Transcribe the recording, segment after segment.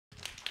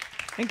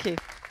Thank you.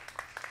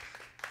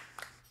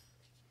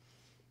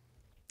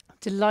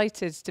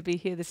 Delighted to be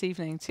here this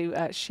evening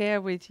to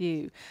share with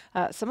you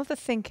some of the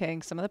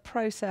thinking, some of the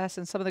process,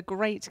 and some of the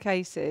great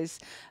cases,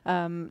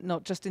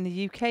 not just in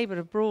the UK but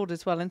abroad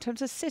as well, in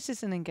terms of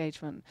citizen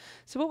engagement.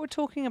 So, what we're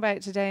talking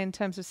about today in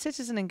terms of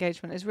citizen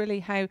engagement is really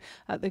how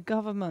the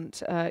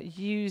government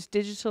use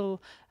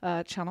digital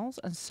channels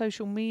and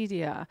social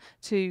media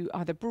to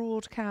either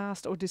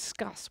broadcast or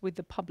discuss with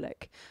the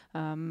public.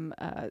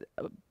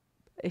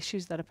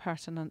 Issues that are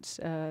pertinent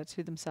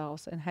to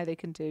themselves and how they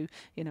can do,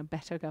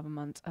 better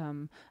government,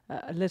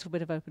 a little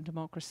bit of open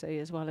democracy,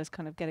 as well as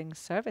kind of getting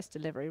service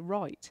delivery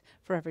right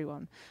for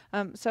everyone.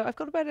 So I've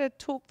got about a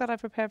talk that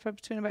I've prepared for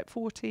between about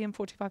 40 and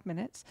 45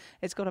 minutes.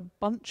 It's got a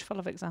bunch full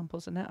of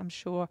examples in it. I'm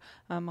sure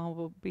I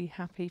will be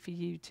happy for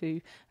you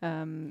to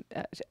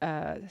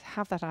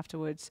have that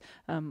afterwards,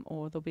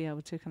 or they'll be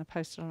able to kind of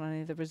post it on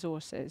any of the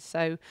resources.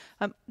 So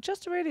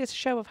just really a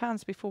show of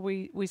hands before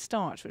we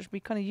start, which would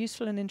be kind of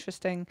useful and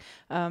interesting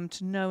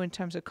to know in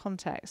terms of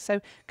context.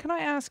 So can I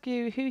ask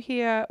you who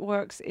here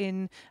works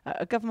in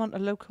a government, a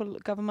local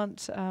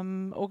government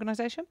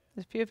organisation?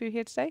 There's a few of you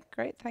here today.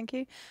 Great, thank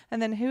you.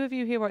 And then who of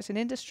you here works in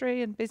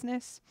industry and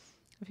business?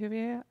 A few of you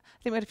here?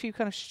 I think we had a few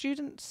kind of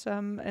students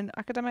in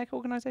academic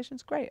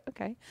organisations. Great,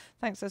 okay.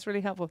 Thanks, that's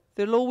really helpful.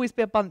 There'll always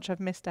be a bunch I've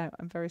missed out.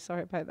 I'm very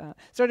sorry about that.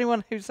 Is there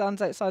anyone who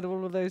stands outside of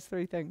all of those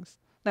three things?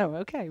 No,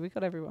 okay, we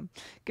got everyone.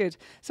 Good.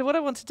 So what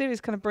I want to do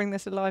is kind of bring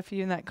this alive for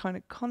you in that kind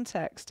of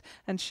context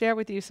and share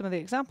with you some of the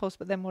examples,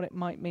 but then what it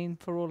might mean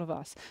for all of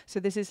us. So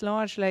this is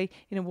largely,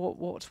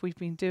 what we've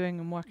been doing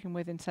and working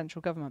with in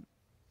central government.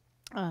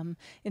 In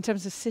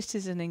terms of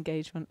citizen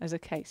engagement as a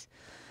case.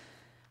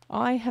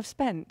 I have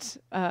spent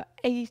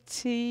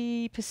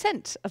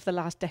 80% of the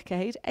last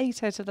decade,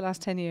 8 out of the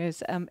last 10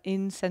 years,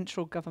 in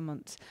central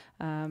government.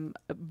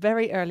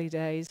 Very early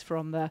days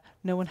from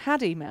no one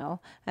had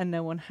email and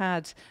no one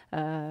had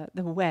the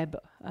web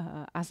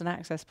as an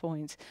access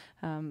point,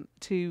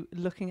 to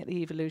looking at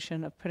the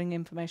evolution of putting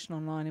information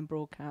online in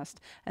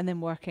broadcast and then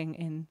working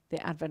in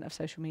the advent of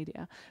social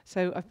media.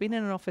 So I've been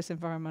in an office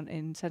environment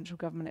in central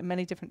government in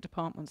many different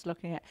departments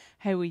looking at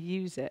how we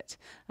use it.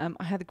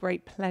 I had the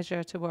great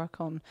pleasure to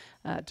work on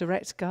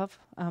DirectGov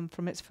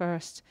from its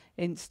first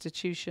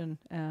institution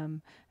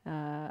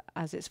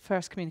as its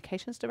first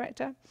communications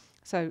director.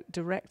 So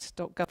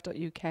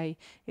direct.gov.uk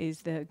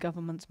is the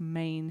government's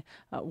main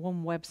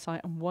one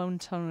website and one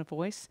tone of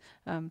voice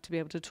to be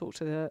able to talk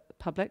to the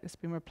public. It's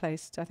been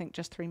replaced, I think,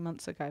 just 3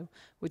 months ago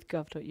with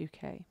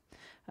gov.uk.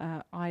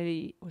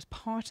 I was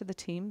part of the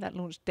team that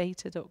launched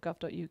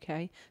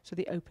data.gov.uk, so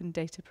the open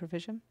data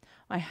provision.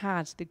 I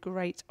had the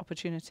great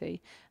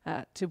opportunity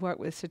to work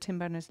with Sir Tim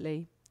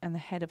Berners-Lee and the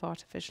head of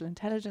artificial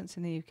intelligence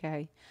in the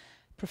UK,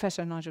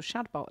 Professor Nigel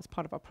Shadbot, as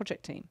part of our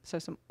project team. So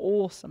some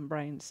awesome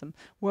brains, some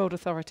world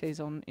authorities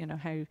on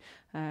how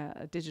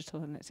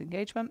digital and its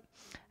engagement,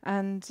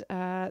 and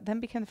then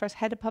became the first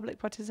head of public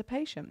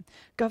participation.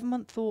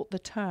 Government thought the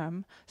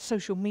term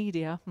social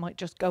media might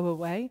just go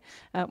away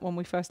when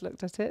we first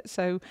looked at it.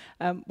 So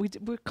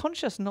we're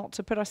conscious not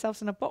to put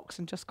ourselves in a box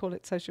and just call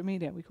it social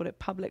media. We call it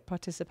public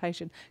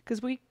participation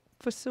because we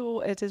foresaw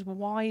it as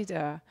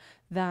wider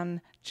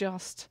than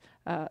just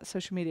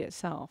social media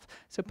itself.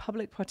 So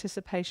public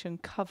participation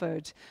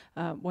covered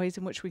ways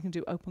in which we can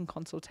do open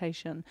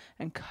consultation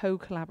and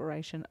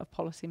co-collaboration of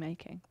policy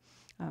making.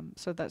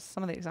 So that's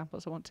some of the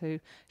examples I want to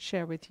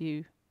share with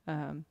you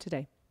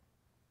today.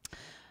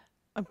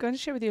 I'm going to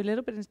share with you a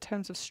little bit in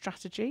terms of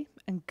strategy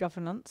and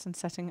governance and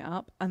setting it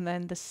up, and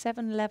then the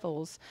 7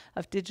 levels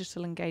of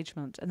digital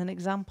engagement, and then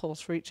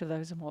examples for each of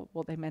those and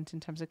what they meant in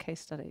terms of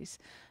case studies.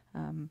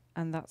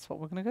 And that's what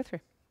we're going to go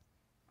through.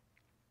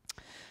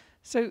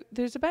 So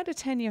there's about a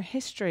 10-year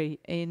history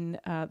in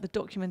the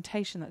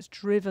documentation that's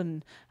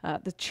driven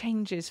the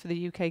changes for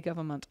the UK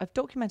government. I've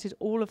documented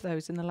all of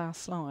those in the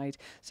last slide.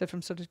 So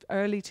from sort of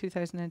early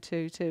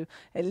 2002 to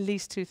at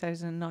least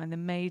 2009, the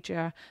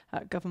major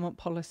government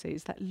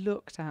policies that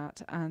looked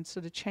at and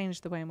sort of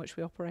changed the way in which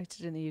we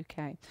operated in the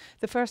UK.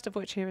 The first of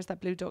which here is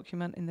that blue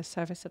document, In the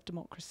Service of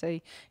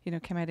Democracy,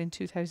 came out in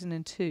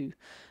 2002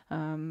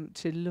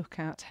 to look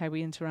at how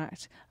we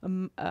interact.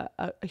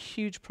 A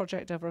huge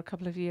project over a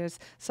couple of years.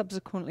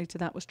 Subsequently to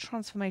that was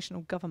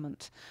transformational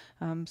government.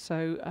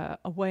 So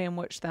a way in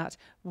which that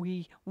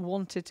we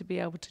wanted to be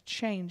able to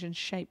change and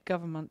shape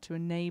government to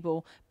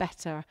enable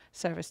better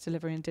service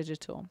delivery in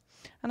digital.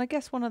 And I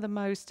guess one of the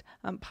most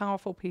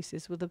powerful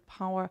pieces was the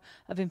Power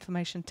of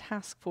Information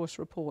Task Force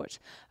report.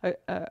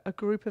 A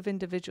group of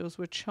individuals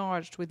were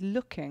charged with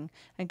looking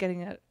and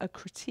getting a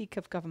critique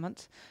of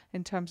government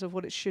in terms of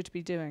what it should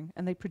be doing.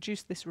 And they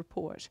produced this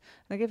report.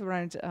 And they gave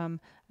around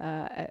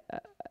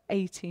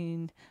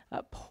 18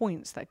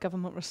 points that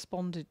government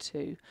responded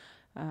to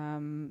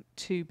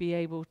be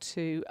able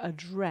to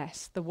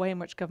address the way in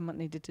which government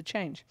needed to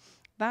change.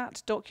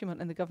 That document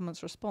and the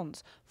government's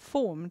response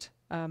formed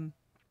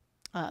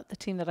the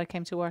team that I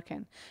came to work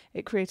in,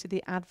 it created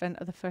the advent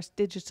of the first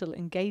digital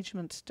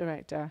engagement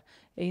director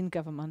in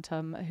government,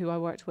 who I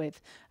worked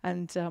with.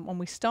 And when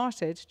we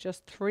started,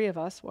 just three of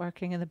us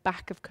working in the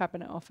back of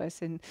Cabinet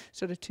Office in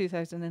sort of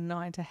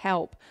 2009 to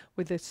help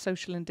with the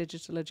social and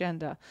digital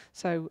agenda.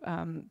 So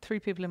three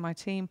people in my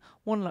team,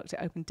 one looked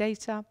at open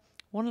data,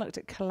 one looked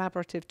at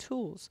collaborative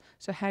tools.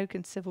 So how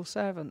can civil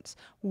servants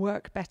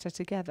work better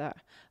together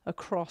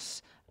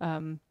across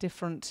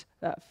different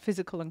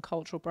physical and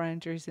cultural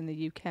boundaries in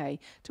the UK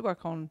to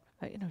work on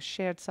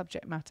shared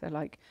subject matter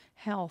like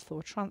health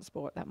or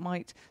transport that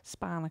might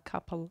span a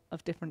couple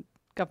of different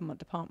government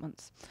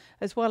departments,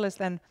 as well as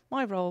then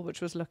my role, which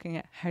was looking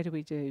at how do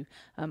we do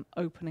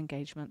open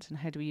engagement and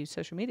how do we use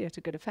social media to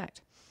good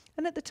effect.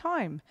 And at the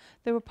time,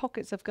 there were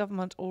pockets of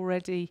government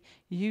already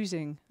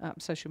using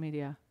social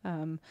media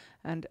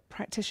and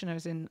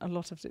practitioners in a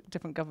lot of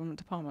different government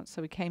departments.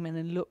 So we came in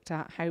and looked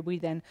at how we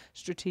then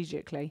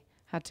strategically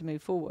had to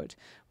move forward.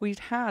 We'd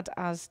had,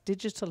 as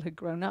digital had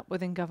grown up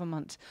within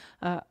government,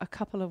 a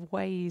couple of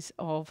ways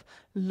of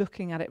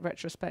looking at it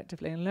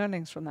retrospectively and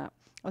learnings from that.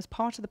 I was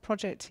part of the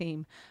project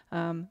team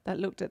that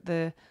looked at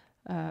the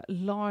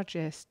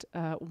largest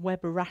web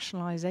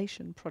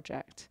rationalization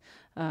project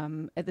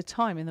at the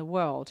time in the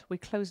world. We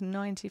closed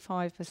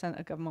 95%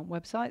 of government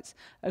websites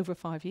over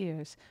 5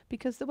 years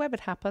because the web had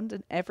happened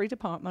and every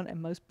department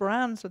and most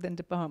brands within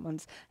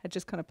departments had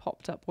just kind of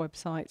popped up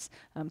websites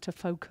to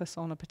focus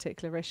on a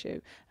particular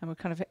issue. And we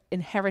kind of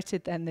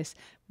inherited then this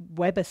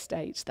web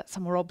estate that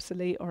some were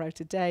obsolete or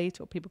out of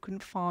date or people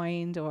couldn't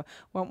find or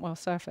weren't well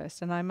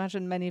surfaced. And I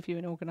imagine many of you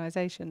in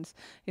organizations,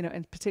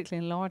 and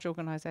particularly in large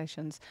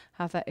organizations,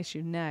 have that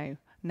issue now.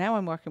 Now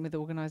I'm working with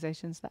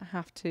organisations that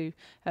have to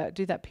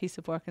do that piece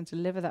of work and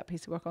deliver that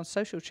piece of work on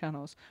social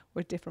channels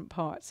where different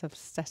parts have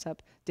set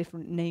up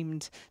different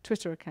named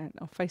Twitter account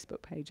or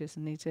Facebook pages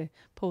and need to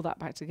pull that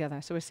back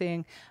together. So we're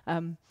seeing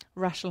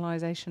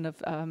rationalisation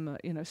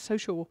of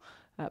social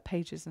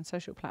pages and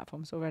social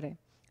platforms already.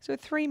 So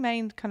three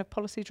main kind of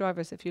policy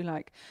drivers, if you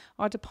like.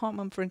 Our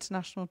Department for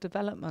International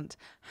Development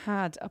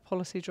had a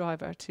policy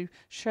driver to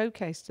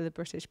showcase to the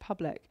British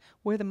public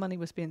where the money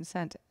was being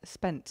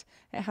spent.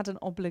 It had an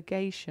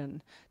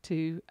obligation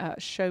to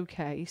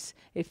showcase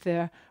if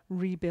they're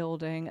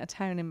rebuilding a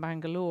town in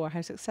Bangalore,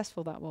 how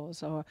successful that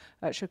was, or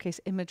showcase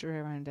imagery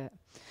around it.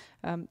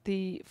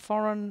 The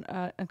Foreign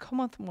and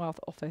Commonwealth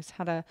Office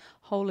had a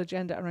whole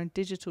agenda around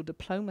digital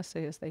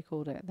diplomacy, as they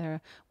called it.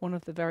 They're one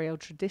of the very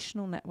old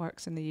traditional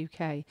networks in the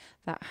UK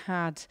that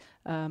had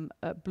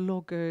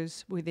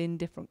bloggers within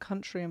different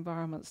country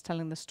environments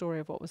telling the story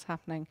of what was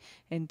happening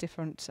in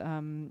different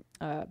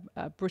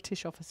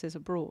British offices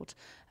abroad.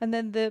 And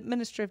then the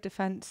Ministry of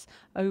Defence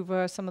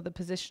over some of the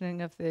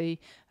positioning of the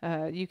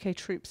UK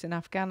troops in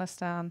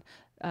Afghanistan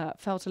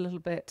felt a little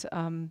bit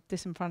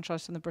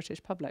disenfranchised from the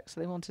British public. So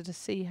they wanted to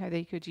see how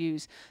they could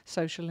use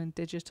social and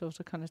digital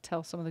to kind of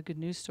tell some of the good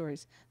news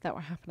stories that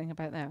were happening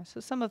about there. So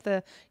some of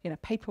the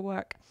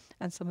paperwork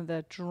and some of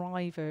the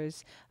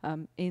drivers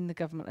in the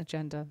government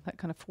agenda that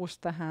kind of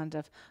forced the hand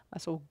of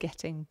us all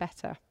getting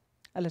better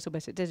a little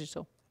bit at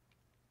digital.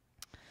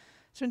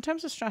 So in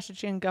terms of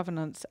strategy and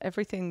governance,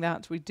 everything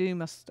that we do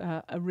must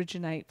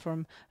originate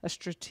from a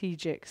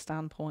strategic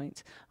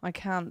standpoint. I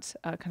can't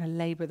kind of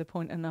labour the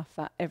point enough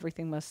that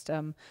everything must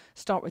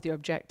start with your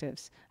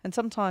objectives. And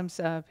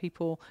sometimes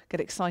people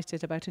get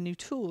excited about a new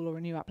tool or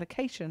a new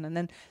application and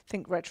then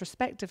think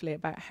retrospectively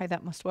about how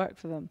that must work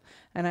for them.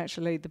 And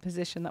actually the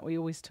position that we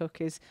always took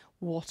is,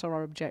 what are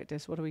our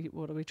objectives? What are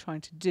we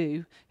trying to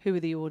do? Who are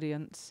the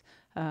audience?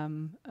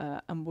 And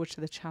which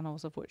are the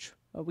channels of which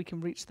we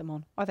can reach them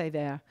on? Are they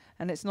there?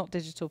 And it's not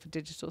digital for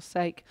digital's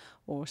sake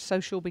or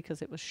social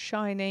because it was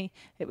shiny.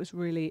 It was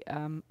really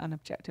an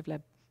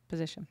objective-led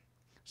position.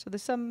 So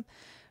there's some.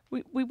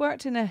 We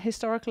worked in a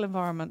historical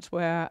environment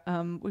where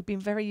we've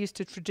been very used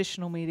to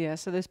traditional media.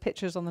 So those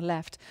pictures on the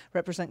left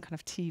represent kind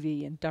of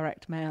TV and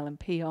direct mail and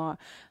PR.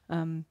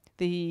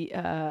 The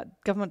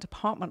government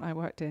department I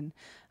worked in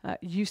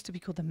used to be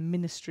called the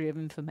Ministry of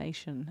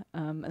Information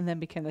and then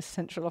became the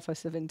Central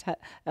Office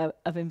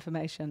of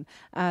Information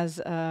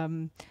as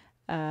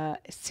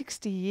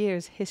 60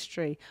 years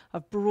history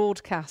of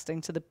broadcasting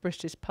to the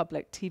British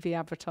public TV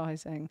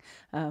advertising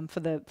for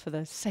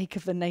the sake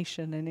of the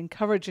nation and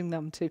encouraging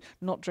them to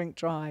not drink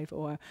drive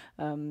or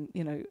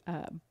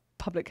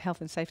public health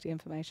and safety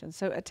information.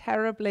 So a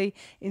terribly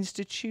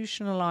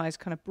institutionalized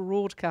kind of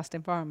broadcast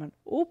environment,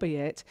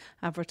 albeit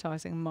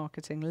advertising and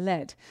marketing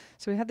led.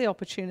 So we had the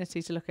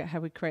opportunity to look at how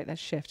we create that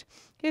shift.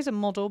 Here's a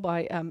model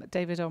by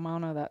David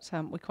Ormano that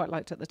we quite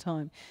liked at the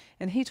time.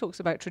 And he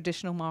talks about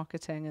traditional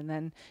marketing and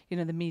then,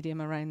 the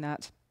medium around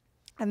that.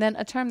 And then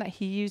a term that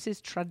he uses,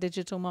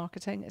 tradigital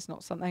marketing. It's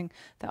not something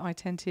that I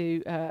tend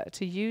to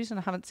use, and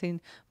I haven't seen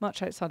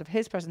much outside of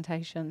his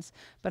presentations.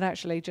 But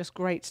actually, just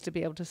great to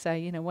be able to say,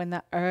 you know, when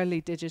that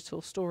early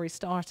digital story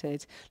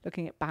started,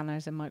 looking at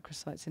banners and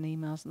microsites and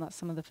emails, and that's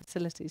some of the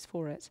facilities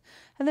for it.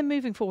 And then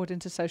moving forward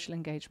into social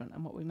engagement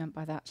and what we meant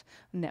by that: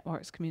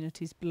 networks,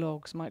 communities,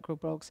 blogs,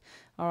 microblogs.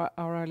 Our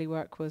early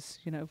work was,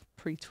 you know,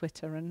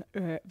 pre-Twitter and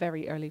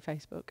very early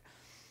Facebook.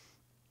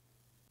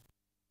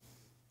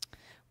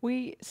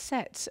 We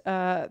set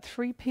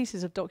 3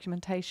 pieces of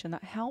documentation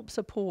that help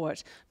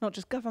support not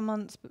just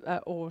governments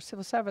or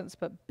civil servants,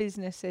 but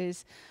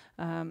businesses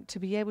to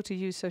be able to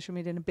use social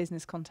media in a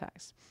business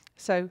context.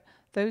 So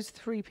those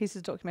 3 pieces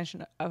of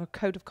documentation are a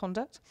code of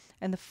conduct,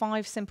 and the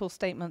 5 simple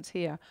statements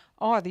here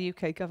are the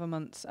UK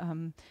government's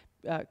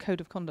code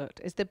of conduct.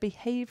 Is the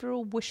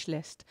behavioural wish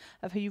list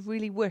of how you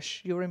really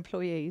wish your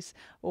employees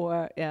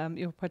or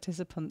your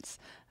participants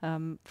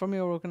from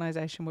your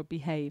organisation would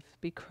behave,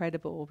 be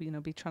credible, you know,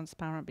 be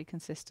transparent, be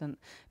consistent,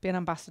 be an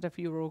ambassador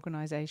for your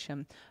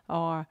organisation,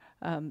 are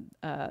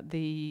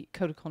the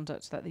code of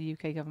conduct that the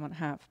UK government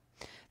have.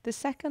 The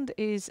second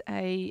is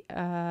a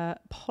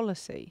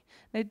policy.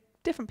 Now,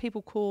 different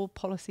people call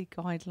policy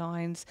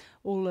guidelines,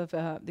 all of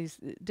these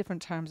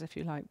different terms, if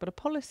you like. But a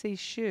policy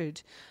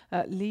should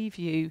leave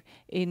you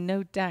in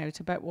no doubt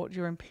about what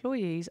your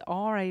employees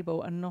are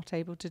able and not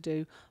able to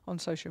do on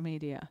social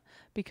media.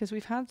 Because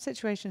we've had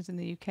situations in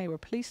the UK where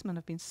policemen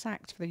have been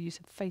sacked for the use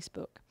of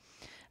Facebook.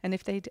 And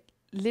if they'd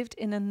lived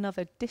in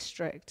another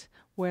district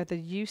where the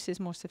use is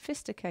more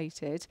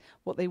sophisticated,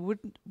 what they would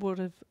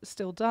have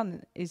still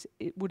done is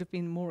it would have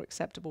been more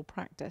acceptable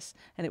practice,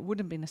 and it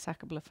wouldn't have been a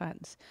sackable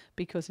offence,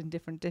 because in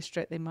different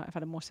district they might have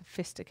had a more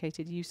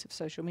sophisticated use of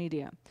social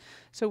media.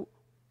 So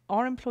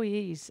our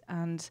employees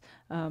and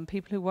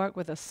people who work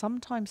with us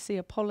sometimes see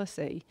a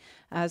policy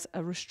as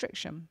a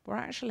restriction, where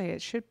actually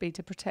it should be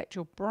to protect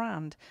your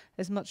brand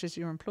as much as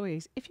your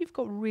employees. If you've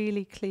got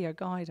really clear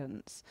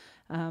guidance,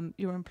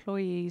 your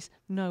employees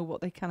know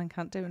what they can and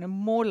can't do and are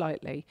more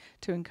likely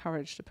to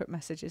encourage to put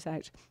messages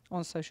out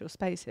on social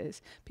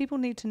spaces. People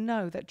need to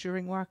know that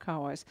during work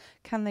hours,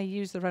 can they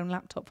use their own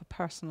laptop for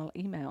personal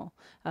email,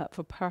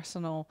 for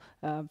personal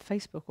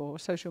Facebook or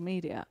social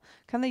media?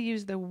 Can they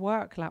use their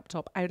work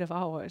laptop out of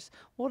hours?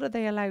 What are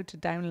they allowed to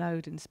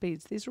download in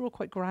speeds? These are all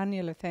quite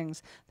granular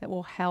things that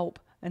will help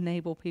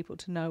enable people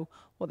to know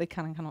what they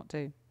can and cannot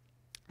do.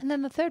 And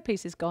then the third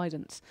piece is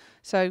guidance.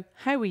 So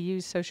how we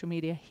use social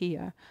media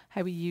here,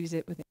 how we use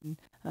it within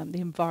the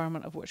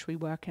environment of which we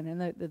work in,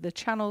 and the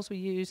channels we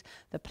use,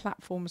 the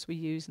platforms we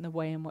use, and the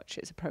way in which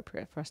it's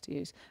appropriate for us to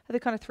use are the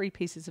kind of 3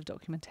 pieces of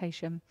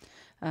documentation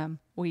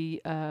we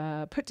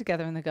put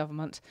together in the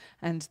government.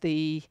 And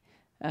the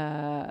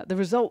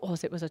result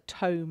was it was a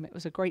tome. It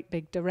was a great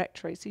big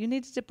directory. So you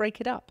needed to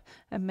break it up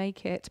and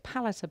make it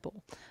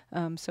palatable.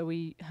 So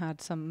we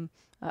had some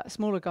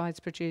smaller guides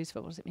produced for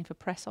what does it mean for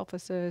press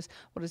officers,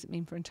 what does it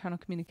mean for internal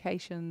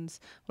communications,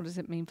 what does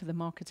it mean for the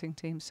marketing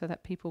team, so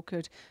that people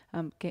could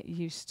get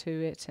used to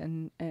it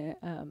and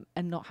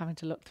not having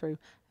to look through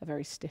a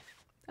very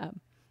stiff,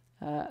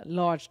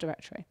 large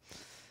directory.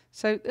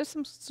 So there's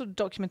some sort of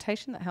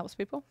documentation that helps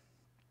people.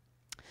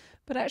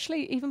 But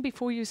actually, even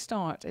before you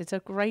start, it's a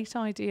great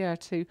idea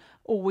to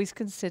always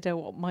consider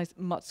what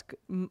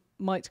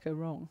might go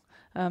wrong.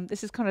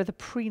 This is kind of the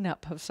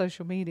prenup of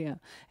social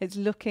media. It's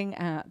looking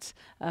at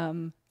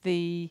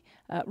the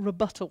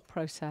rebuttal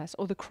process,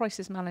 or the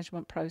crisis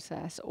management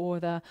process, or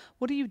the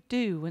what do you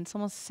do when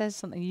someone says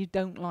something you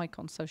don't like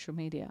on social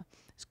media.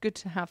 It's good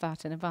to have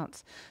that in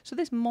advance. So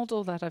this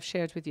model that I've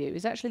shared with you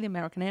is actually the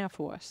American Air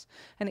Force,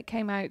 and it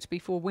came out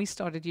before we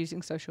started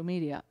using social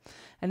media.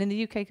 And in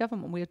the UK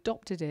government, we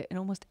adopted it in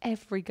almost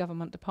every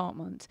government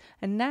department.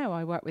 And now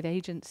I work with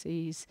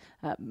agencies,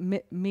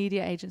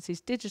 media agencies,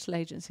 digital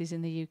agencies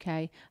in the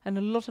UK, and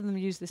a lot of them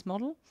use this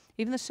model.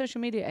 Even the social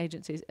media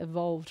agencies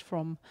evolved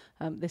from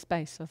this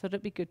base. So I thought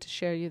it'd be good to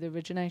share you the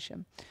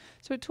origination.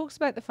 So it talks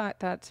about the fact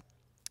that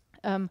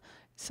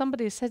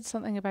somebody has said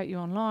something about you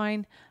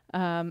online.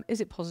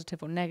 Is it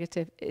positive or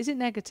negative? Is it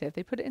negative?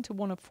 They put it into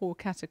one of 4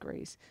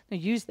 categories. Now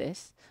use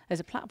this as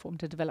a platform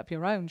to develop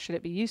your own, should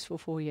it be useful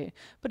for you.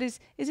 But is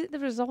it the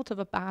result of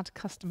a bad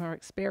customer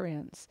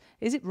experience?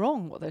 Is it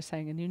wrong what they're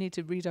saying and you need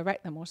to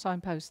redirect them or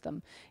signpost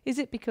them? Is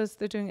it because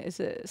they're doing it as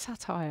a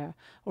satire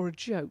or a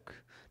joke?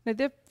 Now,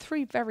 there are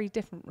 3 very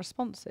different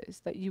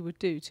responses that you would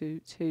do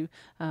to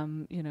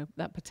you know,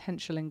 that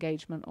potential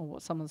engagement or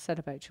what someone said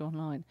about you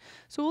online.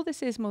 So all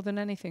this is, more than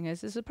anything,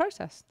 is a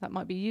process that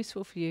might be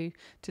useful for you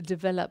to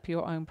develop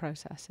your own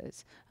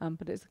processes.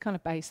 But it's the kind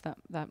of base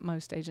that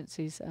most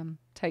agencies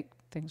take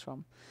things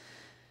from.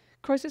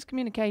 Crisis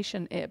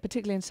communication,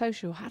 particularly in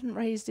social, hadn't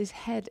raised its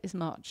head as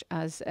much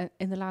as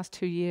in the last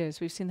 2 years.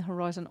 We've seen the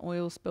Horizon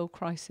oil spill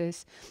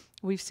crisis.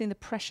 We've seen the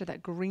pressure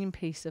that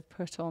Greenpeace have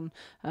put on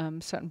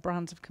certain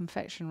brands of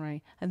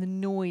confectionery, and the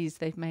noise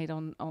they've made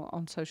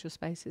on social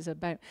spaces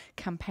about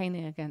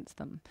campaigning against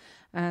them.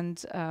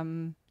 And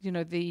you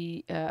know,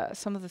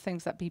 some of the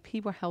things that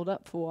BP were held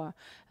up for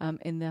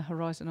in the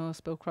Horizon oil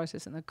spill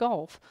crisis in the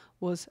Gulf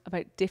was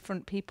about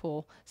different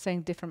people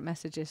saying different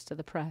messages to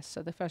the press.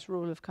 So the first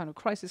rule of kind of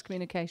crisis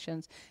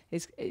communications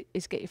is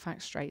get your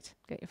facts straight.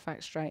 Get your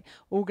facts straight.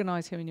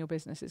 Organise who in your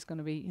business is going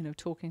to be,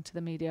 talking to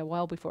the media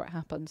well before it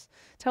happens.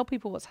 Tell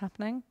people what's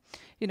happening.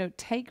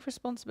 Take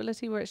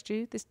responsibility where it's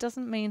due. This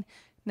doesn't mean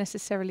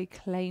necessarily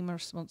claim a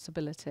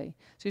responsibility.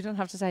 So you don't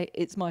have to say,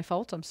 it's my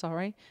fault, I'm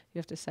sorry. You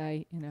have to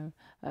say,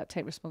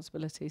 take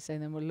responsibility, say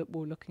then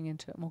we're looking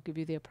into it and we'll give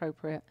you the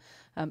appropriate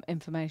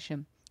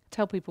information.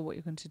 Tell people what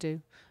you're going to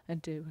do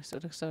and do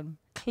sort of some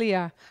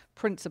clear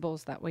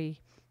principles that we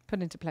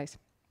put into place.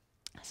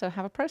 So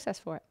have a process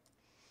for it.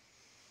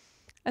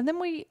 And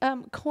then we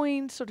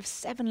coined sort of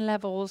 7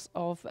 levels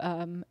of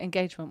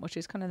engagement, which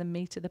is kind of the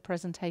meat of the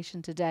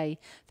presentation today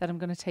that I'm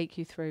going to take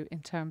you through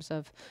in terms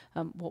of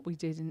what we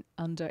did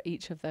under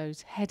each of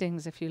those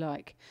headings, if you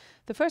like.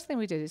 The first thing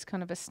we did is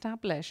kind of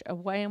establish a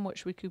way in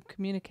which we could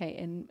communicate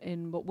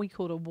in what we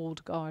called a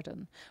walled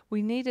garden.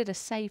 We needed a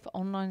safe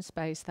online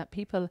space that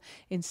people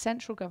in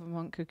central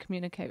government could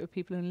communicate with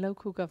people in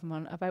local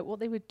government about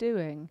what they were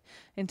doing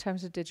in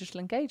terms of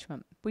digital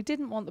engagement. We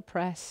didn't want the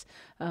press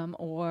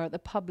or the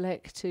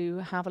public to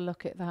have a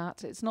look at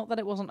that. It's not that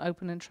it wasn't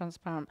open and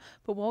transparent,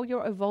 but while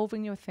you're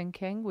evolving your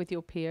thinking with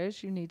your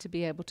peers, you need to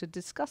be able to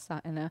discuss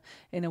that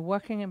in a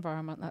working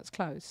environment that's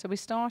closed. So we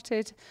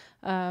started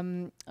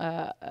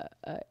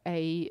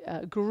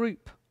a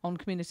group on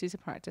communities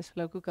of practice for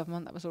local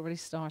government that was already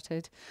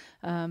started.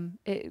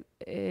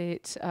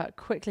 It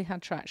quickly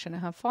had traction. It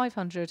had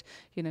 500,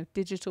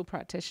 digital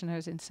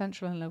practitioners in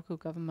central and local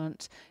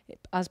government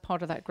as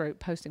part of that group,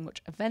 posting which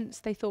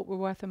events they thought were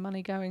worth their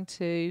money going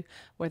to,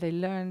 where they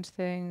learned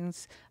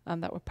things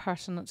that were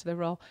pertinent to their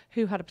role,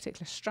 who had a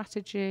particular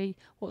strategy,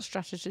 what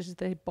strategies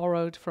they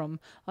borrowed from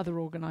other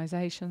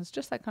organisations,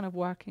 just that kind of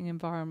working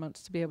environment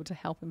to be able to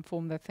help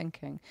inform their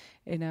thinking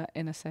in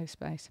a safe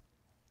space.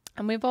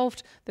 And we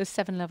evolved those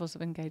 7 levels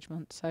of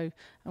engagement. So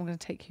I'm going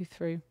to take you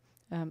through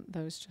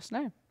those just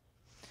now,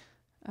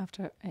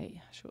 after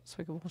a short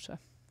swig of water.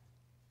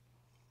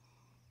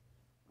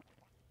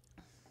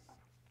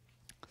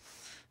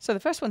 So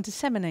the first one,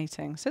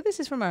 disseminating. So this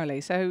is from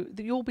early. So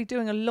you'll be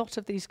doing a lot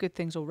of these good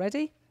things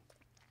already.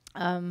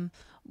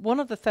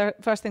 One of the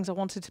first things I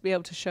wanted to be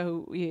able to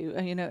show you,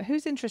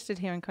 who's interested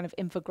here in kind of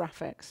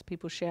infographics?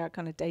 People share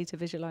kind of data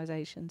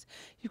visualizations.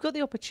 You've got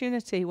the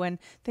opportunity when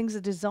things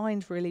are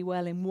designed really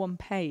well in one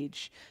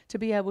page to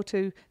be able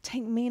to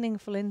take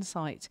meaningful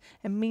insight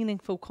and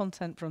meaningful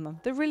content from them.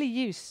 They're really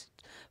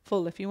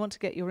useful if you want to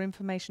get your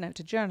information out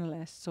to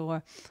journalists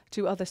or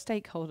to other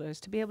stakeholders,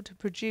 to be able to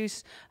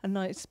produce a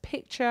nice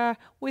picture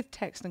with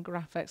text and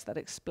graphics that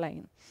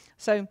explain.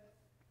 So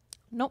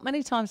not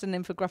many times in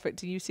an infographic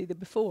do you see the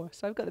before.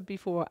 So I've got the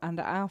before and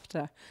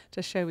after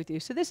to share with you.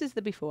 So this is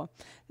the before.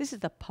 This is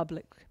the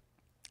public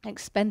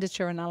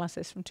expenditure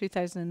analysis from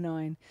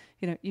 2009.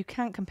 You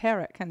can't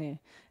compare it, can you?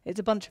 It's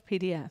a bunch of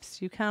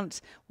PDFs. You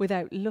can't,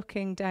 without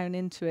looking down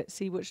into it,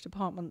 see which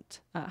department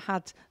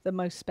had the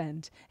most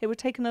spend. It would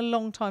take a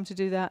long time to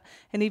do that.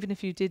 And even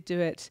if you did do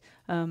it,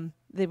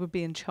 they would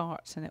be in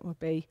charts and it would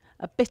be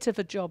a bit of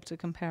a job to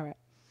compare it.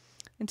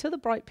 Until the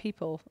bright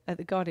people at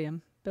The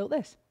Guardian built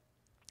this.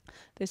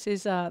 This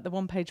is the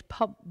one-page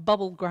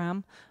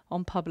bubblegram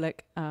on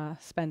public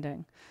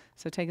spending.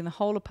 So taking the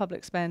whole of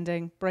public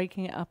spending,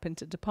 breaking it up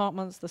into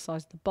departments, the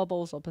size of the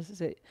bubbles,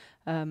 opposite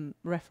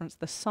reference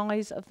the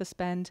size of the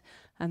spend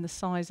and the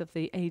size of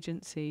the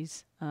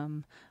agencies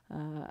and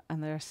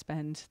their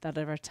spend that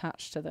are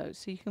attached to those.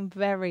 So you can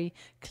very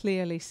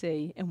clearly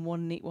see in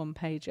one neat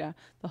one-pager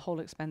the whole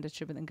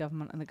expenditure within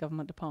government and the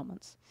government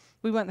departments.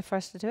 We weren't the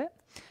first to do it.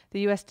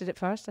 The US did it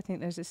first. I think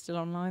theirs is still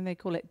online. They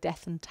call it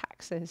Death and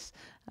Taxes,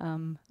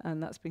 and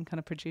that's been kind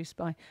of produced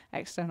by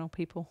external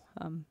people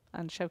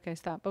and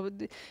showcase that. But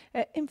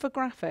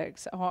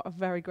infographics are a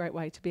very great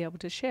way to be able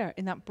to share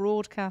in that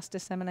broadcast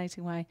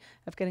disseminating way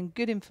of getting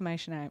good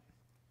information out.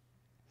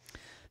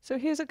 So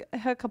here's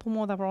a couple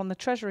more that were on the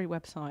Treasury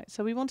website.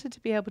 So we wanted to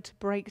be able to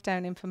break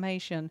down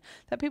information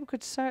that people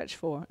could search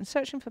for. And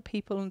searching for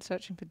people and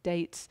searching for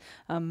dates,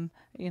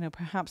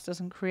 perhaps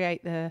doesn't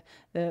create the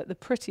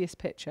prettiest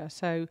picture.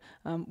 So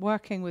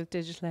working with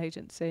digital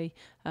agency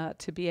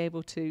to be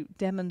able to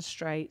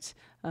demonstrate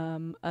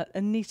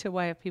a neater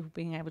way of people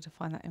being able to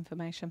find that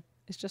information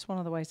is just one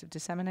of the ways of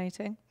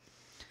disseminating.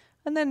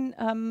 And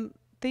then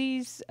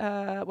these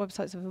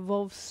websites have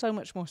evolved so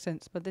much more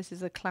since, but this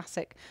is a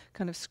classic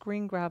kind of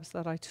screen grabs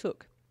that I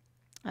took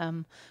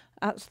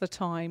at the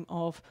time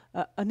of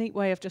a neat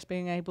way of just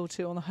being able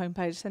to, on the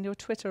homepage, send your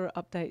Twitter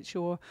updates,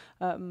 your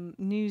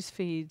news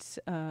feeds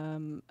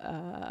from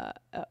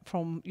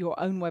your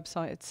own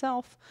website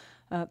itself.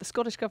 The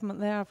Scottish Government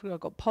there, I've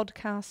got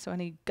podcasts, so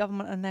any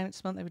government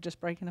announcement, they were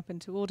just breaking up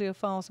into audio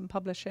files and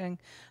publishing.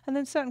 And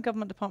then certain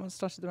government departments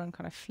started their own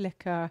kind of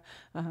Flickr,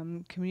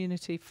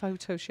 community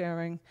photo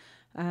sharing.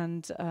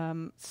 And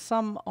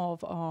some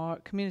of our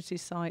community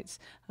sites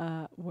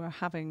were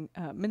having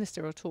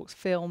ministerial talks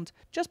filmed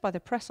just by the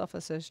press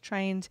officers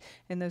trained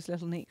in those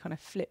little neat kind of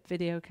flip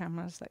video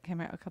cameras that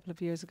came out a couple of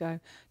years ago.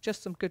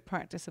 Just some good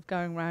practice of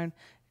going around,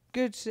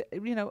 good,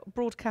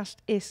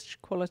 broadcast-ish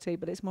quality,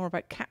 but it's more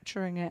about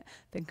capturing it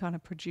than kind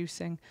of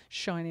producing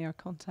shinier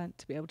content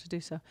to be able to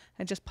do so,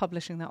 and just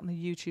publishing that on the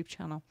YouTube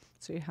channel.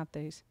 So you had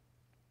these.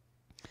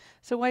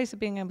 So ways of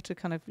being able to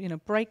kind of,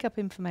 break up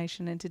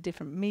information into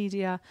different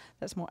media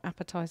that's more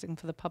appetizing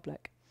for the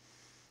public.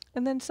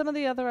 And then some of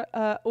the other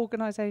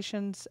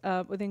organisations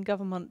within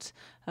government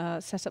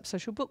set up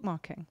social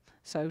bookmarking.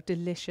 So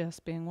Delicious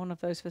being one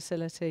of those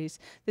facilities.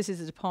 This is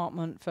a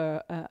department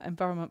for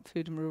Environment,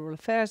 Food and Rural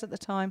Affairs at the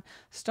time.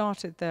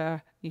 Started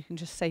there. You can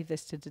just save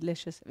this to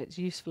Delicious if it's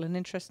useful and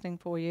interesting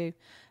for you.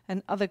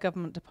 And other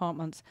government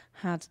departments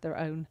had their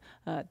own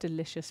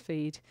Delicious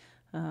feed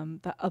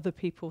that other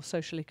people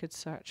socially could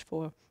search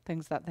for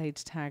things that they'd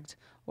tagged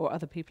or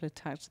other people had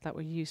tagged that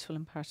were useful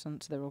and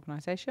pertinent to their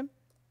organisation.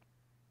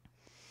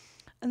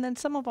 And then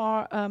some of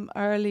our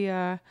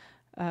earlier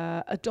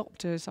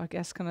adopters, I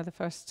guess, kind of the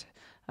first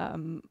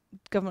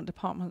government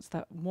departments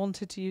that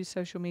wanted to use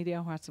social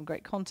media, who had some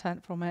great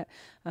content from it.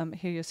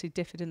 Here you'll see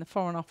DFID in the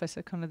Foreign Office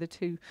are kind of the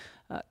two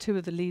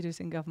of the leaders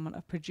in government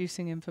of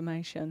producing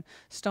information,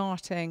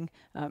 starting,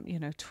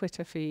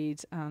 Twitter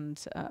feeds and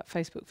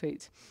Facebook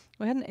feeds.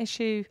 We had an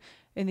issue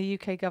in the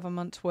UK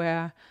government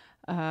where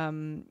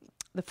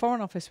the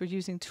Foreign Office were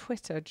using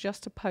Twitter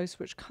just to post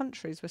which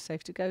countries were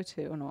safe to go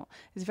to or not.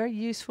 It's a very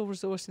useful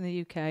resource in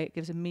the UK. It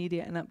gives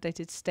immediate and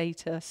updated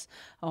status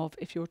of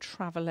if you're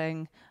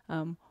travelling,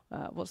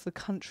 what's the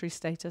country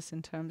status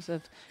in terms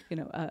of,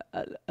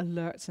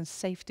 alerts and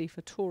safety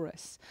for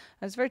tourists.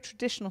 And it's a very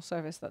traditional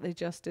service that they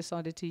just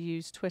decided to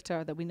use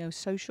Twitter, that we know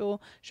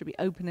social should be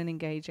open and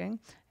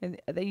engaging.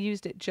 And they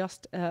used it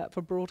just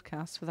for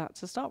broadcast for that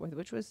to start with,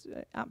 which was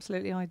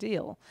absolutely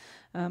ideal.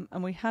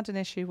 And we had an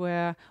issue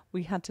where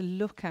we had to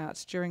look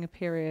at, during a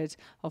period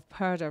of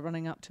purdah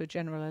running up to a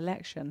general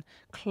election,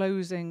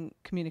 closing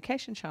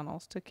communication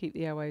channels to keep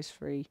the airways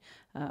free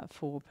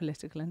for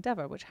political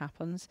endeavour, which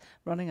happens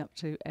running up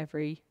to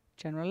every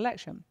general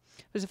election.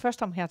 It was the first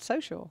time we had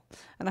social,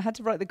 and I had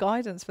to write the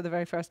guidance for the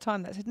very first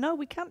time that said, no,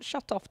 we can't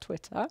shut off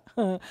Twitter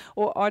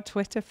or our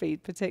Twitter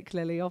feed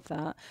particularly of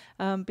that,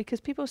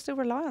 because people still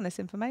rely on this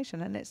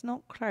information and it's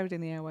not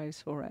crowding the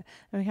airwaves for it.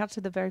 And we had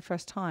to, the very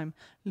first time,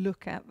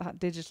 look at that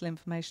digital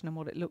information and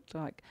what it looked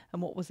like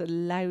and what was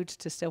allowed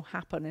to still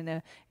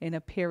happen in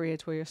a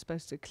period where you're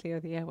supposed to clear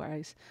the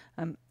airways,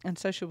 and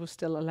social was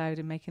still allowed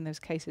in making those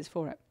cases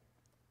for it.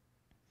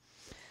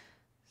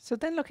 So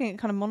then looking at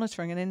kind of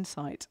monitoring and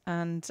insight,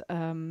 and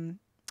some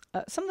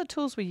of the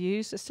tools we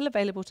use are still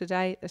available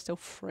today. They're still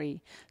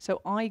free.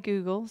 So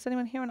iGoogle, is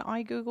anyone here an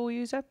iGoogle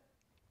user?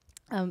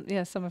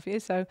 Yeah, some of you.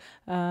 So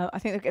I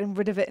think they're getting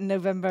rid of it in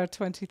November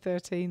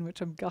 2013,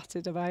 which I'm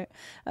gutted about.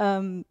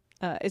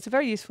 It's a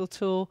very useful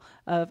tool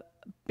of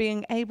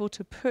being able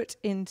to put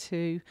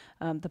into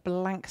the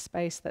blank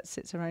space that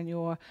sits around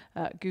your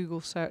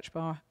Google search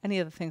bar any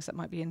other things that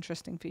might be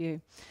interesting for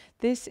you.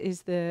 This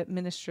is the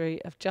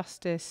Ministry of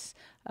Justice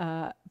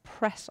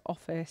press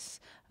office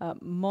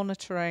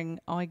monitoring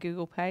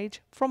iGoogle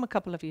page from a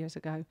couple of years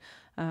ago.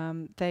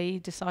 They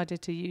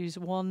decided to use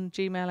one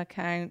Gmail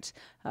account.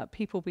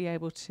 People be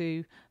able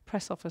to,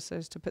 press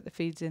officers, to put the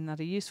feeds in that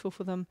are useful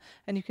for them.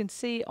 And you can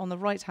see on the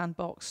right-hand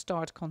box,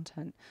 starred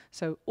content.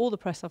 So all the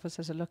press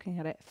officers are looking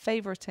at it,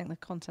 favoriting the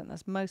content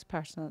that's most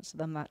pertinent to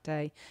them that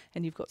day,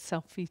 and you've got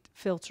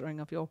self-filtering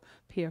of your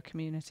peer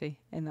community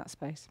in that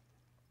space.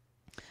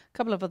 A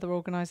couple of other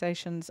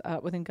organisations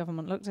within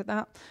government looked at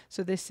that.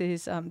 So this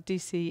is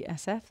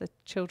DCSF, the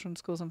Children's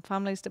Schools and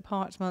Families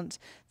Department.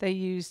 They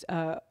used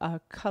a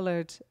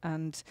coloured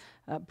and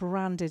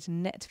branded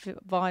Net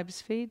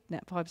Vibes feed,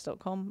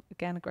 netvibes.com.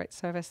 Again, a great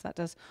service that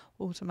does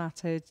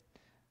automated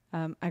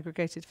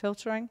aggregated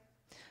filtering.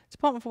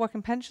 Department for Work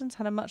and Pensions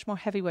had a much more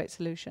heavyweight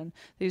solution.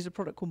 They used a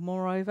product called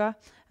Moreover,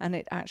 and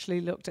it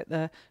actually looked at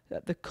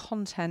the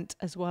content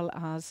as well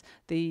as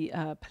the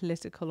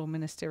political or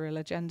ministerial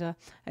agenda,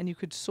 and you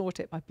could sort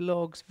it by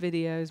blogs,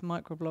 videos,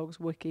 microblogs,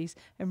 wikis,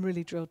 and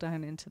really drill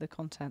down into the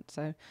content.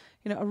 So,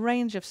 a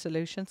range of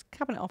solutions.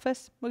 Cabinet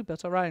Office, we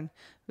built our own.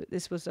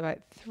 This was about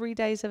 3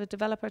 days of a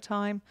developer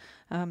time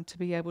to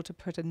be able to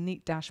put a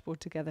neat dashboard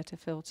together to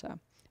filter.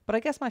 But I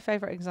guess my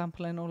favourite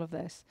example in all of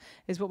this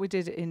is what we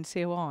did in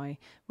COI.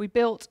 We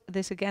built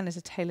this again as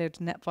a tailored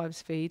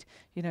NetVibes feed.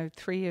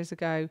 3 years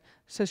ago,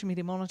 social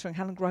media monitoring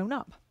hadn't grown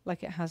up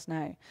like it has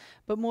now.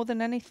 But more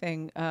than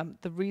anything,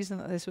 the reason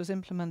that this was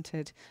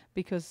implemented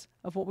because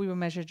of what we were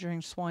measured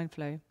during swine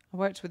flu. I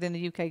worked within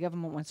the UK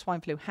government when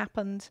swine flu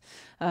happened.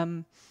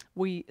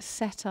 We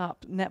set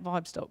up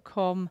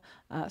netvibes.com.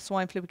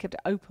 Swine flu, we kept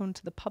it open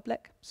to the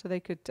public so they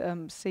could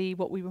see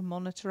what we were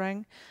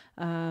monitoring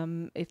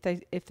if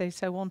they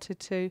so wanted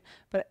to.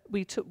 But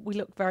we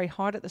looked very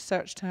hard at the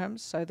search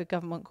terms. So the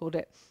government called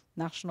it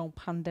National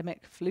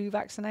Pandemic Flu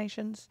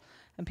Vaccinations,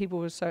 and people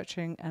were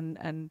searching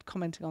and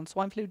commenting on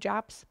swine flu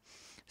jabs.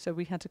 So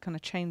we had to kind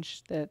of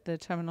change the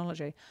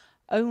terminology.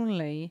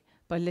 Only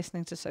by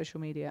listening to social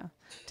media?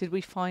 Did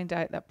we find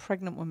out that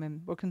pregnant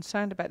women were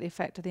concerned about the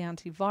effect of the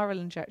antiviral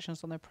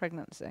injections on their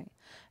pregnancy?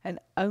 And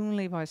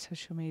only by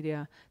social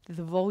media did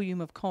the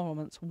volume of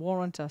comments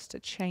warrant us to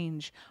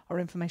change our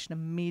information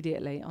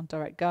immediately on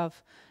DirectGov,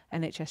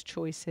 NHS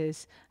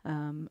Choices,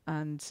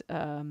 and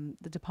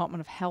the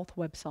Department of Health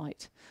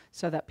website,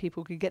 so that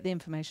people could get the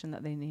information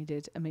that they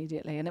needed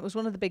immediately. And it was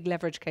one of the big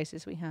leverage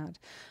cases we had.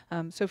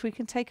 So if we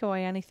can take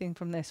away anything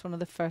from this, one of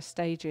the first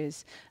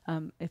stages,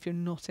 if you're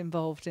not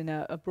involved in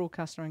a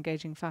broadcast or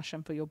engaging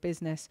fashion for your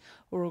business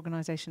or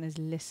organisation, is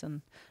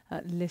listen.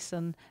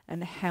 Listen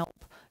and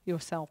help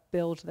yourself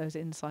build those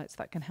insights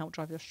that can help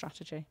drive your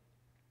strategy.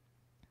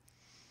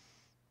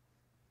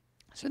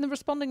 So in the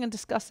responding and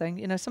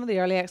discussing, some of the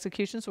early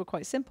executions were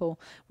quite simple.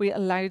 We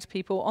allowed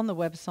people on the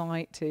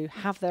website to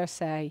have their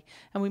say,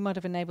 and we might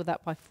have enabled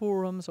that by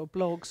forums or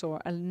blogs, or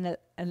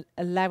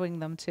allowing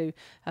them to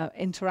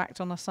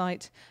interact on a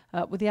site.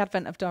 With the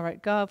advent of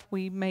DirectGov,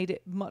 we made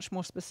it much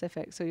more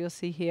specific. So you'll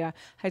see here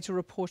how to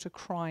report a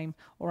crime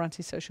or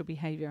antisocial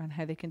behaviour, and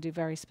how they can do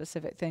very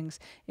specific things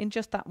in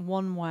just that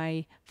one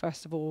way,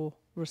 first of all,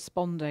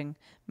 responding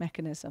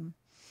mechanism.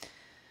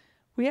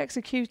 We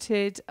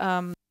executed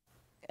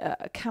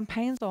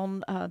campaigns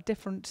on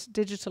different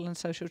digital and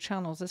social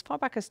channels. As far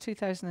back as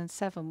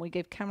 2007, we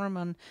gave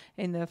cameramen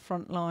in the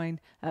front line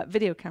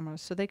video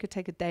cameras, so they could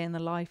take a day in the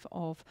life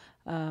of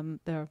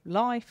their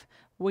life.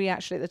 We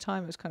actually, at the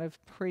time, it was kind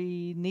of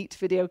pre-neat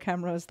video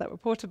cameras that were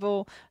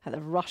portable, had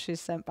the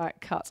rushes sent back,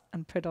 cut,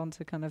 and put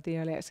onto kind of the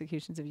early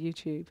executions of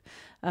YouTube.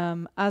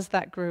 As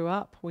that grew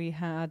up, we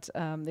had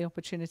the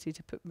opportunity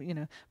to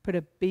put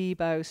a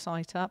Bebo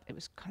site up. It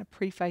was kind of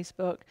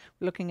pre-Facebook.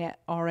 We're looking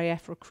at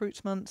RAF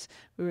recruitment.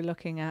 We were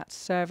looking at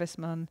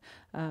servicemen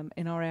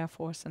in our Air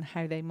Force and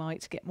how they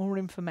might get more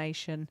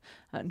information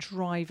and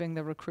driving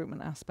the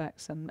recruitment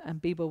aspects. And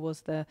Bebo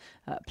was the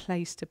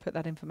place to put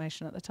that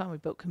information at the time. We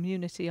built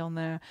community on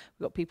there.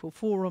 We've got people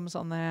forums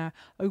on there,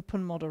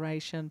 open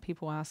moderation,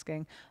 people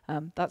asking,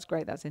 that's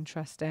great, that's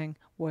interesting,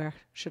 where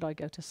should I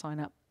go to sign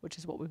up? Which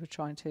is what we were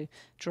trying to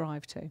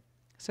drive to.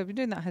 So we've been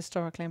doing that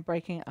historically and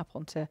breaking it up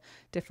onto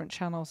different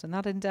channels in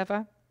that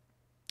endeavour.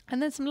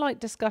 And then some light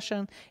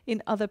discussion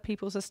in other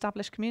people's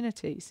established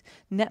communities.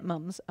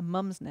 NetMums and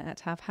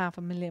Mumsnet have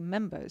 500,000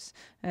 members.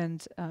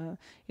 And,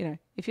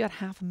 if you had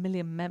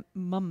 500,000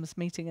 mums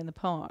meeting in the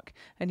park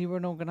and you were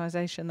an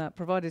organisation that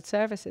provided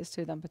services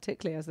to them,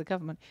 particularly as the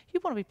government, you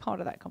want to be part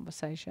of that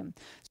conversation.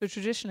 So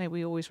traditionally,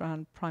 we always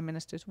ran Prime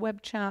Minister's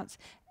web chats.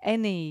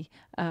 Any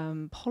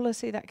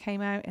policy that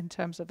came out in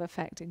terms of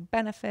affecting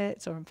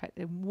benefits or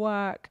affecting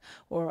work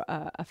or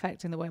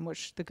affecting the way in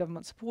which the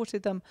government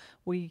supported them,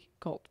 we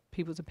got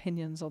people's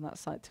opinions on that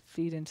site to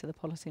feed into the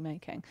policy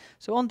making.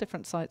 So on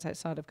different sites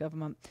outside of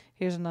government,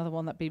 here's another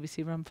one that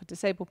BBC run for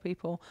disabled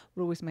people.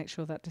 We'll always make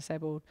sure that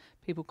disabled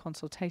people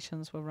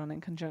consultations were run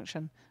in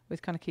conjunction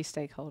with kind of key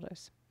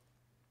stakeholders.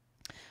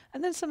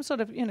 And then some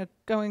sort of,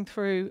 going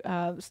through,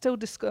 still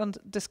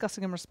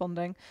discussing and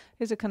responding.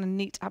 Here's a kind of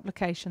neat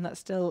application that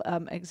still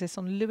exists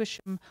on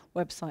Lewisham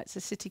websites,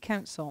 the City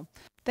Council.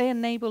 They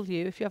enable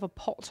you, if you have a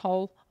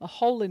pothole, a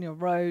hole in your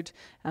road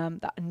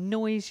that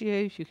annoys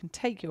you, you can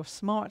take your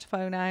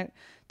smartphone out,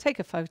 take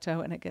a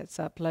photo, and it gets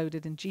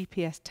uploaded and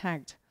GPS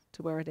tagged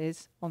to where it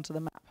is onto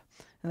the map.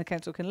 And the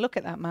council can look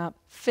at that map,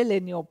 fill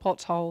in your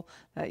pothole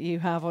that you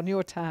have on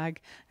your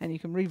tag, and you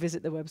can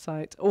revisit the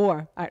website.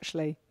 Or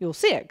actually, you'll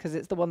see it because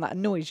it's the one that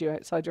annoys you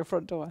outside your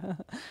front door.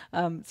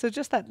 So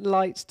just that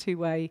light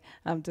two-way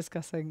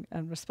discussing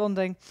and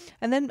responding.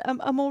 And then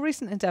a more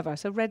recent endeavour,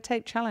 so Red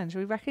Tape Challenge.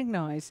 We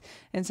recognise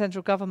in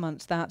central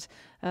government that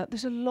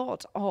there's a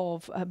lot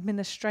of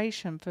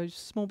administration for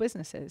small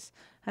businesses.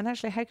 And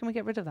actually, how can we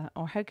get rid of that?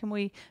 Or how can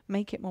we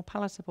make it more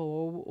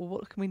palatable? Or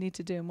what can we need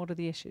to do, and what are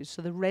the issues?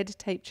 So the Red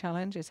Tape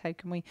Challenge is how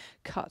can we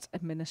cut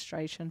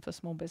administration for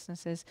small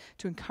businesses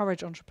to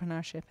encourage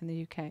entrepreneurship in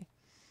the UK.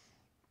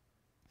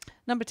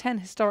 Number 10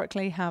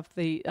 historically have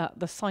the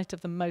site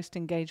of the most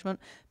engagement.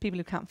 People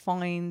who can't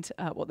find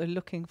what they're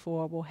looking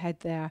for will head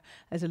there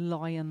as a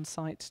lion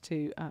site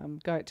to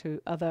go out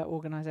to other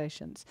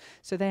organisations.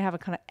 So they have a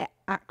kind of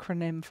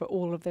acronym for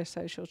all of their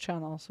social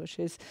channels, which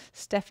is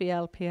Steffi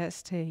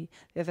LPST.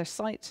 The other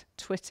site,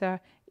 Twitter,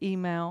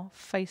 email,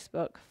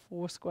 Facebook,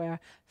 Foursquare,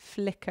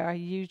 Flickr,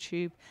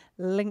 YouTube,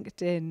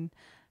 LinkedIn,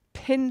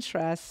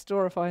 Pinterest,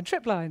 Storify, and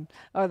Tripline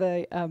are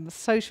the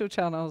social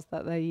channels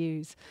that they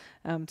use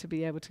to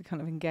be able to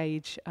kind of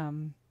engage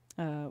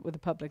with the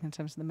public in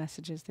terms of the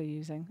messages they're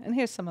using. And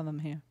here's some of them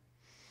here.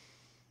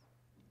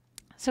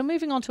 So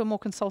moving on to a more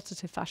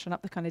consultative fashion,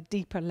 up the kind of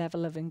deeper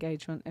level of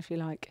engagement, if you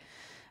like.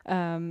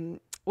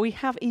 We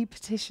have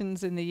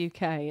e-petitions in the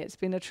UK. It's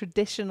been a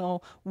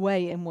traditional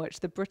way in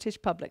which the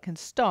British public can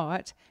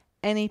start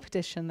any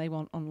petition they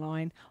want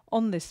online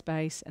on this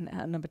space, and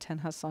number 10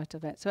 has sight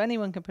of it. So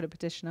anyone can put a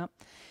petition up.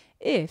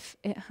 If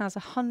it has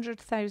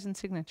 100,000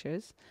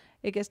 signatures,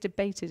 it gets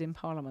debated in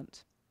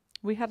Parliament.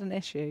 We had an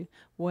issue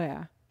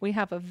where we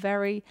have a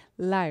very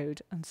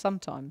loud and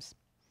sometimes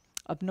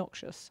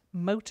obnoxious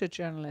motor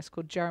journalist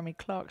called Jeremy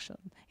Clarkson.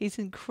 He's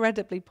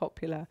incredibly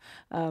popular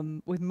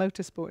with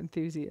motorsport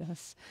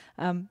enthusiasts.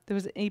 There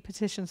was an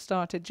e-petition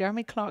started,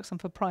 Jeremy Clarkson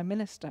for Prime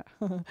Minister.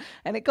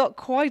 And it got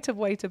quite a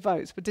weight of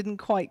votes, but didn't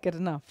quite get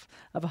enough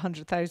of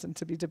 100,000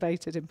 to be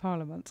debated in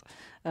Parliament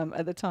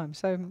at the time.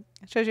 So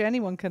it shows you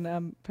anyone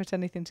can put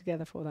anything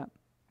together for that.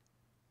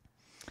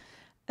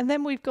 And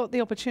then we've got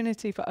the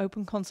opportunity for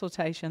open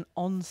consultation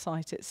on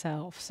site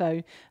itself.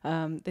 So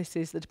this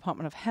is the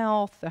Department of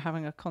Health. They're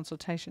having a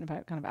consultation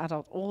about kind of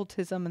adult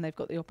autism, and they've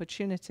got the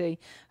opportunity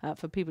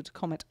for people to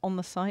comment on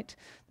the site.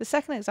 The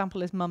second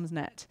example is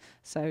Mumsnet.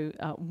 So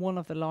one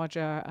of the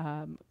larger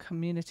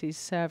communities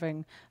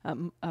serving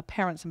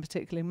parents and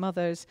particularly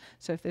mothers.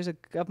 So if there's a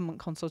government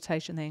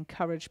consultation, they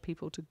encourage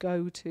people to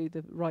go to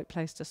the right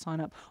place to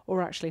sign up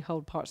or actually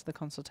hold parts of the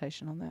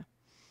consultation on there.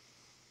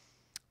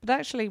 But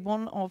actually,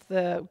 one of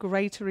the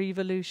greater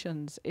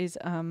evolutions is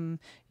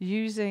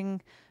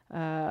using,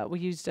 we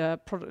used a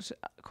product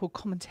called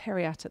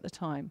Commentariat at the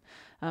time.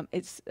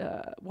 It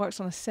works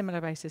on a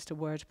similar basis to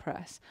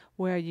WordPress,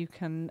 where you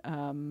can,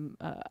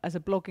 as a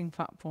blogging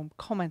platform,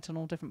 comment on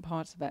all different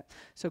parts of it.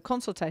 So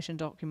consultation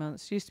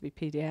documents used to be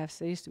PDFs,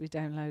 they used to be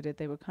downloaded,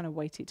 they were kind of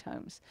weighty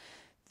tomes.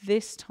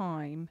 This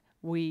time,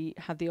 we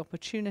had the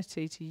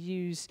opportunity to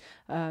use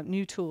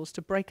new tools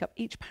to break up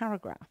each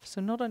paragraph. So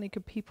not only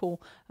could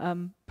people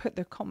put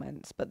their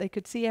comments, but they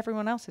could see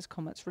everyone else's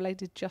comments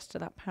related just to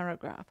that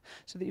paragraph,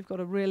 so that you've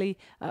got a really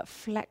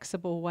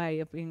flexible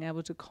way of being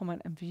able to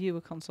comment and view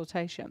a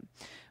consultation.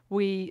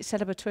 We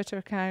set up a Twitter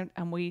account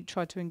and we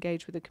tried to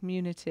engage with the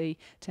community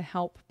to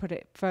help put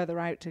it further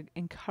out to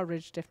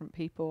encourage different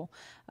people.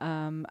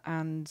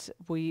 And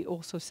we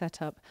also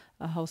set up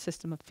a whole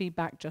system of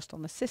feedback just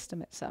on the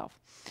system itself.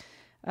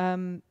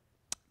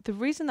 The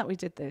reason that we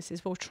did this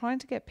is we're trying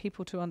to get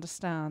people to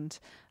understand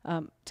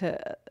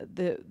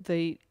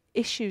the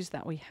issues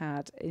that we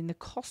had in the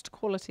cost,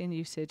 quality and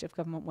usage of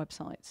government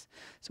websites.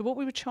 So what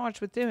we were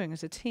charged with doing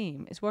as a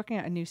team is working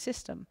out a new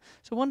system.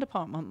 So one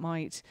department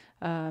might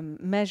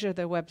measure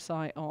their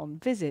website on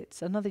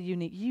visits, another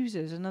unique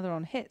users, another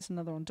on hits,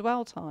 another on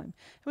dwell time.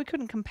 And we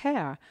couldn't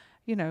compare,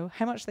 you know,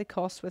 how much they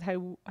cost with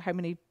how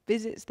many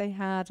visits they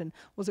had and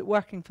was it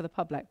working for the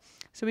public.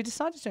 So we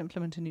decided to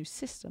implement a new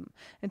system.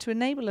 And to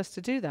enable us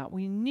to do that,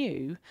 we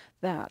knew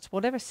that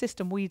whatever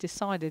system we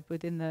decided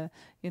within the,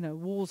 you know,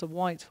 walls of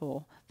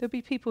Whitehall, there'd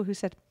be people who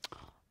said,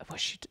 I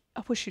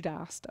wish you'd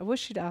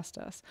asked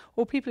us.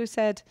 Or people who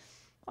said,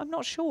 I'm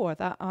not sure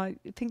that I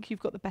think you've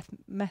got the best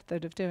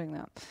method of doing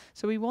that.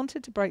 So we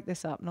wanted to break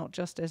this up, not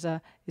just as a,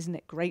 isn't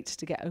it great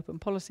to get open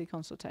policy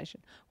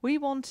consultation? We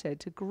wanted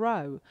to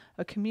grow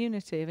a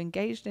community of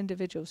engaged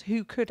individuals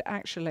who could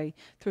actually,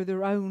 through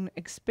their own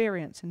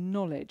experience and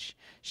knowledge,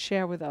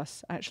 share with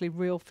us actually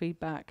real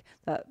feedback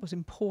that was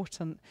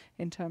important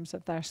in terms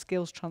of their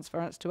skills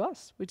transference to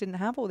us. We didn't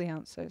have all the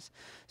answers.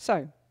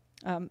 So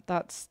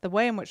that's the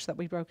way in which that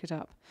we broke it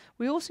up.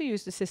 We also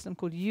used a system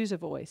called User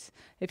Voice.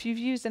 If you've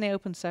used any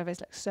open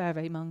surveys like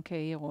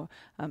SurveyMonkey or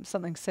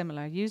something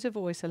similar, User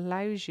Voice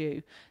allows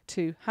you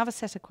to have a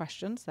set of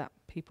questions that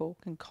people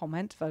can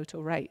comment, vote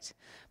or rate.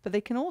 But they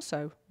can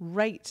also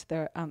rate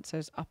their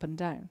answers up and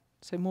down.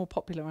 So more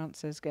popular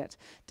answers get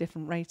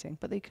different rating,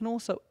 but they can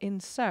also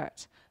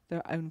insert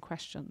their own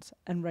questions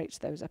and rate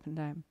those up and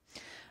down.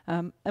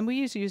 And we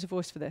use User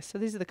Voice for this. So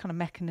these are the kind of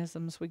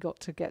mechanisms we got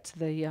to get to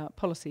the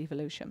policy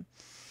evolution.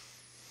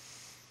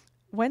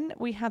 When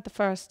we had the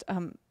first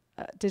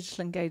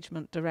digital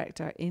engagement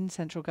director in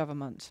central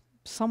government,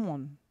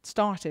 someone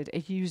started a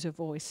user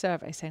voice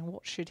survey saying,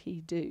 what should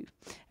he do?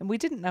 And we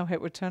didn't know how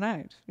it would turn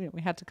out. You know,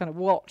 we had to kind of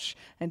watch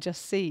and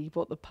just see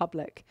what the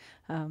public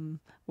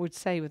would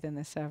say within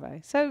this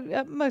survey.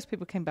 So most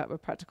people came back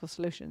with practical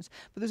solutions.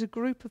 But there's a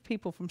group of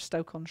people from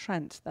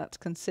Stoke-on-Trent that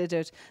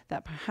considered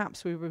that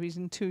perhaps we were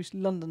being too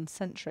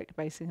London-centric,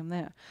 basing them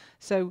there.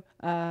 So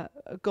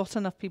got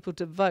enough people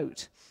to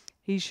vote.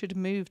 He should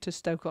move to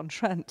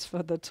Stoke-on-Trent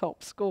for the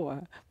top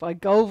score by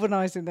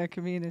galvanising their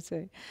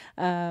community.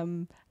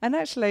 And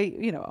actually,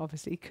 you know,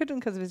 obviously he couldn't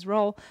because of his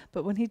role,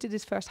 but when he did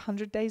his first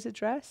 100 days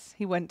address,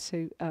 he went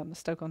to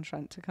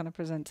Stoke-on-Trent to kind of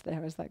present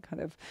there as that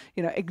kind of,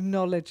 you know,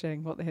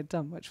 acknowledging what they had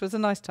done, which was a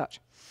nice touch.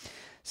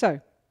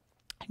 So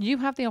you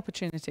have the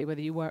opportunity, whether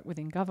you work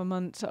within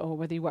government or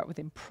whether you work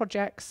within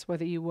projects,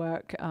 whether you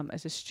work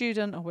as a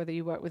student or whether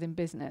you work within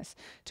business,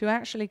 to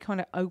actually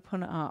kind of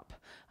open up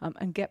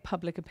and get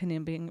public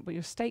opinion, being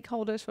your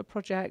stakeholders for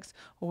projects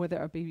or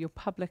whether it be your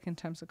public in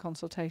terms of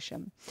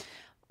consultation.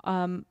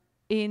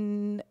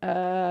 In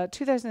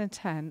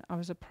 2010, I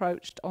was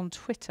approached on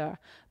Twitter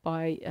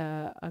by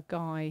a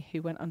guy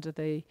who went under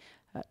the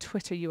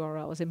Twitter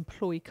URL as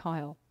Employee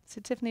Kyle. I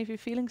said, Tiffany, if you're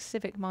feeling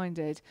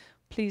civic-minded,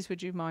 please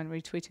would you mind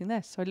retweeting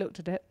this? So I looked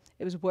at it.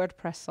 It was a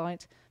WordPress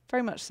site,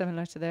 very much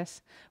similar to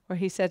this, where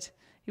he said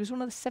he was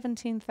one of the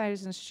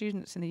 17,000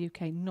 students in the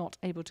UK not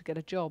able to get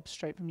a job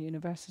straight from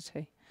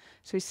university.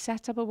 So he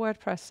set up a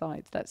WordPress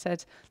site that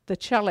said, the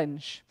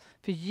challenge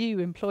for you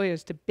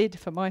employers to bid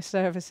for my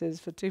services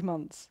for 2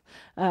 months,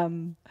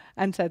 and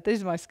said, this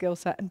is my skill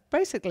set, and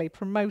basically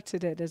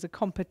promoted it as a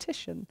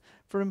competition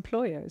for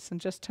employers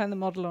and just turned the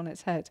model on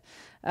its head.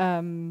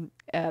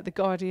 The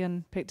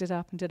Guardian picked it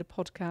up and did a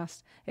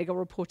podcast. It got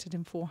reported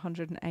in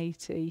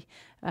 480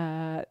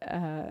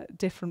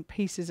 different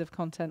pieces of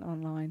content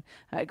online.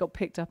 It got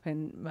picked up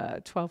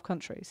in 12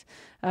 countries.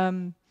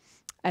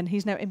 And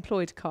he's now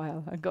employed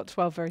Kyle and got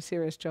 12 very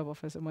serious job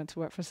offers and went to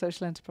work for a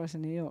social enterprise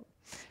in New York.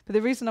 But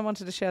the reason I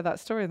wanted to share that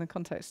story in the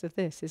context of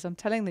this is I'm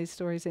telling these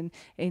stories in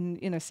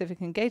civic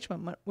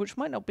engagement, which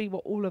might not be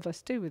what all of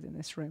us do within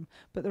this room,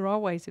 but there are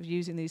ways of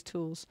using these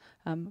tools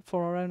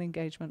for our own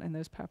engagement in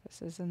those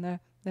purposes, and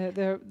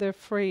they're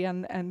free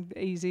and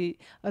easy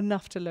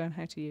enough to learn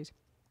how to use.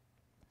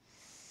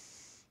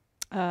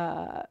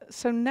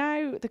 So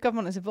now the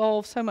government has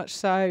evolved so much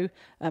so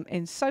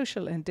in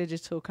social and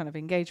digital kind of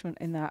engagement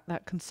in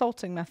that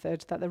consulting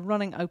method that they're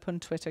running open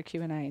Twitter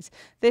Q&As.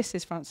 This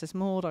is Frances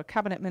Maud, our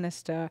cabinet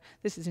minister.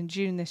 This is in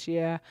June this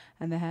year,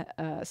 and the head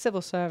of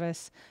civil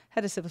service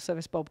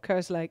Bob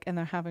Kerslake, and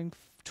they're having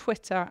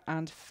Twitter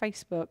and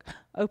Facebook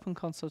open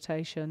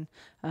consultation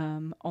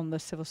on the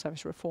civil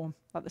service reform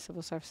that the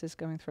civil service is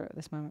going through at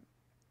this moment.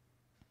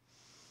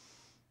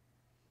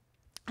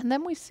 And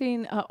then we've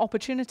seen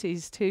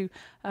opportunities to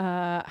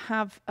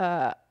have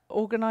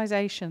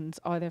organisations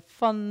either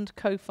fund,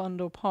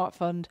 co-fund or part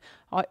fund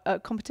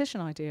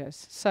competition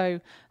ideas. So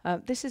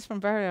this is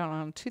from very early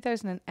on.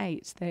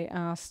 2008, they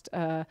asked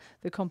the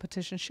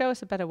competition, show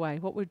us a better way.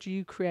 What would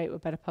you create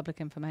with better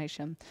public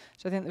information?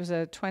 So I think there was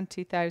a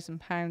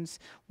 £20,000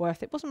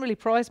 worth. It wasn't really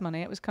prize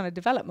money. It was kind of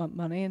development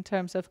money in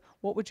terms of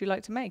what would you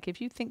like to make? If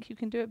you think you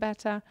can do it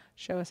better,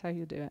 show us how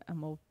you do it,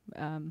 and we'll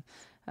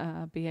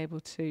be able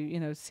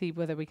to, see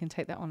whether we can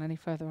take that on any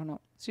further or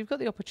not. So you've got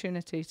the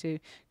opportunity to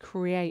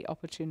create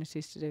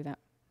opportunities to do that.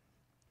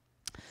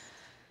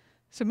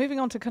 So moving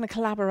on to kind of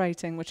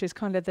collaborating, which is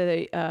kind of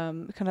the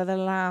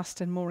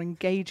last and more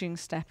engaging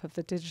step of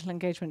the digital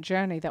engagement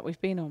journey that we've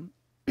been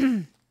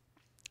on.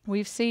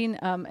 We've seen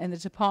in the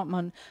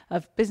Department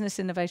of Business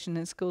Innovation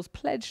in Schools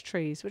pledge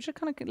trees, which are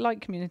kind of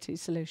like community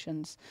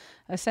solutions.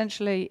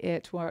 Essentially,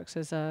 it works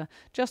as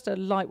just a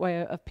light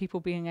way of people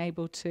being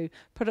able to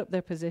put up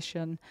their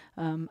position,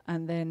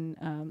 and then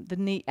the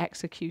neat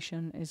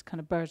execution is kind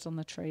of birds on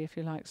the tree, if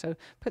you like. So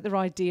put their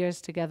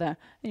ideas together,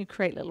 and you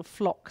create little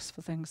flocks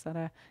for things that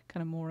are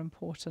kind of more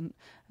important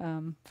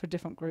for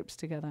different groups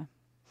together.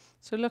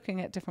 So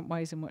looking at different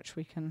ways in which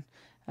we can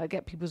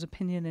get people's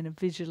opinion in a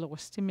visual or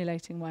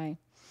stimulating way.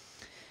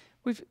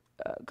 We've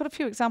got a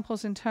few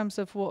examples in terms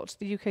of what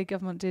the UK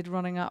government did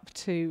running up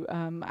to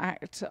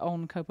act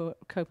on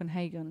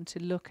Copenhagen, to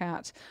look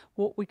at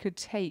what we could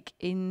take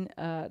in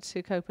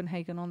to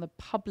Copenhagen on the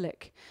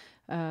public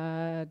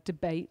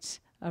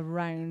debate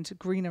around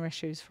greener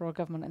issues for our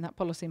government in that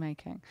policy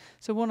making.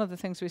 So one of the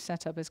things we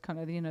set up is kind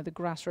of the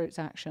grassroots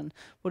action.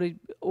 What are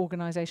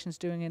organisations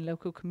doing in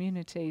local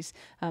communities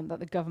that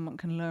the government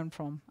can learn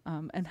from,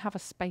 and have a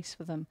space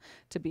for them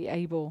to be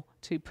able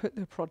to put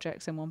their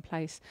projects in one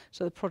place,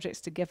 so the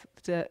projects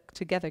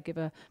together give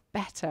a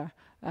better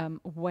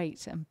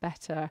weight and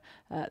better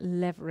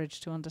leverage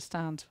to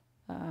understand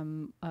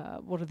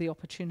what are the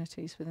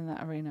opportunities within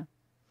that arena.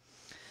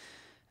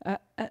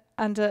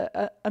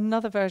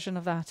 Another version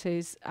of that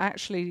is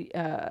actually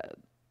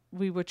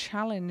we were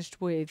challenged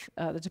with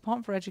the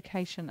Department for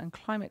Education and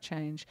Climate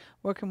Change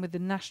working with the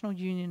National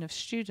Union of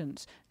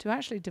Students to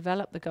actually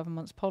develop the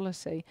government's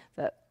policy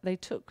that they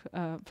took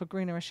for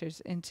greener issues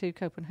into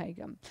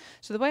Copenhagen.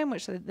 So the way in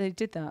which they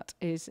did that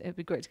is it'd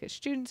be great to get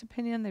students'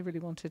 opinion. They really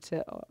wanted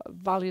to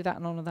value that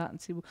and honour that and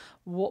see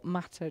what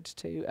mattered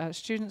to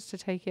students to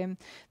take in.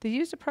 They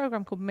used a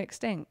program called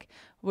Mixed Ink,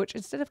 which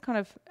instead of kind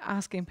of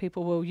asking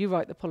people, well, you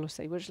write the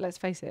policy, which let's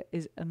face it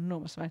is an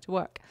enormous amount of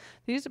work,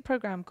 they used a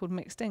program called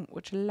Mixed Ink,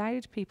 which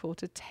allowed people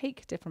to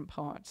take different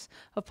parts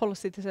of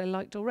policy that they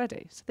liked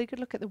already. So they could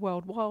look at the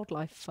World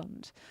Wildlife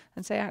Fund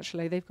and say,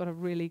 actually, they've got a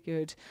really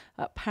good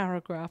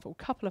paragraph or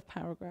couple of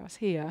paragraphs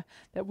here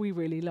that we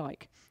really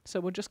like. So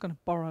we're just going to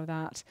borrow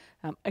that,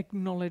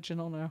 acknowledge and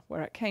honour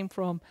where it came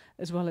from,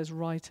 as well as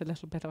write a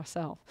little bit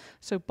ourselves.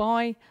 So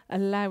by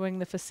allowing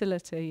the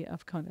facility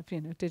of kind of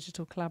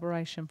digital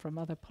collaboration from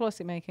other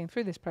policy making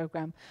through this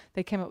programme,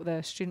 they came up with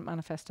a student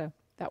manifesto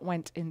that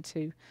went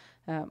into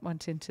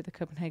the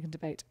Copenhagen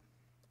debate.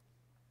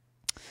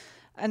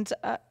 And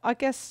I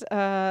guess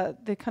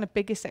the kind of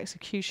biggest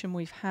execution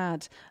we've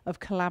had of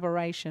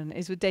collaboration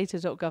is with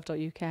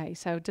data.gov.uk.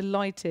 So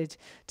delighted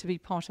to be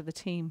part of the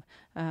team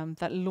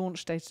that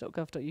launched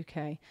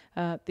data.gov.uk.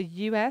 The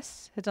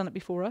US had done it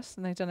before us,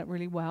 and they've done it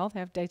really well. They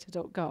have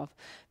data.gov.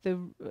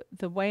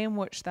 The way in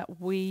which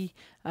that we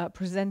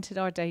presented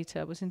our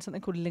data was in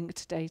something called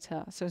linked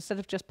data. So instead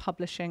of just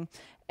publishing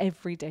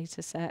every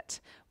data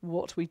set.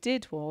 What we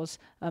did was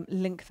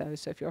link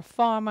those. So if you're a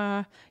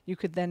farmer, you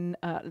could then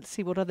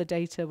see what other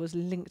data was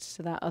linked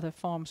to that other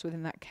farms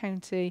within that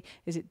county.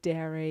 Is it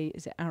dairy?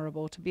 Is it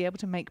arable? To be able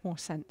to make more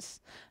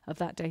sense of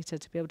that data,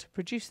 to be able to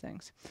produce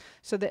things.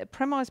 So the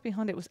premise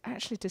behind it was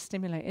actually to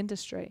stimulate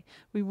industry.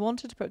 We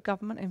wanted to put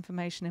government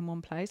information in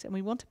one place, and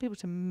we wanted people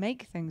to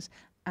make things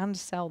and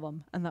sell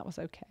them, and that was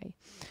okay.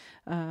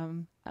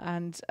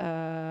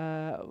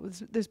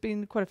 There's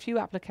been quite a few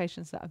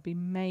applications that have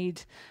been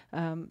made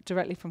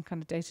directly from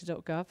kind of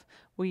data.gov.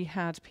 We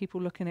had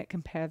people looking at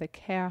compare the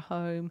care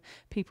home,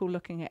 people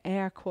looking at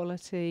air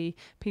quality,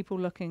 people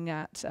looking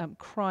at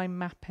crime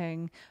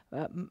mapping,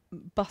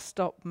 bus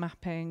stop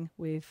mapping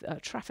with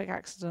traffic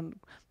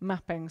accident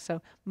mapping,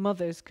 so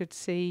mothers could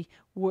see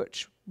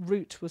which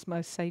route was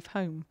most safe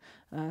home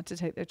to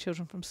take their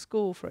children from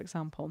school, for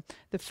example.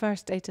 The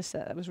first data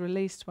set that was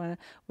released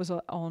was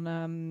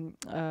on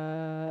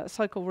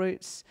cycle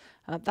routes.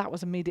 That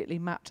was immediately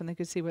mapped, and they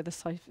could see where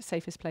the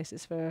safest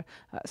places for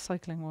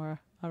cycling were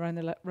around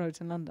the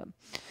roads in London.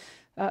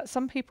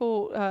 Some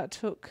people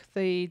took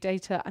the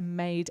data and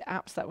made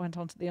apps that went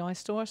onto the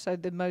iStore. So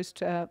the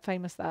most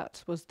famous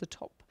that was the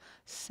top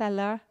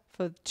seller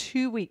for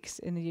 2 weeks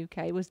in the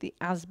UK was the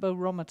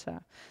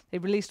Asborometer. They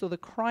released all the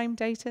crime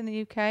data in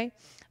the UK,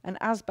 and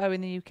ASBO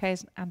in the UK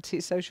is an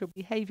antisocial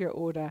behaviour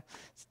order.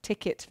 It's a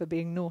ticket for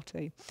being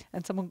naughty.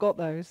 And someone got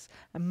those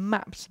and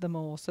mapped them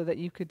all so that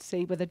you could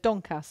see whether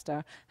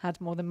Doncaster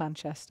had more than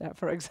Manchester,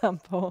 for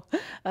example,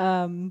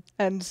 and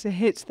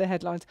hit the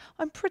headlines.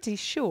 I'm pretty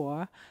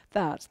sure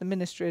that the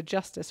Ministry of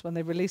Justice, when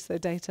they released their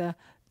data,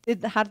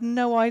 had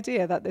no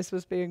idea that this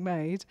was being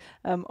made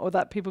or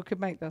that people could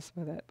make this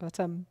with it, but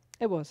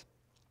it was.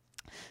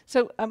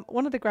 So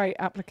one of the great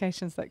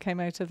applications that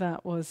came out of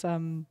that was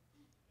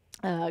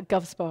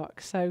GovSpark.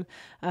 So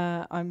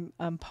I'm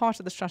part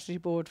of the strategy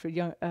board for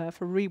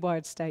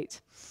Rewired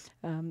State,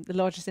 the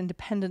largest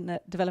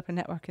independent developer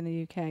network in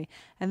the UK,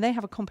 and they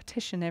have a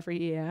competition every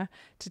year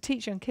to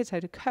teach young kids how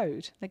to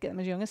code. They get them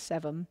as young as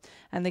 7,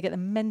 and they get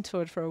them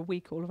mentored for a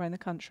week all around the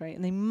country,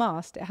 and it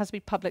has to be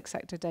public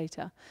sector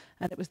data.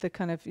 And it was the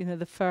kind of,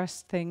 the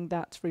first thing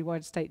that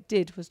Rewired State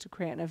did was to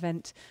create an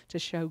event to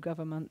show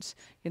government,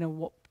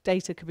 what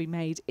data could be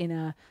made in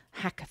a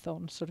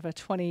hackathon, sort of a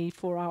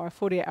 24-hour,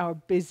 48-hour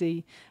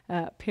busy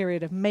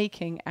period of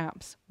making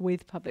apps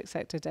with public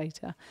sector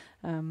data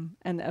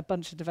and a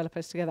bunch of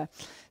developers together.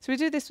 So we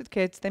do this with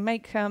kids. They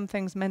make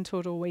things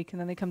mentored all week, and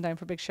then they come down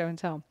for a big show and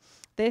tell.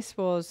 This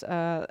was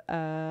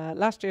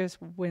last year's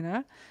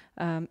winner,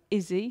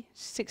 Izzy,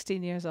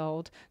 16 years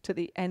old, took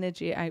the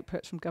energy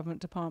outputs from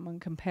government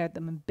department, compared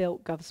them, and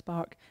built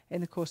GovSpark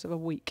in the course of a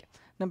week.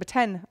 Number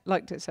 10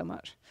 liked it so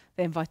much,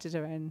 they invited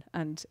her in,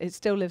 and it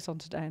still lives on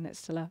today, and it's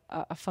still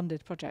a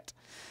funded project.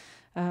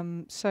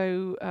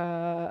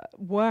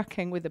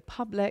 Working with the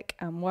public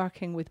and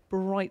working with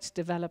bright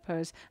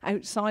developers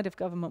outside of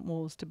government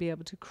walls to be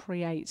able to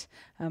create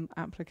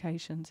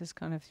applications is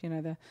kind of,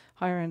 the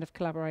higher end of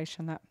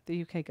collaboration that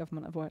the UK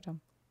government have worked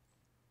on.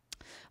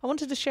 I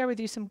wanted to share with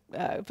you some,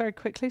 very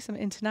quickly, some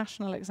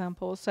international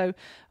examples. So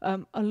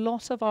a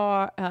lot of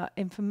our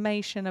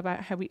information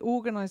about how we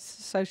organise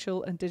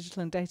social and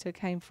digital and data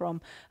came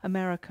from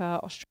America,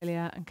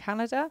 Australia and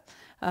Canada.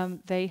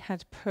 They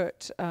had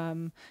put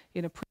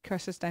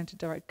precursors down to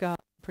DirectGov,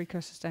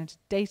 precursors down to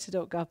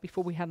data.gov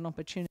before we had an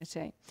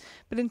opportunity.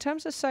 But in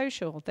terms of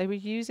social, they were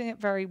using it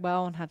very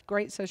well and had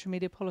great social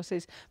media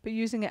policies, but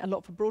using it a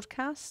lot for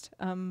broadcast,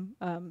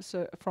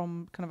 so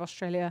from kind of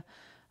Australia,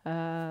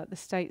 the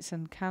States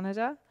and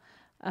Canada,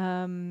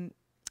 and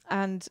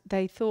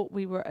they thought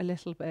we were a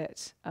little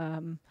bit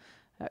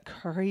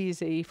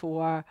crazy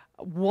for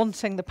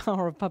wanting the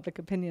power of public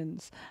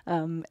opinions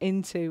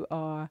into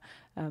our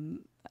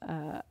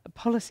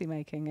policy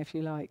making, if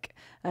you like,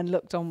 and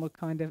looked on with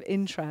kind of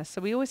interest.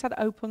 So we always had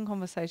open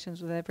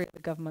conversations with every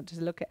other government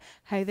to look at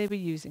how they were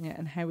using it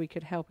and how we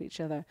could help each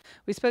other.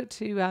 We spoke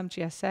to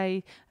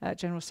GSA,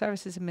 General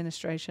Services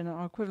Administration,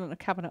 our equivalent of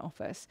Cabinet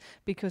Office,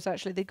 because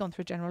actually they'd gone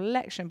through a general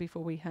election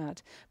before we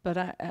had,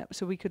 but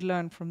so we could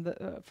learn from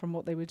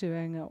what they were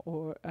doing,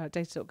 or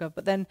data.gov.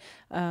 But then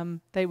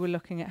they were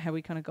looking at how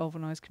we kind of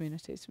galvanise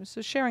communities,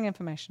 so sharing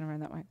information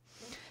around that way.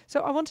 So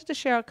I wanted to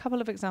share a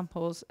couple of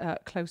examples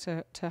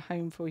closer to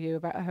home for you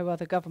about how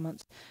other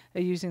governments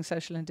are using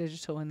social and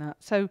digital in that.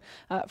 So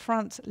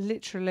France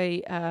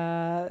literally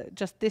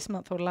just this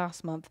month or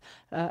last month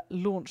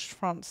launched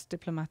France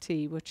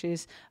Diplomatie, which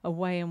is a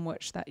way in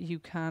which that you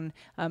can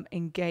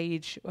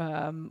engage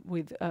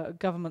with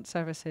government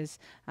services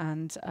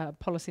and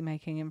policy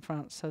making in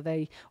France. So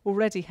they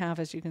already have,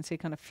 as you can see,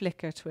 kind of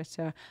Flickr,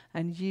 Twitter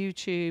and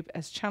YouTube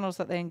as channels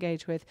that they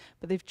engage with,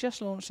 but they've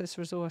just launched this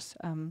resource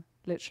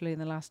literally in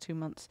the last 2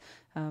 months,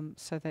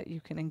 so that you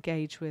can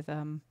engage with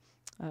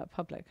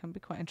public. I'd be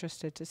quite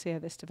interested to see how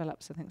this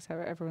develops. I think so.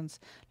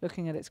 Everyone's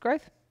looking at its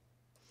growth.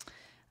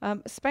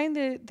 Spain,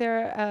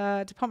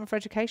 their Department for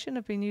Education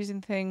have been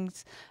using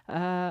things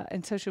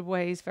in social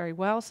ways very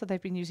well. So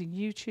they've been using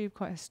YouTube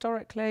quite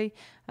historically,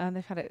 and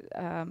they've had it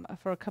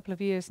for a couple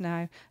of years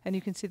now. And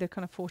you can see they're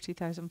kind of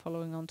 40,000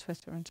 following on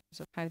Twitter in terms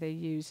of how they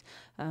use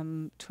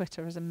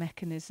Twitter as a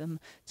mechanism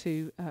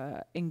to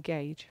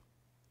engage.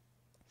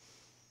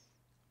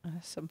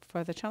 Some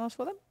further channels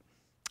for them.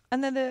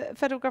 And then the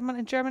federal government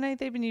in Germany,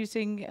 they've been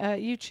using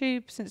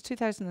YouTube since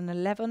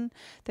 2011.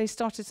 They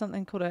started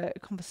something called a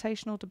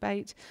conversational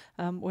debate,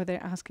 where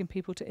they're asking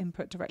people to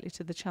input directly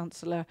to the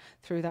Chancellor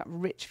through that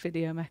rich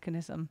video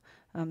mechanism.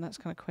 That's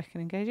kind of quick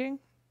and engaging.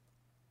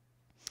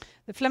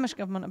 The Flemish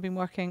government have been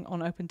working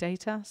on open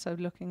data, so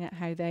looking at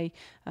how they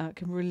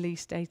can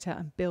release data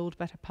and build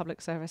better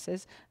public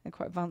services. They're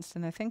quite advanced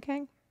in their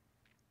thinking.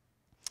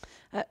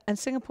 And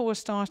Singapore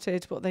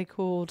started what they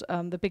called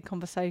the big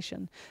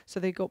conversation. So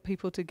they got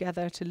people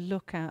together to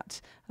look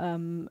at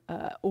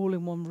all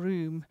in one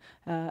room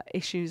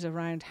issues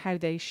around how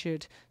they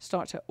should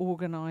start to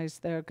organise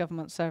their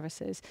government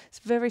services. It's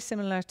very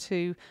similar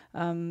to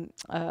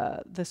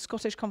the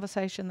Scottish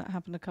conversation that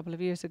happened a couple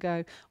of years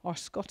ago. Our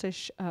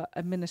Scottish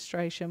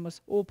administration was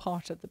all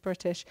part of the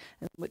British,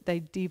 and they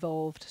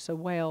devolved. So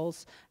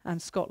Wales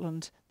and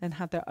Scotland then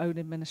had their own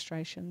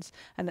administrations.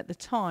 And at the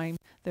time,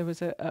 there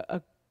was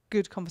a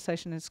good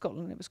conversation in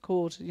Scotland. It was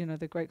called,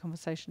 the Great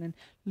Conversation, in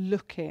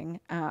looking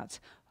at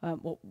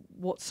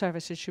what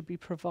services should be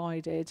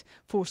provided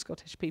for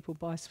Scottish people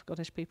by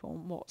Scottish people,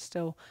 and what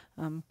still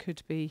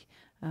could be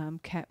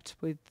kept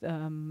with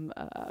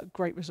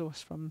great resource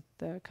from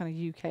the kind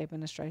of UK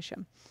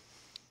administration.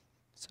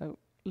 So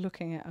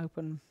looking at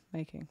open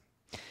making.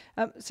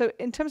 So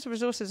in terms of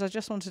resources, I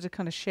just wanted to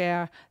kind of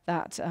share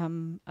that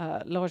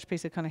large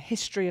piece of kind of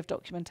history of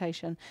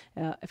documentation.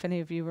 If any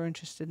of you were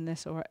interested in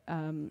this, or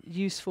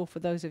useful for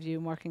those of you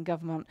who work in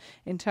government,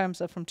 in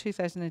terms of from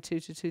 2002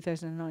 to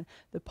 2009,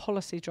 the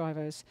policy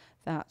drivers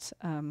that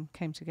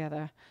came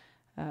together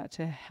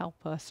to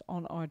help us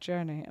on our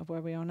journey of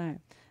where we are now.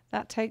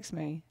 That takes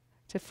me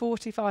to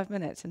 45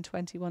 minutes and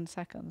 21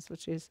 seconds,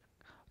 which is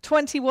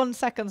 21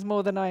 seconds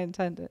more than I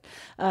intended.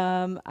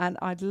 And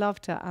I'd love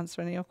to answer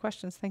any of your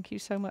questions. Thank you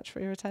so much for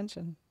your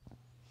attention.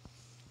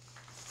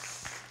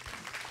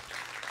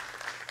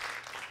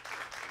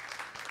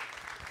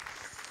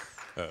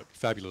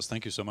 Fabulous.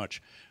 Thank you so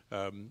much.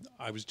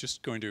 I was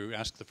just going to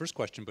ask the first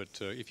question,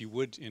 but if you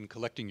would, in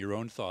collecting your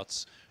own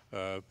thoughts,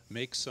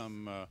 make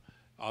some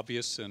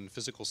obvious and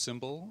physical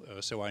symbol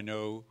so I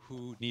know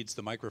who needs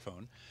the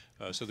microphone,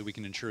 so that we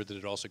can ensure that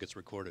it also gets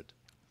recorded.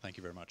 Thank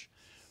you very much.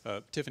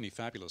 Tiffany,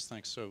 fabulous.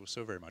 Thanks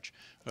so very much.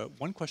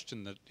 One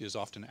question that is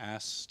often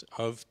asked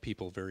of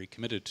people very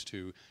committed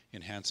to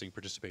enhancing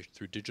participation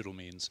through digital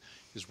means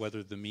is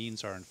whether the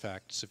means are in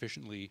fact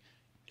sufficiently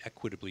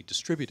equitably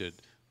distributed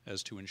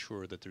as to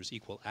ensure that there's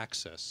equal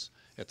access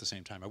at the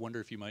same time. I wonder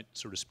if you might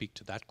sort of speak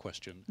to that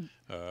question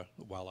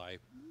while I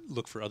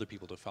look for other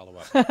people to follow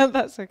up.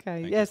 That's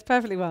okay. Thank yes, you.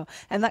 perfectly well.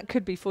 And that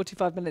could be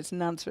 45 minutes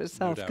and answer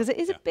itself, because it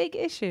is a big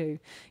issue.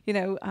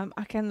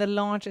 Again, the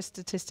largest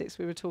statistics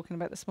we were talking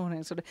about this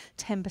morning, sort of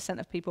 10%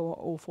 of people are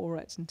all for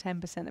it, and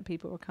 10% of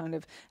people are kind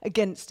of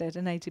against it,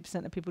 and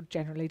 80% of people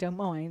generally don't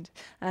mind.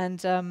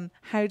 And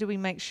how do we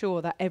make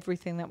sure that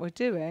everything that we're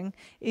doing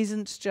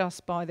isn't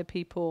just by the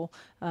people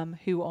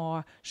who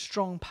are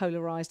strong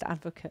polarized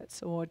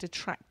advocates or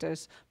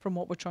detractors from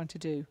what we're trying to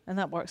do? And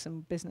that works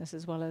in business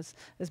as well as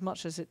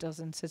much as it does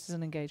in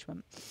citizen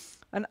engagement.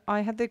 And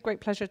I had the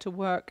great pleasure to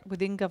work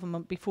within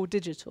government before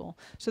digital.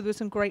 So there were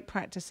some great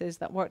practices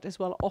that worked as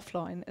well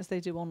offline as they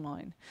do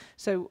online.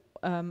 So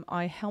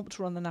I helped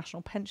run the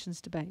national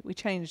pensions debate. We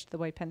changed the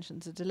way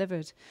pensions are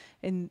delivered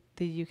in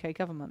the UK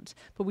government.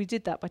 But we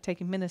did that by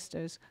taking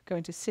ministers,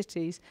 going to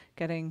cities,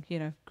 getting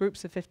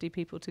groups of 50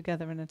 people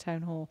together in a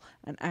town hall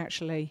and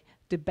actually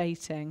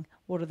debating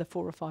what are the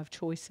 4 or 5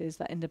 choices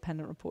that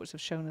independent reports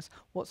have shown us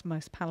what's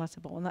most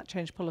palatable, and that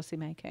changed policy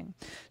making.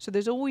 So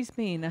there's always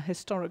been a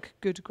historic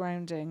good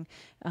grounding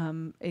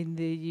in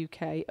the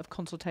UK of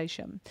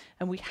consultation,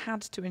 and we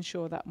had to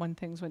ensure that when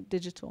things went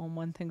digital and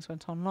when things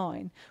went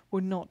online,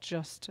 we're not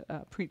just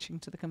preaching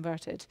to the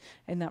converted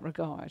in that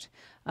regard.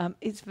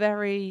 It's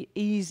very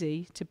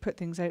easy to put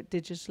things out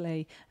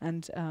digitally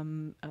and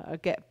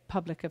get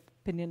public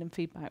opinion and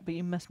feedback, but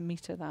you must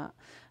meter that.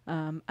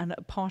 And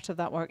a part of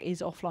that work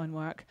is offline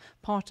work.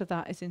 Part of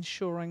that is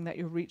ensuring that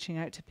you're reaching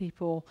out to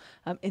people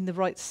in the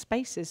right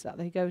spaces that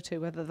they go to,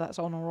 whether that's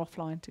on or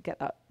offline, to get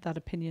that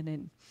opinion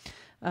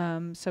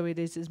in. So it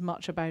is as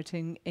much about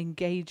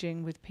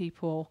engaging with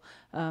people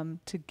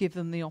to give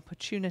them the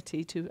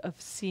opportunity to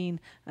have seen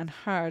and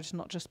heard,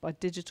 not just by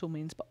digital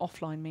means, but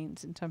offline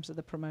means, in terms of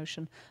the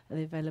promotion and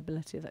the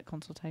availability of that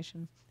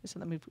consultation. It's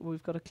something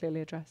we've got to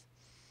clearly address.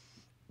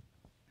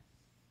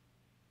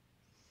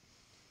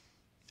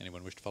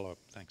 Anyone wish to follow up?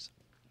 Thanks.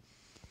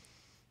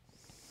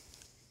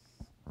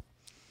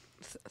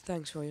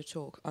 Thanks for your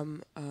talk. I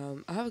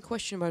have a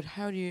question about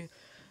how do you,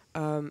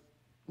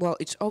 well,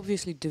 it's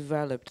obviously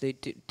developed the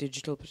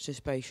digital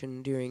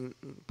participation during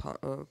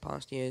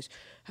past years,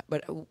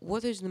 but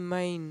what is the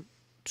main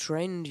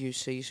trend you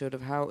see, sort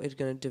of how it's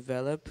going to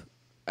develop,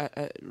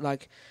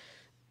 like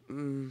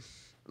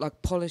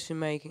like policy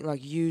making,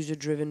 like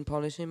user-driven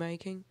policy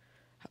making?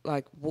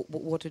 Like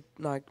what it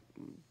like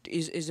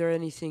is there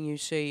anything you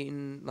see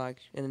in like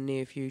in the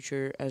near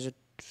future as a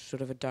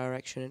sort of a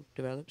direction it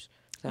develops?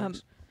 Um,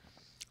 Thanks.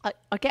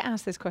 I get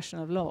asked this question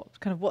a lot,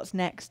 kind of what's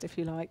next, if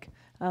you like.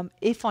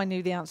 If I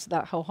knew the answer to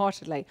that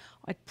wholeheartedly,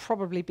 I'd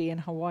probably be in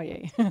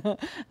Hawaii.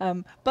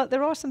 But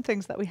there are some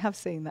things that we have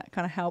seen that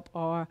kind of help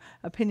our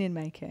opinion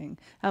making.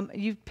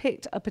 You've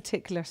picked a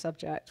particular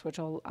subject, which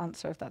I'll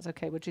answer if that's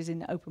okay, which is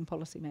in open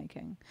policy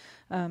making.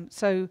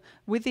 So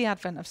with the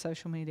advent of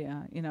social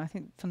media, you know, I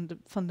think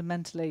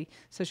fundamentally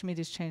social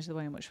media has changed the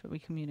way in which we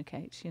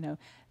communicate. You know,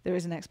 there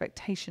is an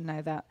expectation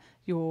now that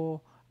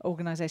your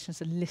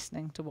organisations are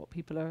listening to what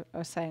people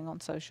are saying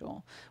on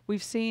social.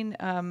 We've seen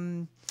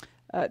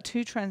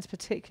two trends,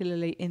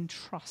 particularly in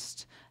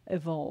trust,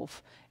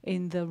 evolve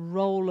in the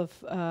role of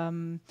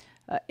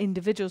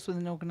individuals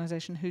within an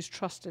organisation who's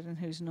trusted and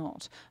who's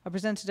not. I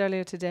presented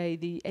earlier today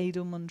the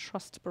Edelman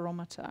Trust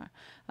Barometer,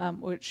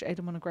 which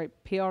Edelman, a great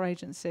PR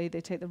agency, they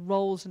take the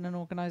roles in an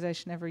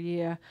organisation every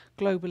year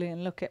globally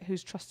and look at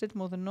who's trusted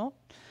more than not.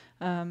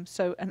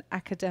 So an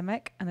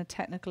academic and a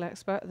technical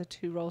expert are the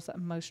two roles that are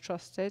most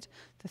trusted.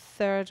 The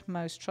third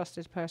most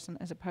trusted person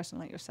is a person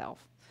like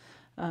yourself.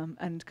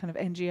 And kind of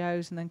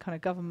NGOs and then kind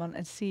of government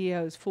and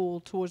CEOs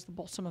fall towards the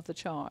bottom of the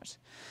chart.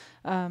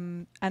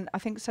 And I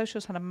think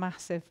social's had a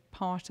massive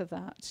part of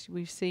that.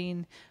 We've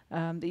seen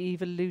the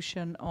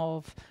evolution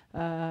of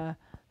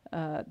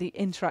the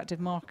interactive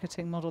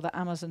marketing model that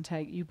Amazon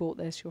take. You bought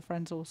this, your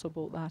friends also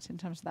bought that, in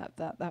terms of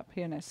that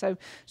peerness. So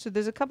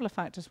there's a couple of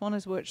factors. One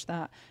is which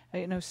that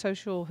you know,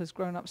 social has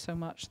grown up so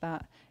much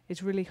that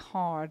it's really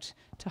hard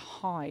to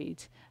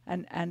hide,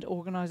 and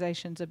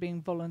organisations are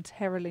being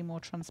voluntarily more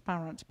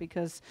transparent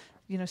because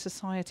you know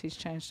society's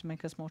changed to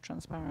make us more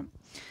transparent.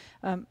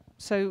 And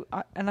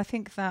I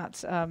think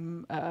that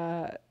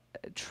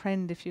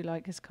trend, if you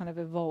like, has kind of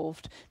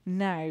evolved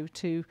now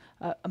to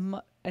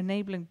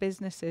enabling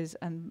businesses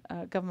and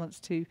governments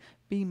to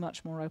be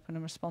much more open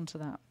and respond to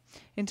that.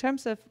 In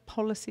terms of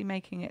policy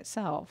making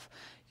itself,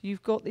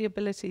 you've got the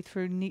ability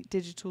through neat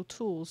digital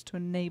tools to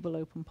enable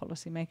open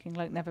policy making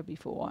like never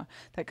before.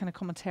 That kind of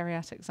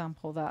commentariat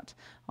example that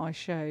I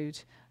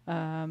showed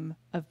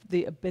of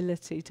the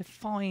ability to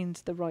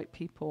find the right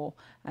people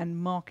and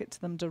market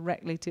to them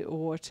directly to,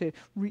 or to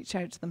reach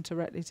out to them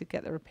directly to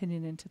get their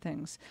opinion into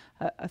things,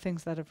 are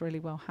things that have really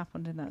well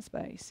happened in that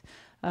space.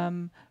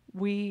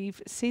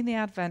 We've seen the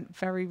advent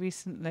very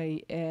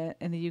recently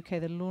in the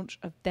UK, the launch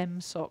of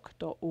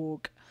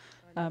demsoc.org.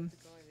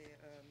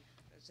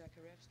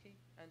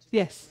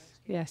 Yes.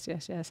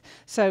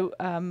 So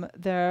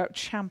they're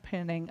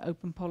championing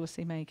open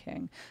policy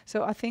making.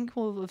 So I think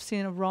we'll have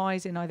seen a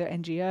rise in either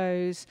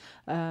NGOs,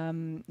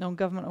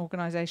 non-government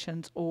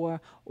organisations,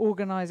 or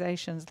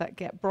organisations that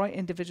get bright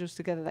individuals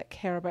together that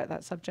care about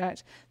that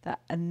subject,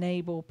 that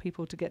enable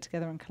people to get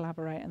together and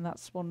collaborate. And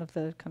that's one of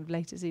the kind of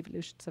latest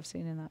evolutions I've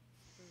seen in that.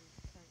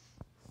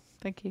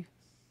 Thank you.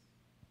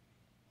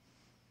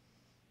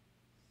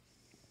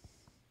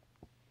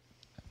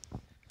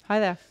 Hi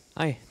there.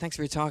 Hi, thanks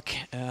for your talk.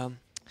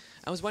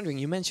 I was wondering,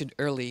 you mentioned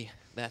early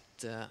that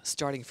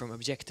starting from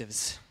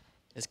objectives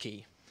is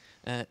key.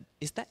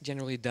 Is that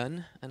generally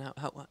done? And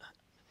how?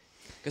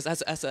 Because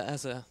as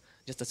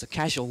a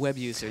casual web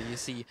user, you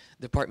see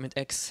Department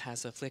X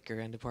has a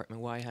Flickr and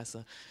Department Y has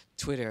a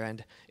Twitter,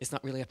 and it's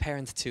not really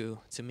apparent to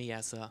me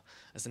as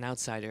an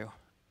outsider.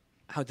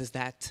 How does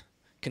that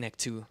connect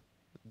to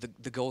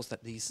the goals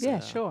that these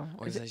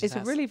organizations It's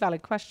a really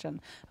valid question.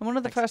 And one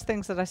of the first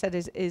things that I said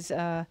is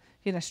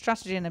you know,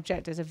 strategy and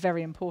objectives are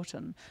very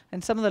important.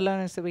 And some of the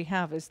learnings that we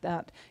have is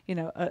that, you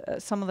know,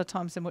 some of the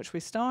times in which we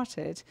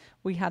started,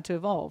 we had to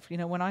evolve. You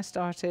know, when I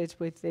started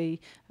with the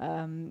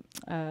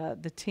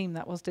team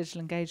that was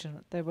digital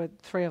engagement, there were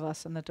 3 of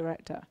us and the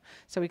director.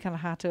 So we kind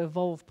of had to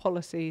evolve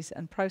policies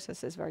and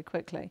processes very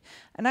quickly.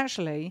 And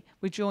actually,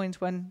 we joined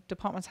when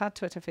departments had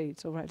Twitter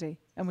feeds already,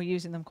 and we're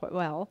using them quite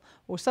well,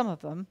 or some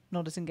of them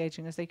not as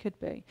engaging as they could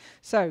be.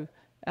 So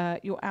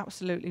you're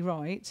absolutely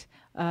right.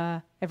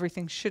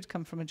 Everything should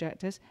come from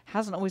objectives.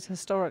 Hasn't always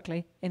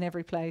historically in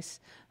every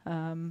place.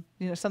 You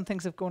know, some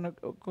things have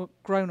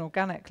grown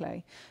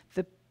organically.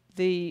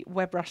 The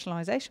web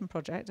rationalisation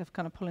project of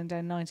kind of pulling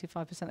down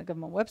 95% of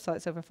government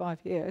websites over 5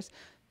 years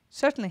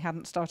certainly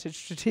hadn't started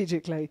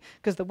strategically,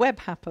 because the web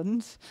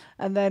happens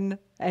and then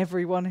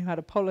everyone who had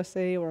a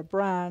policy or a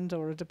brand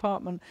or a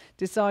department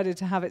decided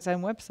to have its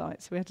own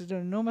website. So we had to do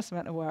an enormous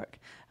amount of work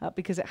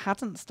because it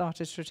hadn't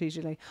started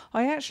strategically.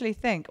 I actually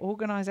think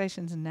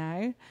organisations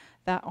now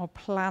that are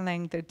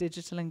planning their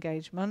digital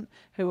engagement,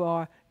 who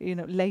are, you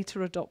know, later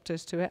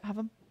adopters to it, have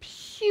a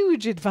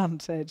huge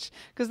advantage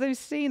because they've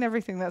seen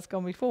everything that's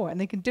gone before, and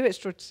they can do it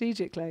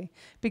strategically,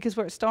 because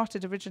where it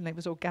started originally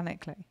was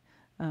organically.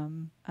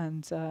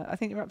 I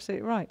think you're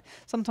absolutely right.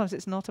 Sometimes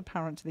it's not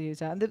apparent to the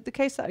user. And the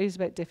case that I use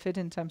about DFID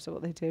in terms of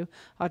what they do,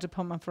 our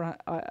Department for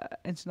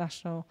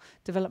International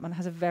Development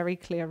has a very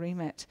clear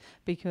remit,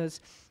 because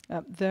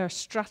their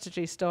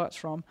strategy starts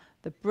from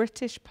the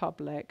British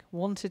public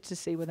wanted to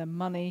see where their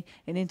money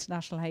in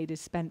international aid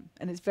is spent.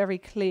 And it's very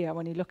clear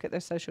when you look at their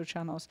social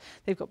channels.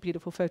 They've got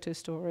beautiful photo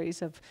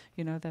stories of,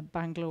 the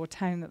Bangalore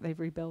town that they've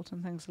rebuilt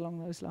and things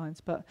along those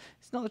lines. But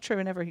it's not true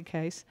in every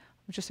case.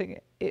 I'm just saying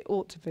it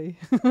ought to be.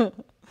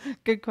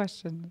 Good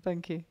question.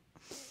 Thank you.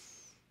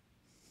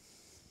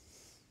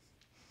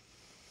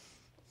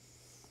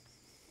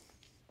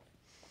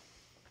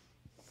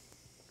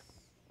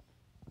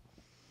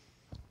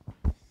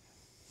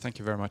 Thank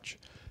you very much.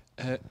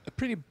 A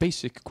pretty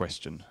basic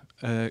question.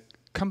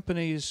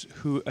 Companies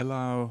who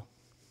allow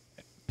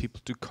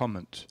people to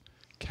comment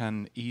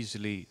can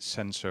easily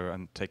censor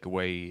and take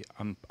away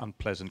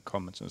unpleasant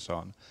comments and so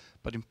on.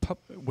 But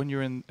when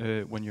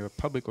you're a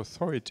public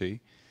authority,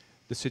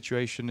 the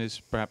situation is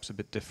perhaps a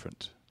bit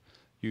different.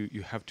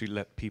 You have to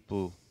let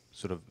people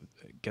sort of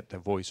get their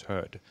voice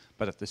heard,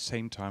 but at the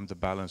same time the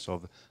balance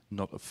of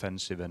not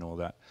offensive and all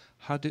that.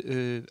 How do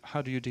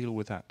you deal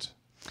with that?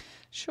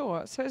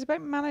 Sure. So it's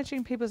about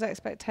managing people's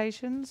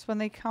expectations when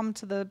they come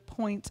to the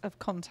point of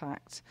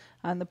contact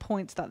and the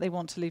point that they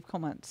want to leave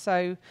comments.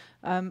 So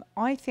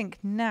I think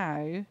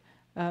now,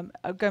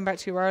 going back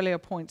to your earlier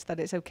point that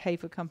it's okay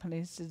for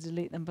companies to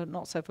delete them but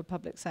not so for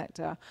public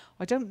sector,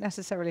 I don't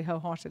necessarily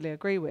wholeheartedly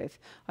agree with.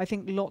 I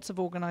think lots of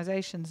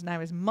organisations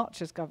now, as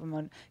much as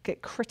government,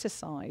 get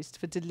criticised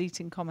for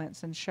deleting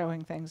comments and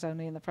showing things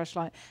only in the fresh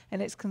light,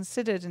 and it's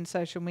considered in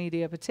social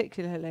media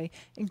particularly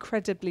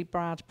incredibly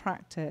bad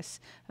practice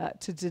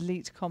to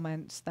delete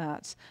comments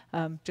that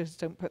just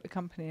don't put the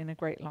company in a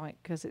great light,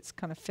 because it's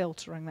kind of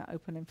filtering that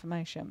open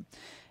information.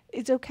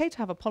 It's okay to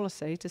have a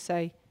policy to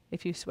say,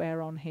 if you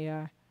swear on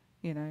here,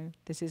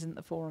 this isn't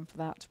the forum for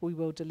that, we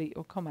will delete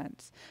your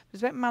comments. But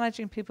it's about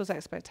managing people's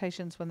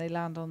expectations when they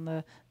land on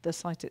the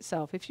site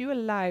itself. If you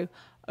allow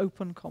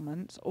open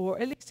comments, or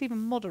at least even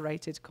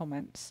moderated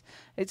comments,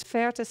 it's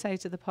fair to say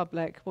to the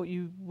public what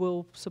you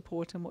will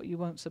support and what you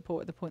won't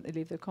support at the point they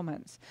leave their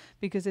comments.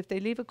 Because if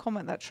they leave a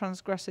comment that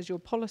transgresses your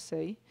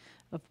policy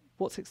of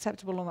what's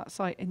acceptable on that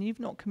site, and you've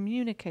not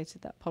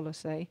communicated that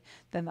policy,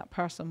 then that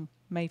person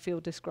may feel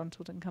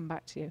disgruntled and come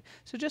back to you.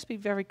 So just be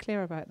very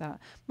clear about that.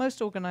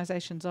 Most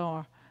organisations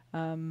are,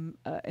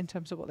 in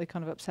terms of what they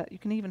kind of upset. You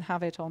can even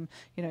have it on,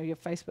 your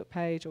Facebook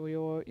page or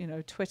your,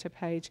 Twitter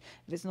page.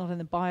 If it's not in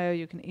the bio,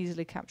 you can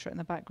easily capture it in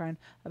the background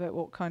about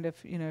what kind of,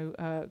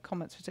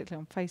 comments, particularly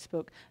on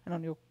Facebook and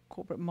on your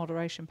corporate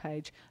moderation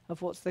page,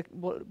 of what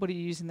are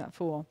you using that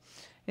for.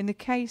 In the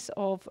case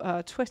of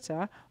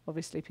Twitter,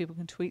 obviously people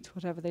can tweet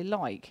whatever they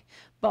like,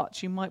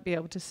 but you might be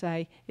able to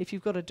say, if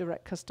you've got a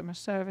direct customer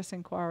service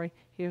inquiry,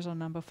 here's our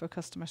number for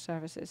customer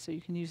services, so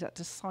you can use that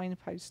to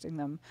signposting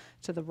them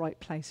to the right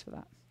place for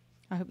that.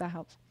 I hope that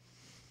helps.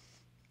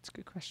 It's a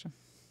good question.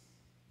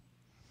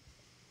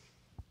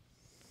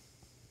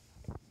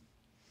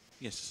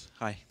 Yes,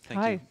 hi, thank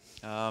Hi.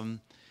 you.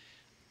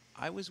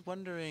 I was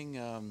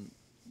wondering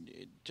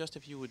just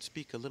if you would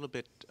speak a little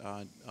bit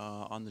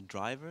on the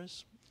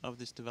drivers of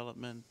this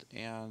development,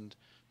 and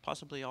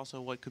possibly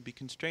also what could be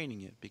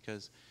constraining it,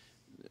 because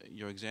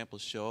your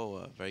examples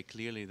show very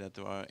clearly that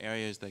there are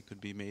areas that could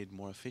be made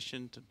more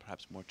efficient and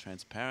perhaps more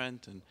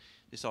transparent, and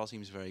this all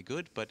seems very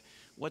good, but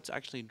what's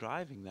actually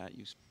driving that?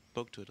 You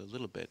spoke to it a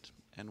little bit,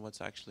 and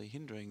what's actually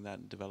hindering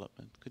that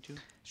development? Could you?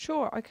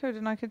 Sure, I could,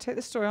 and I could take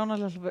the story on a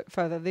little bit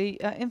further. The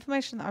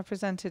information that I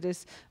presented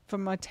is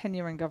from my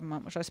tenure in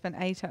government, which I spent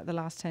 8 out of the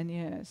last 10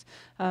 years.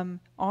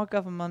 Our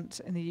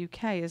government in the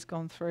UK has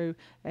gone through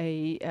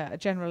a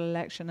general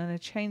election and a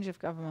change of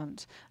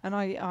government, and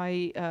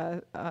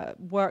I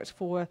worked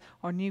for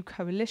our new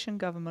coalition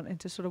government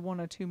into sort of 1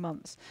 or 2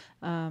 months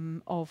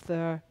of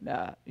their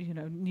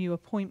new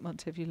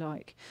appointment, if you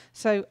like.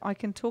 So I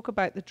can talk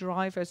about the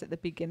drivers at the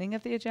beginning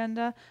of the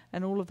agenda,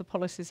 and all of the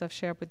policies I've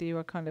shared with you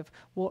are kind of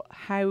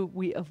how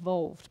we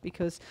evolved,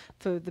 because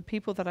for the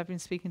people that I've been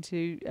speaking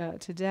to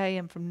today,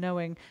 and from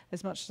knowing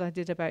as much as I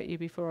did about you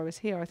before I was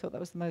here, I thought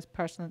that was the most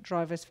pertinent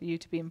drivers for you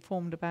to be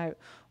informed about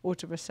or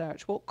to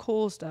research. What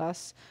caused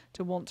us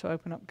to want to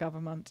open up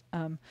government,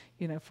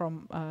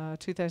 from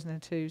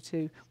 2002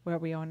 to where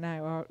we are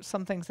now, are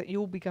some things that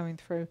you'll be going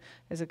through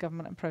as a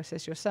government and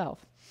process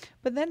yourself.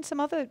 But then some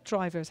other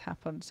drivers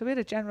happened. So we had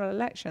a general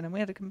election, and we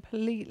had a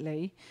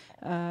completely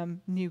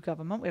new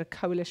government. We had a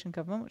coalition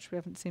government, which we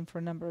haven't seen for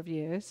a number of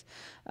years.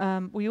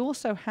 We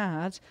also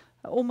had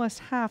almost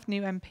half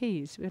new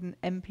MPs. We had an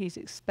MP's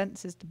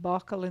expenses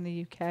debacle in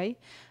the UK,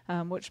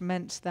 which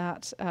meant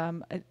that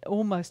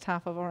almost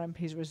half of our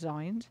MPs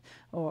resigned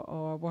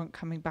or weren't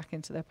coming back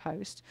into their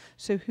post.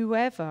 So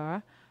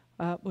whoever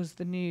was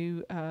the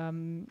new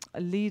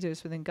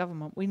leaders within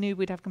government, we knew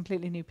we'd have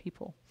completely new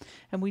people.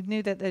 And we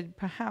knew that they'd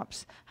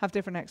perhaps have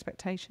different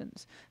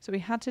expectations. So we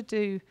had to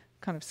do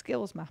kind of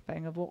skills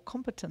mapping of what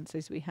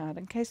competencies we had,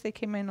 in case they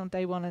came in on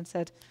day one and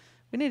said,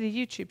 We need a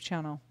YouTube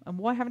channel. And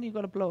why haven't you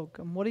got a blog?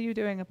 And what are you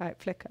doing about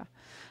Flickr?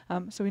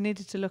 So we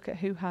needed to look at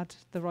who had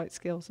the right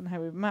skills and how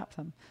we would map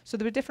them. So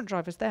there were different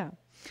drivers there.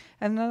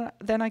 And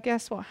then I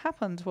guess what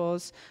happened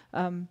was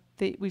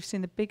we've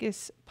seen the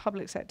biggest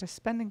public sector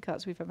spending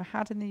cuts we've ever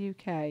had in the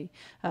UK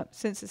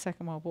since the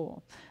Second World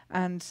War.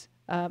 And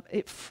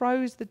it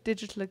froze the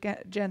digital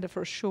agenda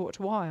for a short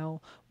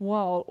while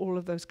all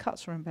of those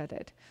cuts were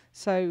embedded.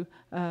 So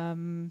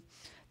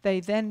they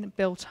then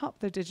built up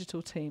the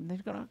digital team.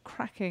 They've got a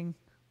cracking,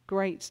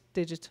 great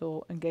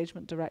digital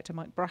engagement director,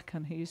 Mike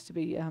Bracken, who used to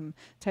be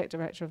tech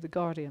director of The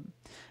Guardian,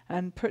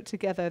 and put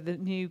together the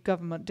new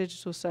government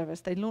digital service.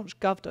 They launched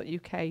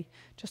gov.uk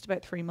just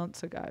about 3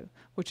 months ago,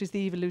 which is the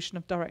evolution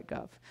of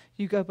DirectGov.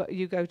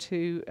 You go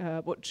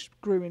to what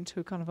grew into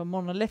a kind of a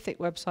monolithic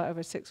website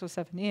over 6 or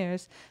 7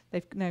 years.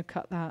 They've now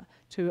cut that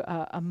to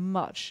a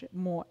much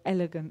more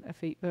elegant,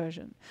 effete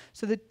version.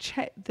 So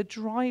the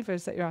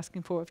drivers that you're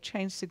asking for have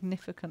changed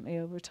significantly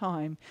over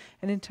time.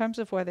 And in terms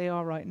of where they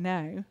are right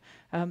now,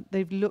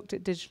 they've looked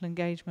at digital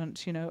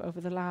engagement,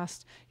 over the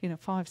last,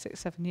 5, 6,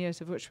 7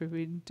 years of which we've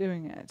been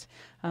doing it.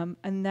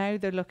 And now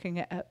they're looking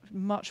at a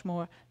much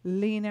more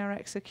leaner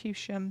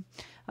execution,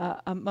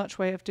 a much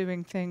way of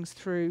doing things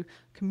through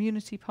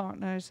community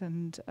partners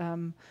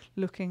and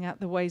looking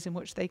at the ways in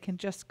which they can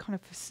just kind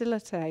of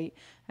facilitate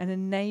and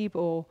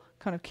enable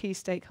kind of key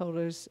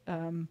stakeholders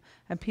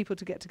and people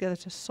to get together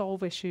to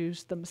solve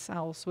issues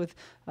themselves with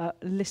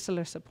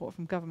listener support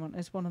from government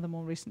is one of the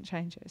more recent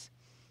changes.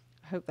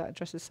 I hope that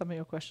addresses some of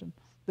your question.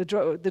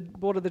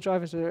 What are the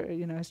drivers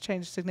has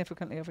changed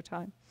significantly over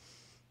time.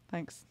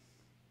 Thanks.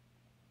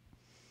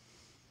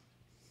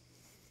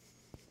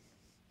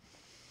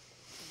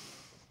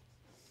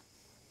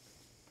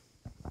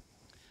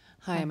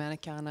 Hi, I'm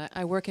Annika, and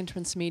I work in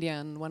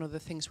transmedia, and one of the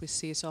things we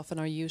see is often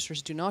our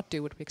users do not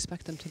do what we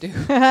expect them to do.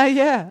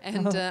 Yeah.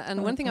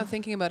 And one thing I'm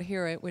thinking about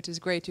here, which is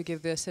great to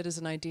give the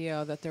citizen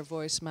idea that their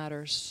voice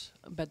matters,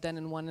 but then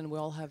in one end we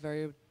all have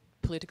very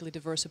politically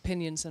diverse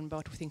opinions and about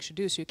what we think should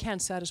do, so you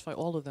can't satisfy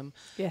all of them.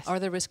 Yes. Are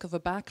there risk of a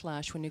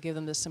backlash when you give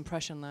them this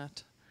impression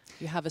that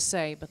you have a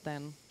say, but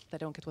then they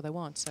don't get what they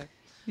want? So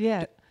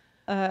yeah.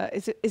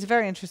 It's a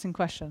very interesting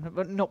question,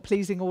 but not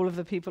pleasing all of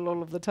the people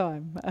all of the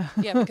time.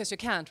 yeah, because you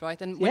can't, right?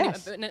 And when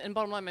Yes. and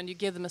bottom line, when you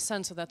give them a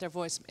sense of that their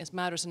voice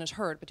matters and is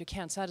heard, but you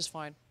can't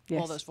satisfy all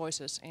Yes. those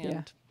voices.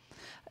 And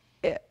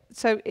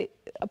So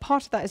a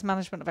part of that is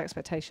management of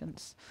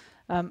expectations.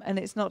 And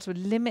it's not to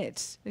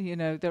limit,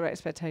 their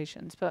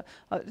expectations, but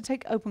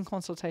take open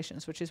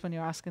consultations, which is when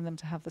you're asking them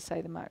to have the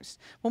say the most.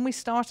 When we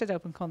started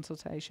open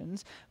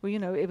consultations,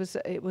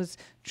 it was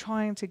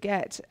trying to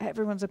get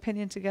everyone's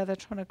opinion together,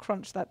 trying to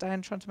crunch that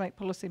down, trying to make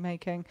policy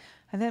making,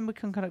 and then we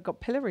kind of got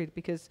pilloried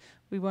because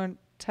we weren't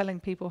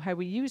telling people how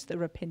we use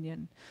their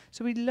opinion.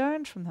 So we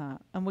learned from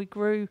that and we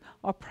grew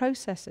our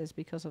processes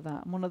because of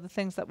that. And one of the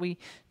things that we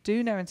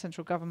do now in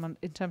central government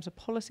in terms of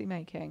policy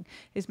making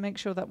is make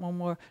sure that when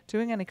we're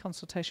doing any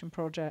consultation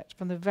project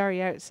from the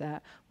very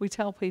outset, we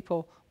tell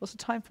people what's the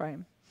time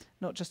frame,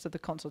 not just of the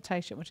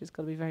consultation, which is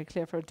got to be very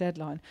clear for a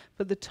deadline,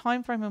 but the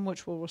time frame in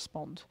which we'll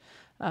respond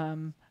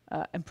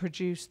and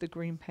produce the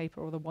green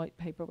paper or the white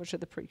paper, which are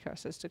the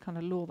precursors to kind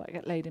of law that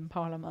get laid in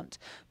Parliament,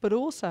 but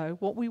also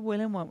what we will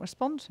and won't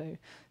respond to.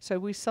 So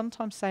we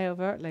sometimes say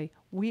overtly,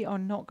 we are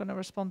not going to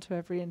respond to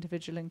every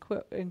individual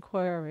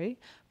inquiry,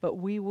 but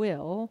we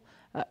will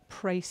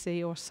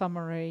précis or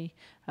summary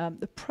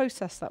the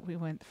process that we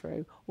went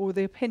through or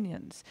the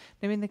opinions.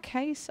 Now in the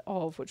case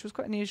of, which was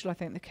quite unusual I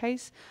think, the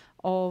case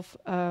of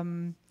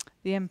the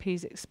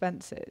MP's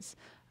expenses,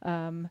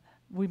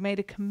 we made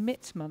a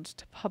commitment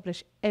to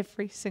publish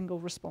every single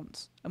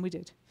response, and we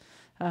did.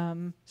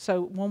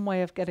 So one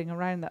way of getting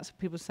around that, so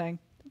people saying,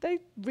 did they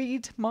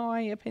read my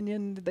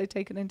opinion, did they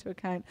take it into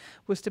account,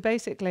 was to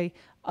basically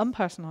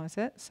unpersonalise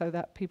it so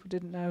that people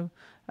didn't know,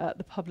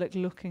 the public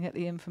looking at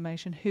the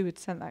information, who had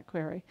sent that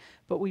query.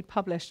 But we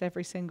published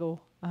every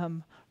single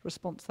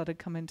response that had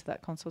come into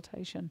that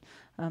consultation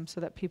so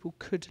that people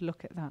could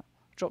look at that.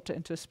 Dropped it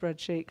into a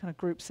spreadsheet, kind of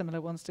grouped similar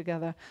ones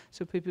together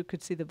so people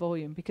could see the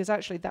volume, because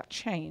actually that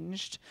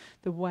changed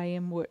the way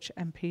in which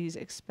MPs'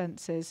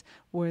 expenses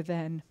were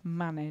then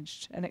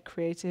managed, and it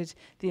created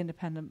the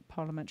Independent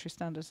Parliamentary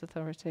Standards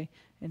Authority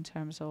in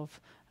terms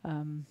of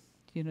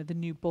the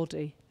new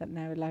body that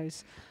now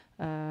allows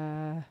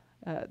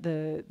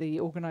the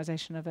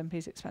organisation of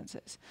MPs'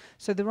 expenses.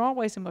 So there are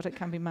ways in which it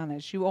can be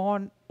managed. You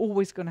aren't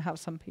always going to have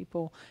some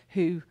people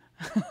who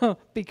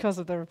because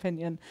of their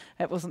opinion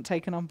it wasn't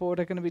taken on board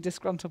are going to be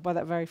disgruntled by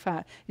that very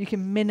fact. You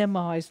can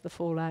minimise the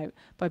fallout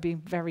by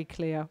being very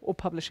clear or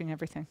publishing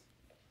everything.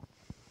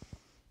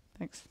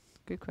 Thanks.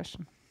 Good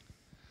question.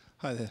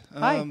 Hi there.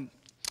 Hi.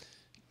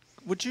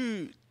 Would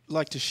you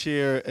like to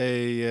share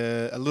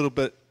a little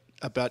bit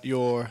about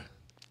your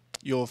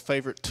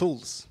favourite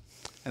tools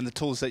and the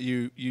tools that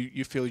you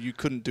feel you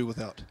couldn't do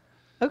without?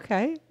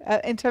 Okay.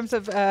 In terms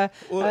of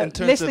in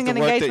terms listening of and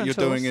the work that engagement you're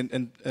tools. doing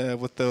and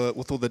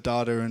with all the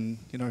data and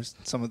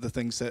some of the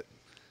things that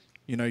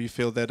you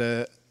feel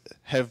that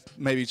have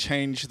maybe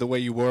changed the way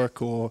you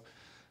work or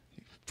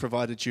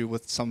provided you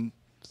with some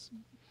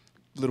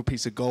little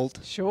piece of gold?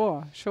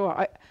 Sure,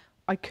 sure.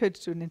 I could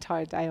do an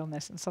entire day on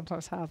this, and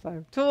sometimes have,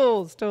 though.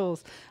 Tools.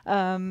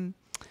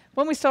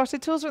 When we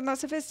started, tools weren't that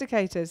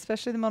sophisticated,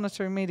 especially the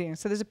monitoring media.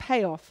 So there's a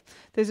payoff.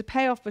 There's a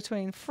payoff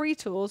between free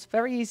tools,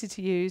 very easy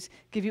to use,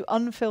 give you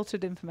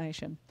unfiltered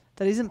information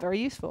that isn't very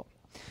useful,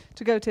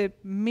 to go to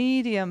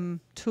medium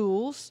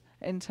tools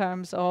in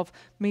terms of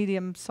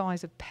medium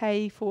size of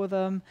pay for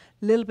them,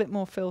 a little bit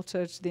more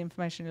filtered to the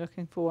information you're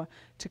looking for,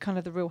 to kind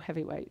of the real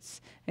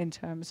heavyweights in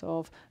terms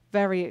of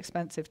very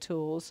expensive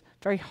tools,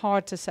 very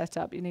hard to set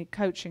up. You need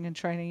coaching and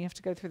training. You have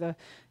to go through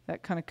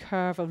that kind of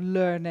curve of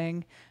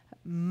learning,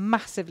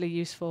 massively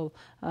useful,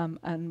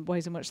 and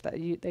ways in which that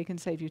they can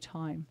save you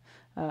time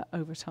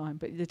over time.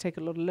 But they take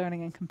a lot of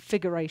learning and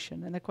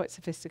configuration, and they're quite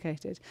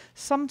sophisticated.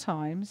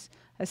 Sometimes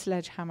a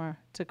sledgehammer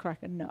to crack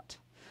a nut.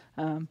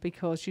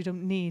 Because you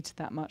don't need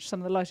that much. Some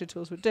of the lighter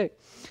tools would do.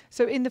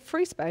 So in the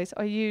free space,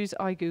 I use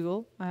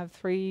iGoogle. I have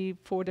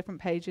 3-4 different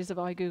pages of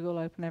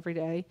iGoogle open every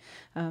day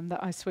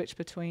that I switch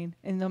between.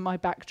 In my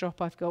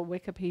backdrop, I've got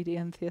Wikipedia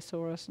and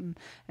Thesaurus, and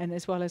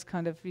as well as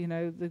kind of,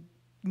 the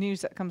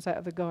news that comes out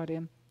of The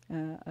Guardian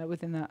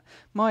within that.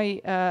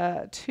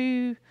 My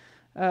 2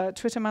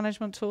 Twitter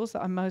management tools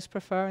that I most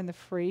prefer in the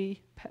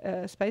free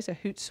space are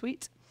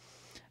Hootsuite,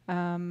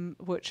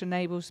 which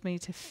enables me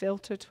to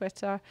filter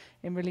Twitter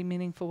in really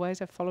meaningful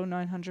ways. I follow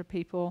 900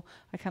 people.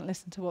 I can't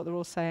listen to what they're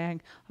all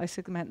saying. I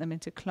segment them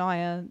into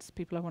clients,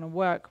 people I want to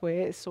work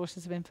with,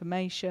 sources of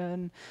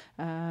information,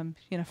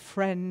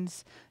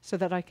 friends, so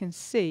that I can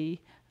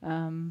see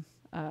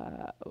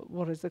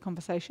what is the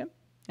conversation.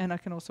 And I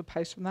can also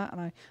post from that, and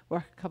I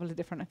work a couple of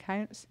different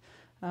accounts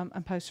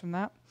and post from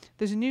that.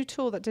 There's a new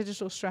tool that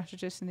digital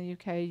strategists in the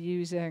UK are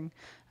using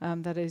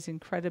that is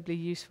incredibly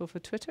useful for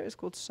Twitter. It's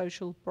called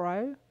Social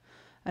Bro.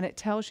 And it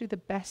tells you the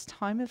best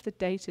time of the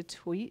day to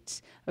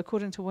tweet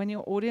according to when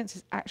your audience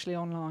is actually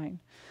online,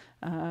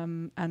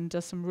 and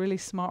does some really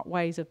smart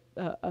ways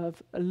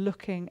of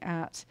looking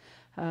at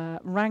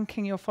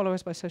ranking your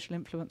followers by social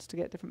influence to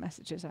get different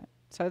messages out.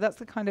 So that's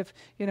the kind of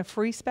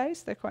free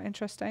space. They're quite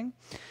interesting.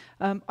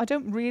 I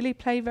don't really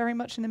play very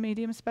much in the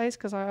medium space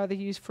because I either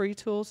use free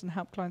tools and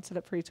help clients set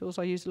up free tools.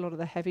 I use a lot of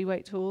the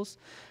heavyweight tools.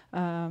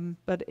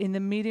 But in the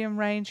medium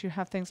range, you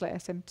have things like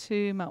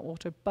SM2,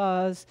 Meltwater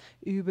Buzz,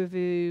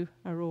 Uberview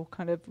are all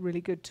kind of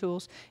really good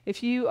tools.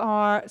 If you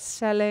are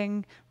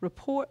selling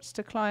reports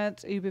to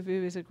clients,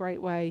 Uberview is a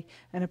great way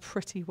and a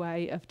pretty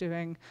way of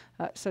doing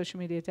social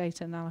media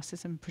data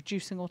analysis and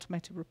producing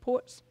automated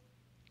reports.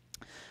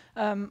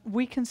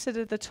 We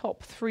consider the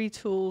top 3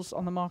 tools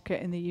on the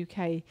market in the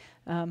UK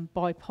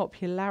by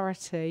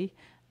popularity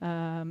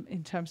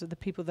in terms of the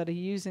people that are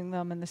using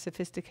them and the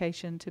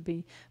sophistication to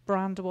be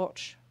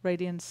Brandwatch,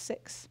 Radian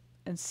 6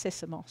 and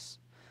Sysomos.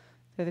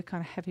 They're the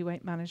kind of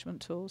heavyweight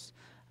management tools.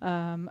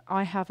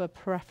 I have a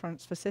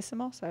preference for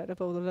Sysomos out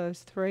of all of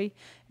those 3.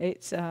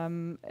 It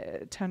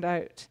turned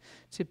out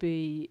to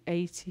be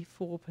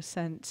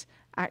 84%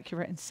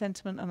 accurate in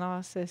sentiment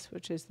analysis,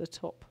 which is the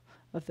top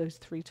of those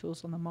 3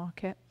 tools on the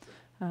market,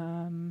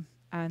 and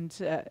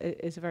it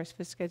is a very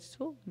sophisticated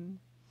tool. And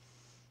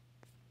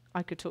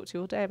I could talk to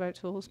you all day about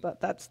tools,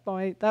 but that's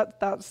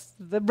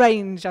the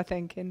range, I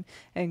think,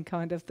 in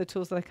kind of the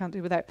tools that I can't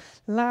do without.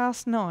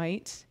 Last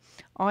night,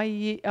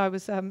 I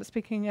was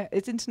speaking at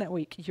it's Internet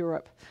Week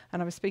Europe,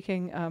 and I was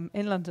speaking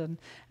in London,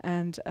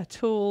 and a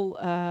tool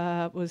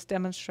was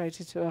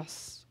demonstrated to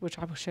us, which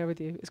I will share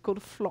with you. It's called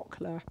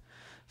Flockler,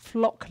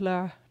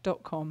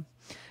 flockler.com.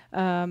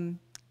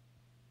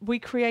 We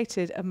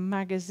created a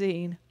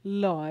magazine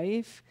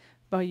live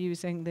by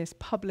using this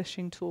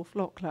publishing tool,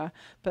 Flockler,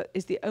 but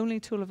is the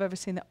only tool I've ever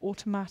seen that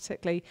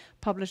automatically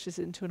publishes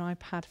it into an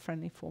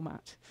iPad-friendly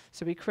format.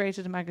 So we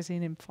created a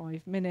magazine in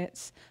 5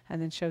 minutes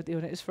and then showed the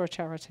audience. It was for a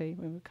charity.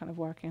 We were kind of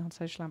working on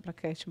social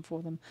application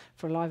for them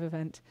for a live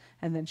event,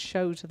 and then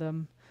showed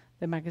them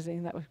the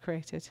magazine that we've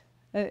created.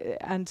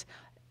 And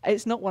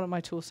it's not one of my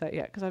tool set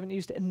yet because I haven't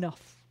used it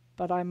enough,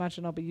 but I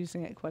imagine I'll be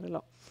using it quite a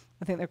lot.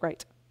 I think they're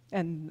great.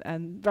 And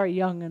very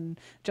young and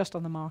just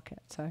on the market,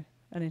 so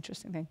an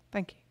interesting thing.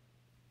 Thank you.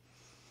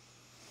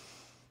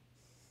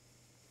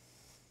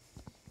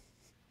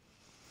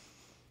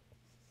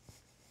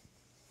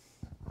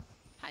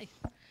 Hi.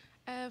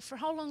 For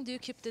how long do you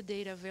keep the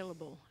data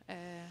available?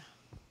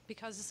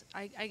 Because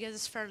I guess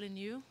it's fairly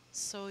new,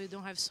 so you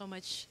don't have so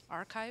much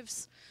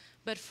archives.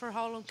 But for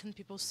how long can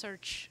people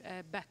search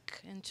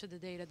back into the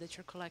data that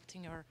you're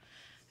collecting, or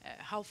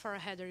how far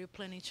ahead are you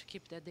planning to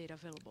keep that data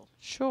available?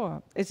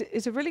 Sure.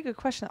 It's a really good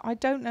question. I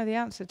don't know the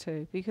answer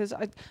to, because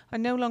I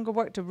no longer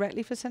work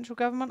directly for central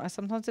government. I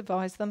sometimes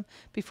advise them.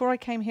 Before I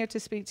came here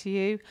to speak to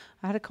you,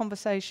 I had a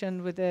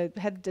conversation with the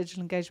head of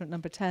digital engagement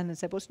number 10 and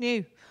said, what's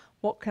new?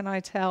 What can I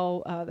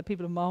tell the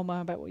people of Malmö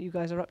about what you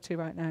guys are up to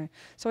right now?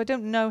 So I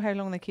don't know how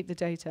long they keep the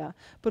data.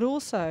 But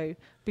also,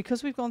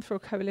 because we've gone through a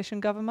coalition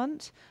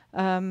government,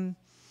 they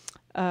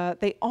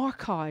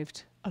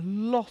archived a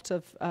lot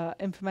of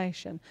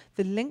information.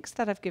 The links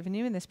that I've given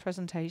you in this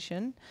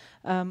presentation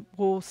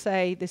will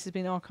say this has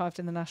been archived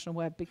in the national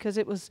web because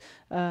it was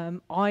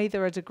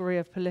either a degree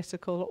of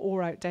political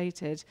or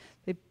outdated.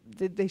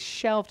 They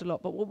shelved a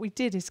lot, but what we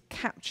did is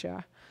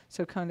capture,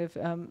 so kind of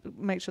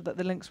make sure that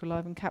the links were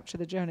live and capture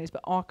the journeys,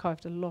 but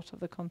archived a lot of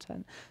the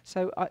content.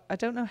 So I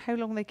don't know how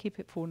long they keep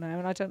it for now,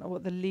 and I don't know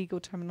what the legal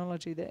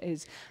terminology that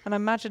is. And I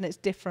imagine it's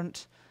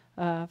different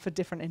for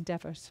different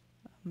endeavours.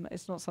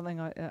 It's not something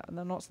I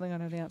know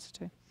the answer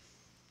to.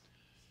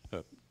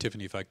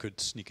 Tiffany, if I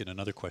could sneak in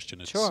another question.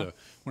 It's Sure.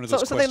 One of So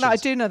those something that I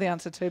questions. do know the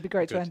answer to. It'd be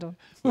great to Good. end on.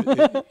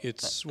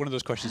 It's one of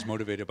those questions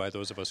motivated by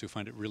those of us who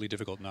find it really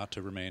difficult not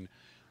to remain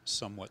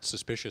somewhat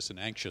suspicious and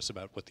anxious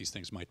about what these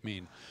things might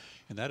mean.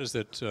 And that is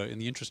that in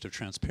the interest of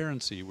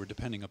transparency, we're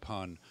depending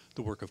upon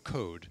the work of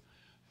code,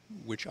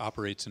 which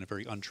operates in a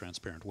very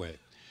untransparent way.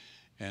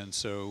 And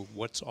so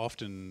what's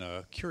often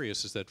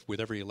curious is that with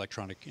every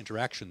electronic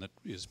interaction that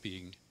is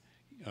being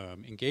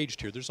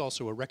engaged here, there's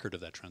also a record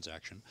of that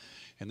transaction.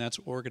 And that's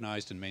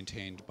organized and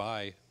maintained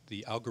by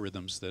the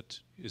algorithms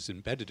that is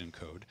embedded in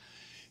code.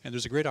 And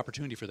there's a great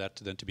opportunity for that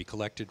to then to be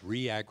collected,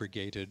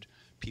 re-aggregated.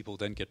 People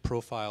then get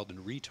profiled and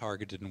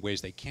retargeted in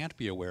ways they can't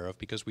be aware of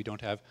because we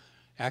don't have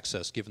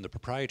access, given the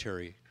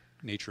proprietary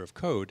nature of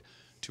code,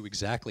 to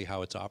exactly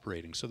how it's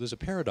operating. So there's a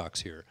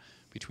paradox here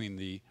between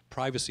the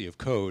privacy of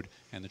code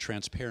and the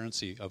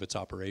transparency of its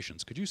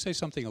operations. Could you say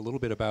something a little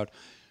bit about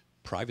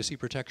privacy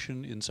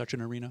protection in such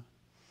an arena?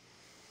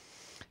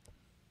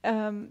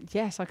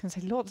 Yes, I can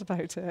say lots about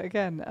it.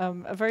 Again,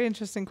 a very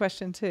interesting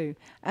question too.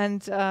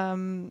 And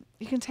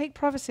you can take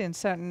privacy in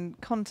certain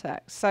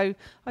contexts. So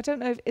I don't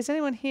know, has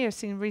anyone here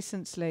seen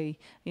recently,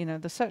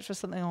 the search for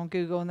something on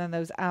Google and then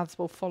those ads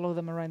will follow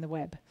them around the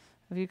web?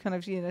 Have you kind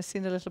of,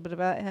 seen a little bit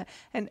about it?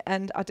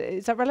 And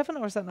is that relevant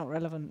or is that not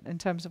relevant in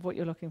terms of what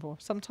you're looking for?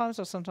 Sometimes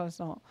or sometimes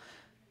not?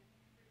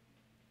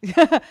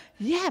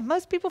 Yeah,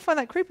 most people find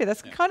that creepy.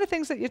 That's the kind of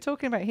things that you're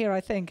talking about here, I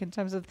think, in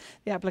terms of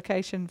the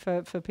application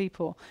for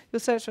people.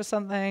 You'll search for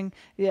something,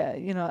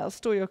 it'll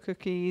store your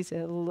cookies,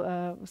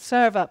 it'll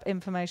serve up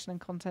information and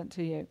content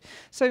to you.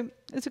 So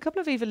there's a couple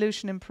of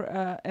evolution in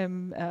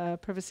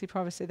privacy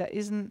that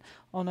isn't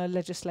on a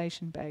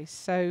legislation base.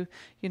 So,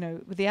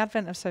 with the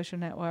advent of social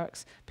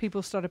networks,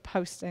 people started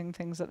posting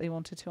things that they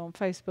wanted to on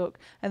Facebook,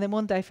 and then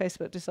one day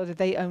Facebook decided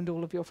they owned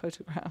all of your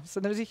photographs.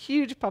 And there was a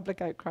huge public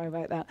outcry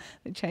about that.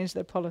 They changed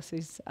their policies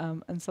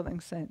and something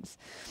since.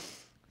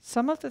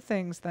 Some of the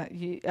things that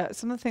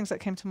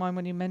came to mind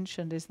when you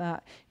mentioned is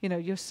that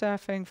you're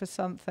surfing for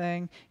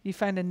something, you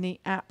found a neat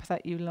app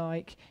that you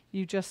like,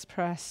 you just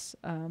press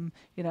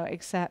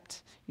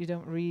accept. You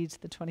don't read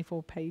the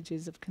 24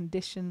 pages of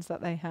conditions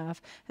that they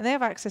have, and they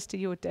have access to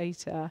your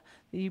data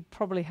that you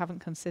probably haven't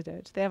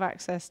considered. They have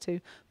access to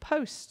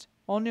post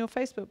on your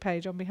Facebook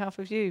page on behalf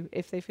of you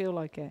if they feel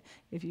like it,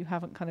 if you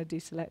haven't kind of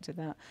deselected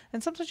that.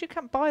 And sometimes you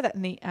can't buy that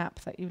neat app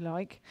that you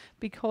like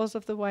because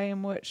of the way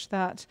in which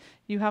that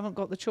you haven't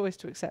got the choice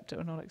to accept it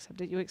or not accept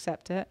it. You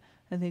accept it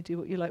and they do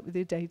what you like with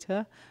your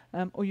data,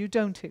 or you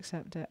don't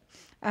accept it.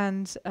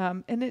 And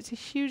it's a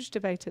huge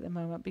debate at the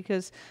moment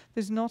because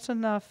there's not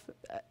enough,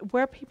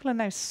 where people are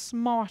now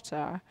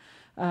smarter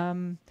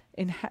in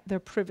their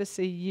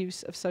privacy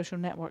use of social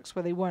networks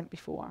where they weren't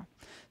before.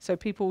 So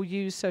people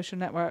use social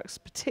networks,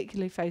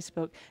 particularly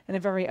Facebook, in a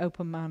very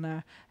open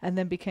manner, and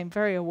then became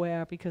very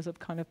aware because of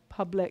kind of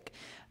public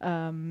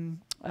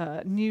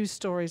news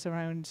stories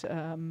around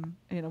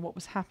what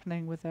was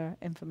happening with their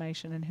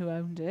information and who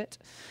owned it.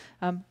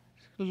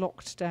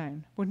 Locked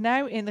down. We're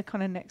now in the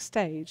kind of next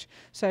stage.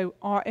 So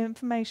our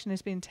information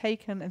is being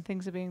taken and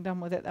things are being done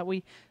with it that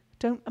we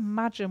don't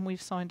imagine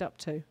we've signed up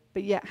to,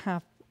 but yet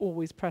have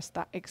always pressed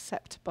that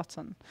accept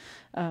button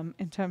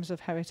in terms of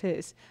how it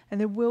is. And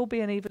there will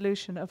be an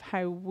evolution of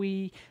how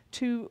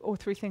 2 or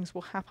 3 things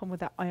will happen with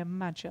that, I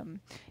imagine,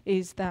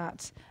 is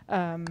that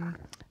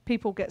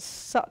people get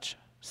such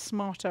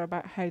smarter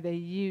about how they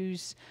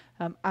use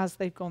as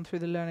they've gone through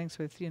the learnings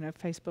with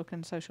Facebook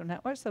and social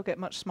networks. They'll get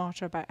much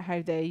smarter about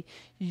how they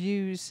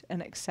use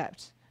and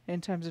accept in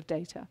terms of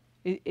data.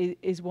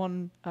 Is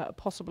one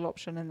possible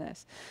option in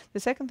this. The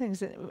second thing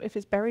is that if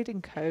it's buried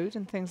in code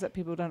and things that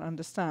people don't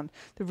understand,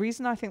 the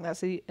reason I think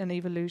that's an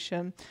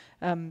evolution,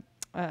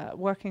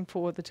 working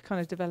for the kind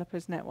of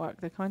developers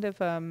network, the kind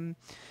of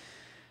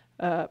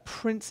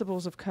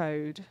principles of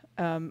code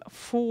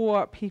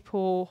for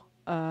people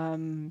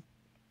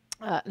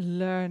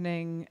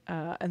learning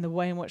and the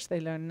way in which they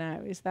learn now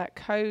is that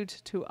code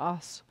to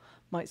us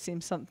might seem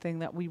something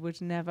that we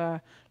would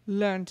never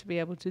learn to be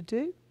able to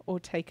do or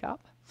take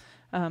up.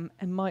 And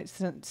might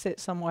sit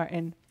somewhere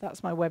in,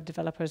 that's my web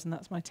developers and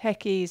that's my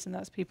techies and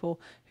that's people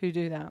who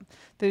do that.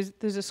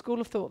 There's a school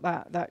of thought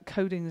that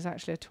coding is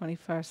actually a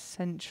 21st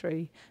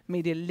century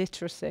media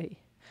literacy,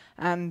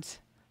 and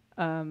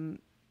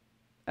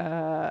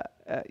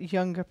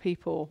younger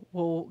people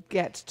will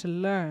get to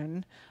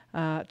learn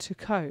to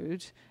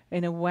code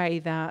in a way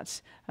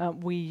that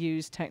we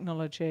use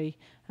technology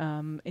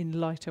in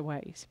lighter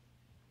ways.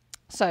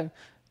 So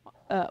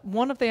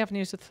one of the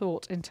avenues of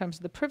thought in terms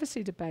of the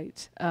privacy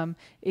debate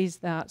is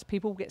that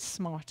people get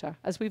smarter.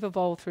 As we've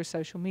evolved through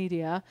social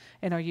media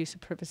in our use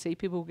of privacy,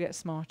 people will get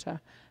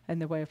smarter in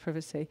the way of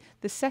privacy.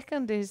 The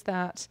second is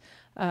that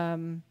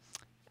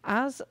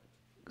as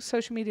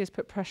social media has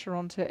put pressure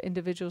onto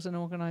individuals and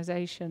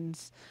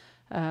organizations,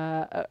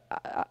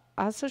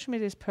 as social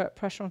media has put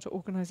pressure onto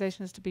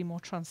organizations to be more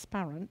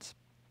transparent,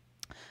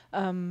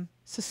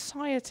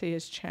 society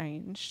has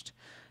changed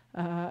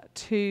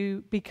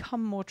to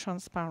become more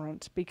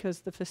transparent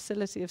because the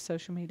facility of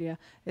social media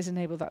has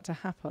enabled that to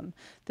happen.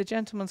 The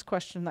gentleman's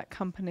question that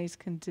companies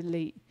can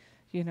delete,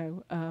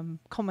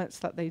 comments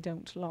that they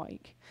don't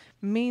like,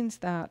 means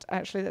that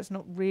actually that's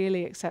not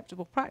really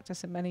acceptable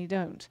practice, and many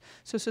don't.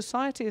 So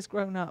society has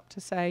grown up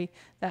to say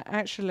that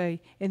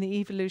actually in the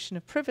evolution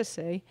of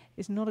privacy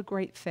is not a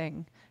great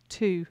thing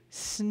to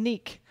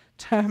sneak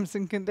terms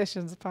and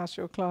conditions past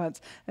your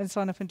clients and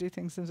sign up and do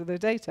things into their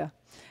data.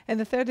 And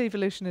the third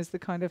evolution is the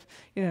kind of,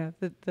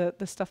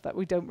 the stuff that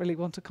we don't really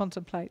want to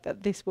contemplate,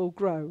 that this will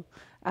grow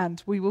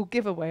and we will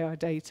give away our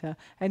data.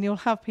 And you'll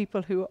have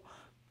people who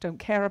don't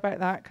care about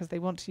that because they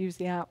want to use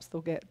the apps.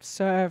 They'll get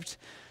served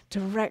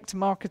direct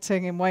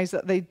marketing in ways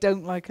that they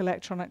don't like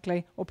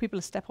electronically, or people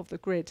will step off the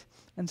grid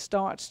and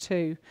start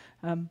to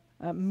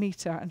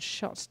meter and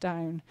shut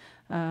down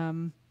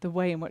the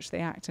way in which they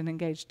act and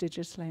engage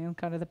digitally, and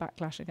kind of the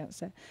backlash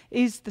against it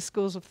is the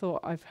schools of thought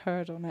I've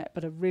heard on it,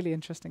 but a really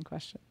interesting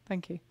question.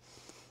 Thank you.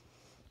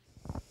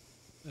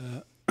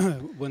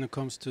 When it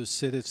comes to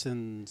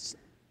citizens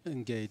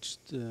engaged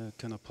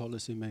kind of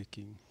policy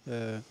making,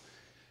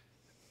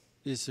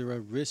 is there a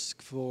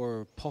risk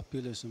for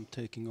populism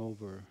taking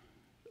over,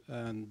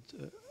 and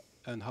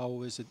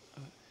how is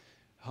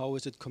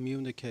it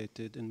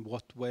communicated, in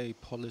what way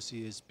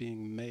policy is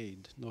being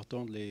made, not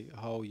only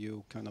how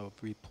you kind of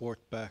report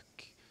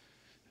back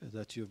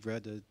that you've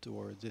read it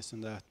or this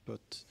and that,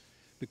 but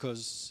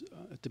because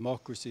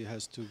democracy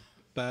has to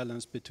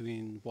balance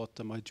between what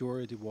the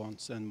majority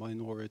wants and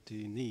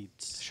minority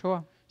needs.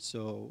 Sure.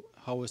 So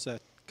how is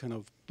that kind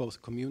of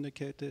both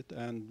communicated,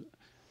 and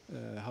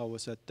how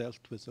is that dealt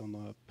with on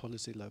a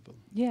policy level?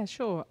 Yeah,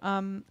 sure.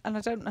 And I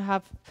don't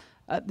have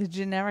the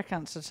generic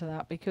answer to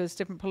that, because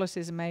different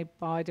policies are made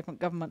by different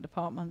government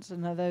departments,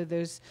 and although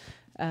there's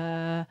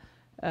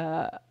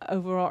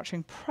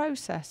overarching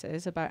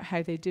processes about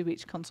how they do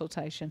each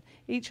consultation,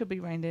 each will be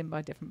reined in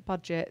by different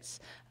budgets,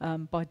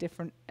 by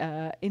different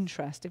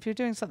interest. If you're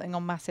doing something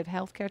on massive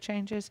healthcare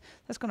changes,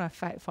 that's going to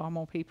affect far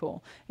more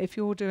people. If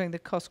you're doing the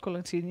cost,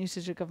 quality and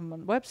usage of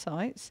government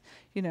websites,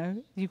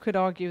 you could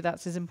argue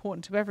that's as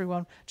important to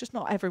everyone, just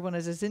not everyone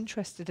is as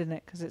interested in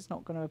it because it's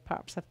not going to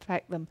perhaps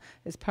affect them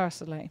as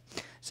personally.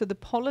 So the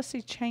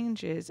policy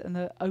changes and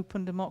the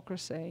open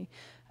democracy,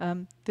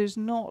 there's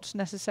not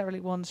necessarily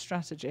one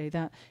strategy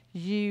that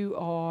you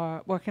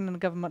are working in a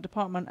government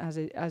department as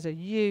a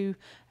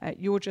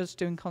you're just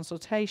doing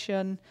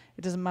consultation.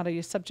 It doesn't matter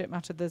your subject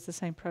matter, there's the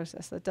same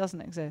process. That doesn't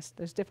exist.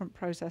 There's different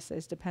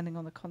processes depending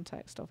on the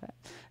context of it.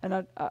 And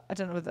I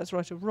don't know whether that's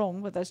right or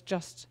wrong, but that's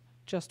just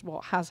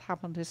what has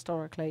happened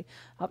historically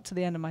up to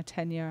the end of my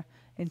tenure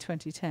in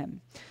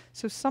 2010.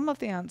 So some of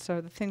the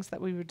answer, the things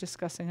that we were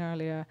discussing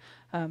earlier,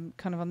 kind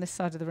of on this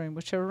side of the room,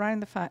 which are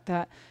around the fact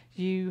that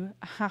you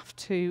have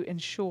to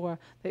ensure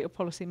that your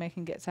policy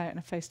making gets out in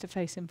a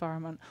face-to-face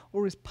environment,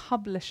 or is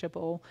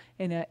publishable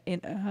in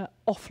a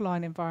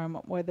offline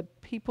environment where the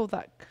people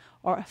that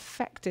are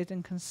affected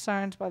and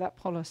concerned by that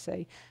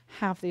policy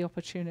have the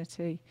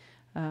opportunity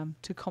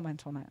to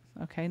comment on it,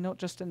 okay, not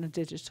just in a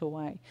digital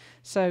way.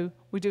 So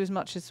we do as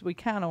much as we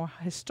can, or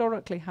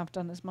historically have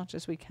done as much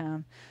as we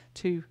can,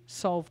 to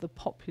solve the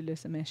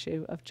populism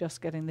issue of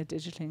just getting the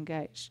digitally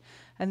engaged.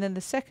 And then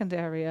the second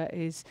area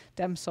is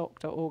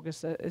demsoc.org,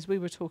 as we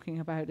were talking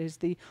about, is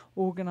the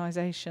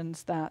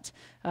organisations that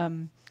are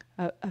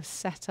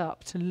set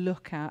up to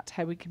look at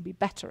how we can be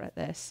better at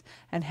this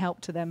and help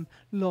to then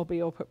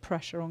lobby or put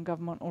pressure on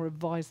government or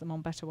advise them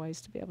on better ways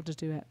to be able to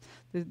do it.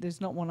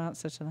 There's not one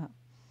answer to that.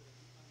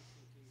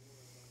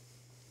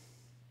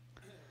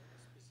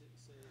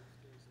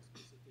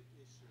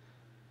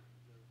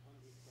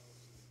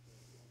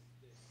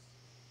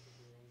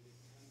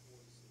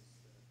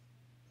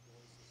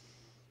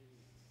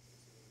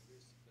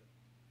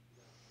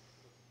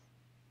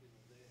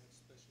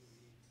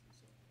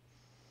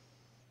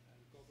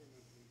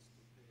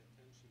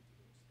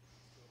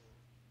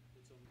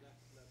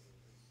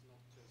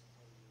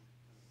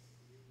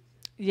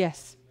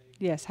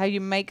 Yes, how you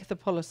make the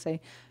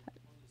policy.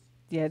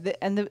 Yeah,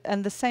 and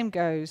the same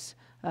goes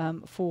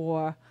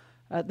for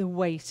the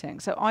weighting.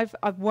 So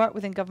I've worked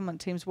within government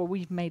teams where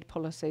we've made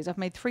policies. I've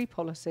made 3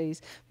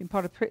 policies, been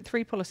part of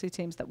 3 policy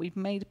teams that we've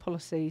made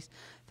policies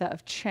that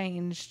have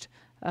changed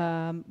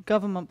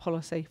government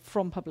policy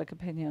from public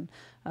opinion.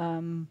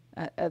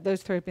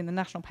 Those three have been the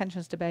national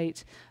pensions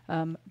debate,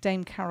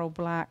 Dame Carol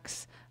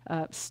Black's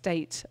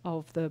state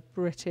of the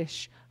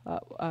British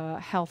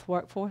health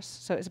workforce.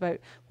 So it's about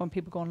when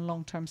people go on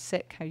long-term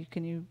sick, how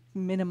can you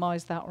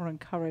minimise that or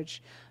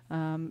encourage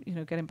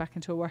getting back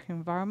into a working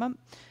environment.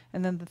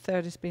 And then the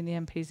third has been the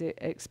MP's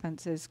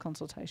expenses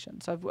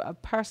consultation. So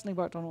I've personally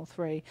worked on all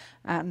three,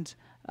 and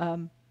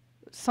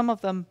some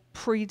of them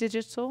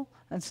pre-digital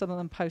and some of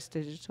them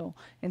post-digital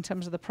in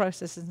terms of the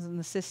processes and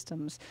the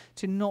systems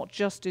to not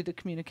just do the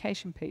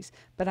communication piece,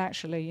 but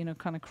actually,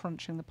 kind of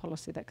crunching the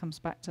policy that comes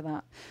back to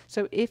that.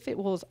 So if it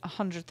was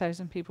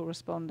 100,000 people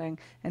responding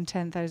and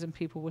 10,000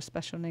 people with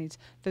special needs,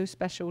 those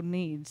special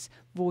needs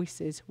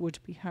voices would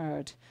be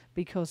heard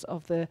because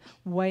of the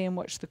way in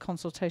which the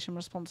consultation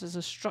responses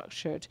are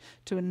structured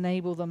to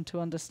enable them to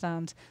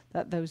understand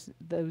that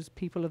those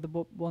people are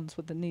the ones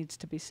with the needs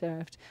to be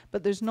served.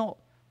 But there's not,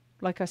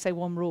 like I say,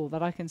 one rule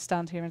that I can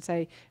stand here and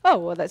say, oh,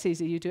 well, that's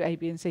easy, you do A,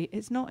 B, and C.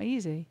 It's not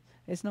easy.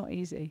 It's not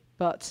easy.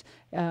 But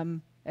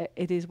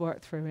it is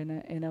worked through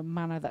in a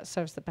manner that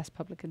serves the best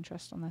public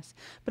interest on this.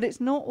 But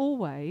it's not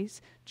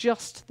always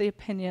just the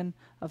opinion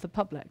of the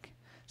public.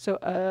 So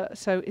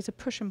it's a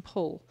push and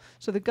pull.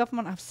 So the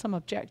government have some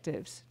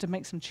objectives to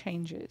make some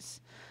changes,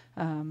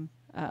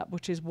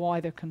 which is why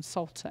they're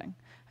consulting.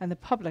 And the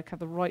public have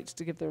the right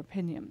to give their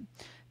opinion.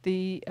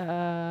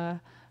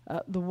 The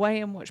way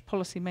in which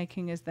policy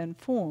making is then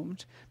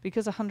formed,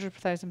 because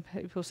 100,000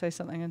 people say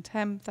something and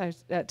 10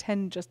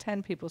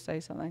 people say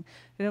something,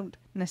 they don't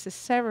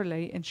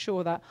necessarily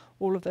ensure that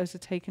all of those are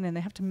taken in.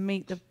 They have to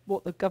meet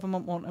what the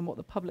government want and what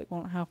the public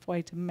want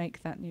halfway to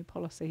make that new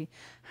policy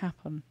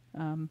happen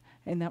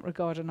in that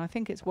regard. And I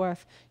think it's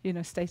worth,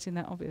 stating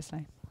that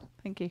obviously.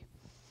 Thank you.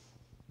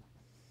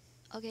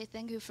 Okay,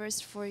 thank you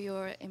first for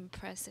your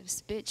impressive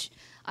speech.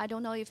 I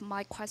don't know if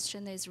my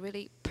question is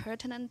really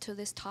pertinent to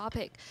this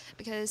topic,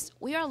 because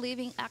we are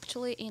living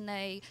actually in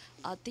a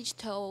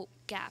digital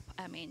gap.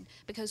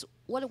 Because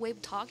what we're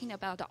talking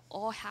about are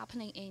all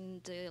happening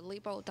in the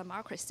liberal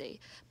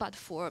democracy. But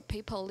for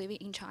people living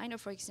in China,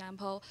 for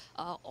example,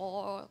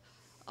 or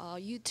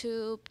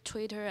YouTube,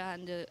 Twitter,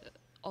 and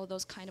all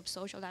those kind of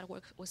social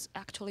networks was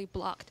actually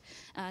blocked.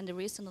 And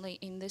recently,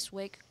 in this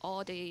week,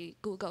 all the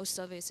Google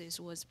services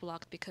was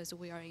blocked because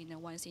we are in a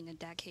once in a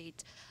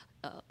decade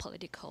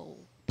political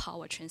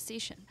power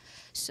transition.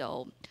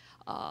 So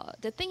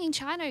the thing in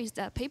China is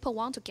that people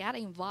want to get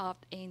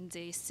involved in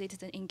the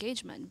citizen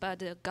engagement, but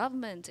the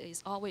government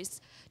is always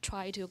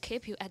trying to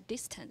keep you at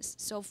distance.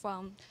 So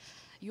from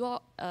your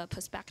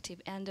perspective,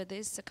 under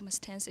these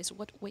circumstances,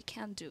 what we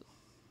can do?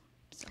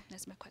 So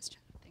that's my question.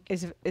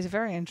 Is a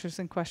very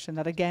interesting question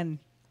that, again,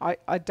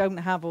 I don't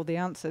have all the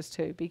answers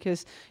to,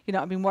 because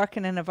I've been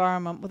working in an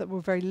environment that we're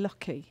very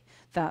lucky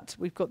that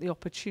we've got the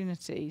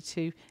opportunity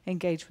to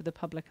engage with the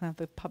public and have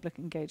the public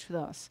engage with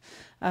us.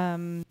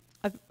 My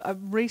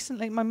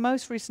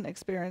most recent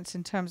experience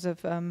in terms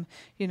of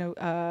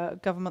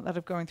government that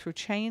are going through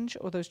change,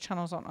 or those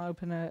channels aren't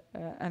open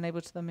and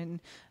able to them, in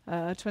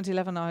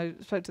 2011 I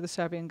spoke to the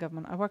Serbian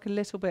government. I work a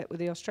little bit with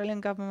the Australian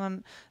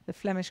government, the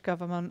Flemish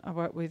government. I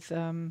work with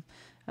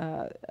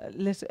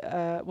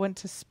went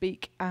to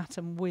speak at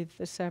and with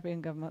the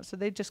Serbian government. So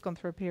they'd just gone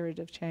through a period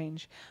of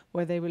change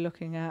where they were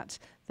looking at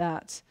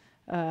that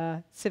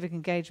civic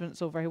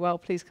engagement's all very well,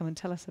 please come and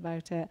tell us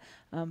about it.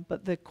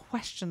 But the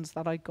questions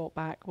that I got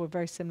back were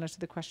very similar to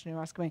the question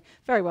you're asking me.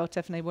 Very well,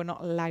 Tiffany, we're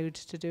not allowed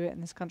to do it in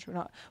this country.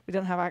 We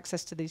don't have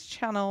access to these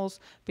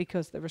channels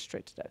because they're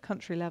restricted at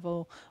country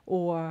level,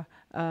 or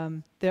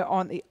there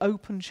aren't the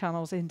open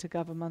channels into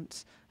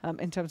government.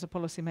 In terms of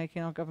policy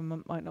making, our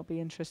government might not be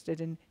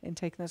interested in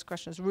taking those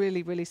questions.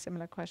 Really, really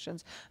similar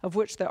questions, of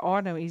which there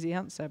are no easy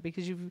answer,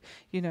 because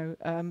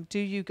do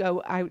you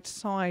go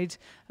outside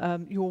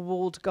your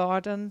walled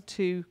garden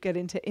to get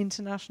into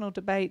international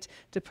debate,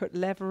 to put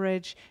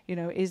leverage?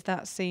 Is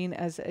that seen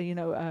as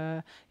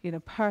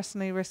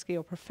personally risky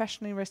or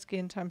professionally risky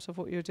in terms of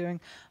what you're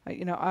doing?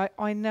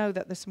 I know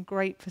that there's some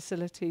great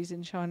facilities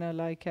in China,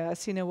 like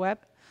Sina Web,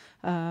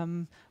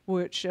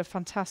 which a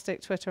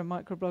fantastic Twitter and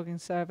microblogging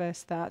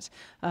service that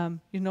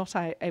you're not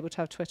able to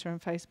have Twitter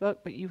and Facebook,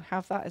 but you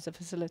have that as a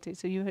facility.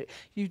 So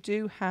you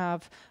do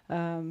have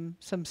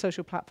some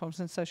social platforms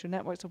and social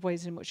networks of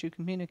ways in which you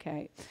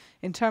communicate.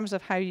 In terms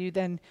of how you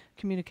then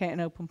communicate an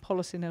open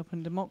policy and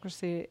open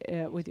democracy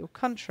with your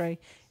country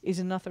is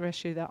another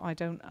issue that I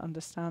don't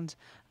understand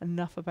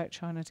enough about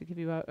China to give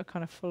you a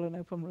kind of full and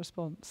open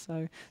response.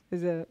 So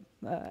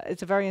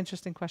it's a very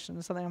interesting question,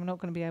 and something I'm not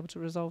going to be able to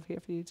resolve here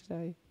for you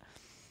today.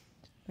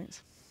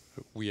 Thanks.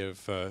 We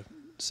have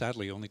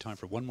sadly only time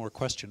for one more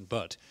question,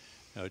 but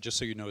just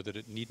so you know that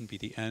it needn't be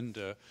the end,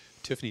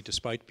 Tiffany,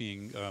 despite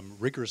being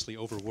rigorously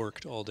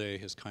overworked all day,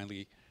 has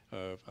kindly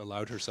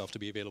allowed herself to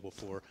be available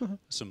for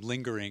some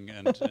lingering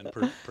and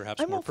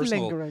perhaps more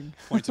personal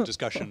points of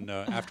discussion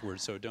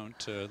afterwards. So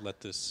don't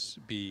let this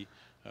be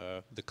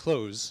the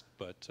close,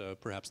 but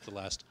perhaps the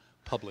last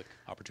public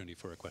opportunity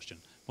for a question.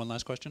 One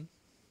last question?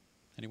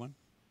 Anyone?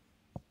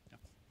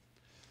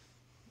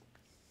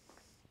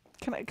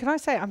 Can I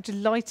say I'm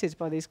delighted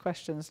by these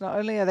questions. Not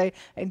only are they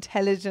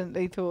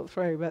intelligently thought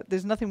through, but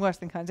there's nothing worse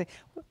than kind of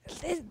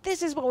saying,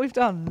 this is what we've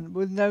done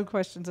with no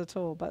questions at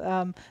all.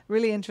 But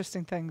really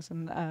interesting things,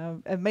 and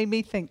it made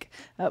me think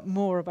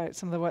more about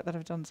some of the work that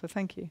I've done. So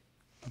thank you.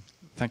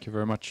 Thank you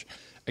very much.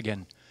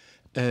 Again,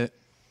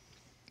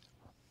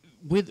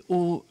 with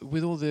all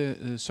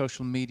the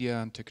social media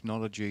and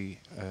technology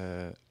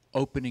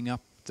opening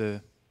up the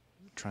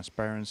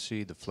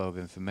transparency, the flow of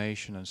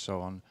information, and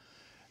so on,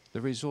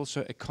 there is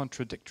also a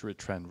contradictory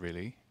trend,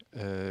 really.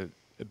 A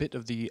bit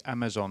of the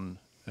Amazon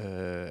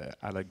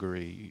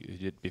allegory you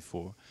did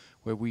before,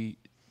 where we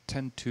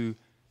tend to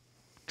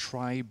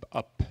tribe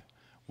up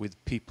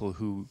with people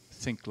who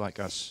think like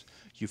us.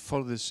 You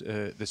follow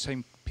the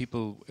same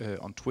people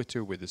on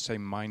Twitter with the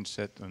same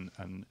mindset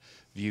and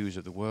views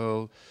of the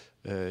world.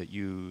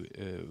 You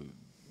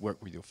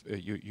work with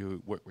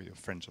you work with your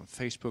friends on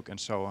Facebook and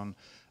so on.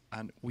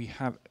 And we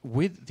have,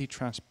 with the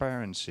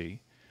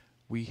transparency,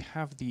 we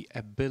have the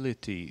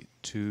ability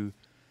to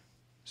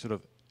sort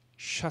of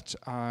shut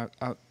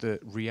out the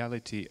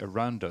reality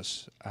around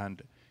us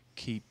and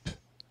keep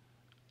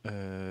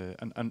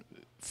and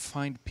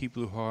find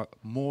people who are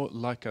more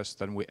like us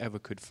than we ever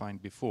could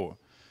find before.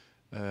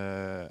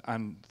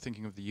 And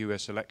thinking of the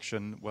US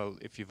election, well,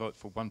 if you vote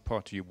for one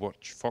party, you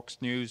watch Fox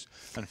News,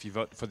 and if you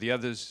vote for the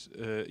others,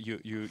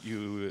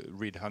 you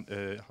read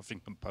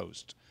Huffington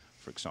Post,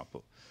 for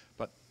example.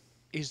 But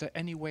is there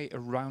any way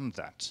around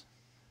that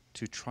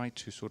to try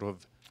to sort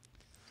of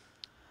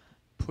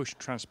push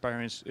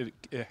transparency,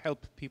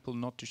 help people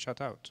not to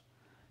shut out?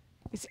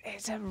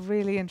 It's a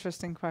really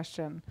interesting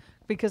question,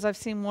 because I've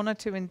seen one or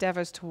two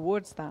endeavors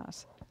towards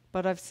that,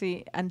 but I've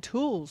seen, and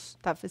tools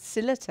that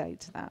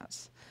facilitate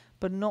that,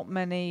 but not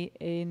many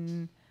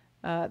in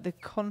the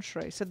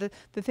contrary. So the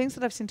things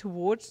that I've seen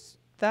towards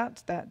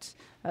that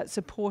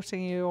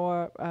supporting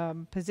your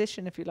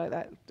position, if you like,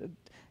 that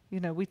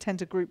we tend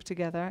to group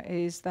together,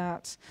 is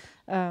that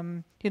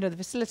the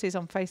facilities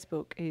on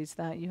Facebook is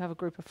that you have a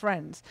group of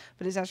friends,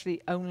 but it's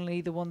actually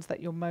only the ones that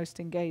you're most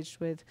engaged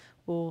with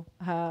will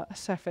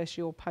surface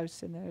your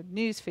posts in their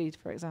news feed,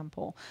 for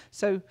example.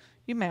 So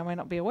you may or may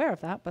not be aware of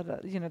that, but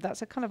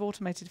that's a kind of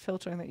automated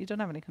filtering that you don't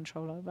have any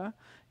control over,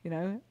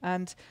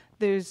 And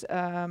there's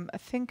a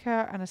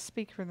thinker and a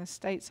speaker in the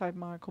States I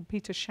admire called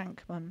Peter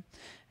Shankman,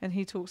 and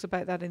he talks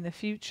about that in the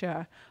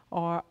future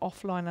our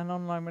offline and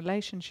online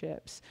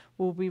relationships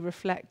will be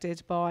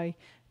reflected by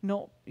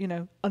not,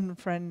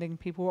 unfriending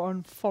people or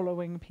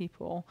unfollowing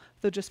people.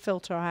 They'll just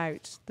filter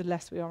out the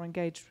less we are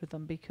engaged with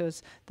them,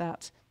 because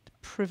that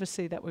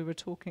privacy that we were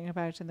talking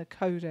about in the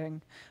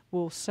coding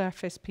will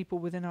surface people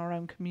within our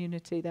own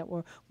community that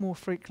we're more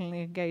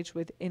frequently engaged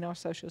with in our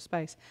social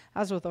space,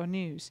 as with our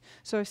news.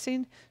 So I've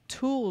seen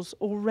tools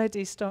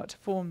already start to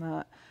form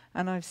that,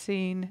 and I've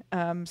seen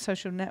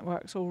social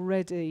networks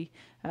already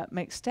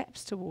make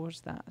steps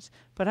towards that.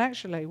 But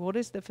actually, what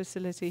is the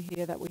facility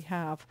here that we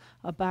have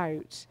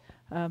about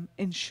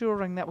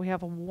ensuring that we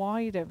have a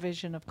wider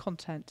vision of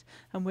content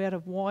and we have a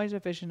wider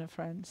vision of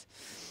friends?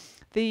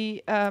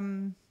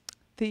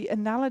 The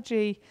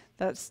analogy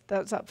that's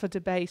up for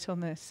debate on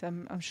this,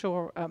 I'm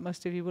sure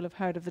most of you will have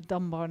heard of the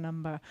Dunbar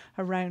number.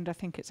 Around, I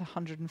think it's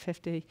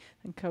 150,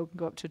 and code can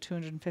go up to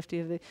 250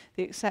 of the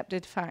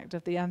accepted fact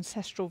of the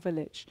ancestral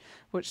village,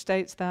 which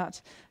states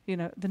that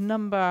the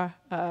number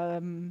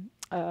of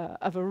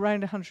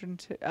around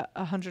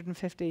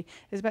 150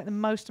 is about the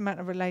most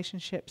amount of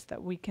relationships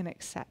that we can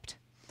accept.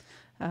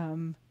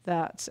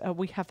 That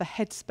we have the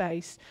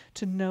headspace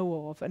to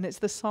know of, and it's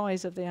the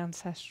size of the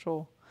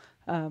ancestral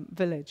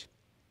village.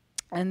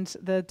 And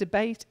the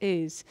debate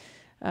is,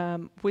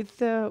 with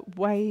the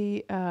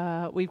way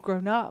we've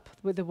grown up,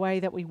 with the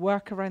way that we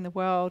work around the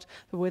world,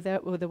 with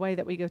the way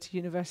that we go to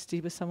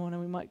university with someone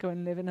and we might go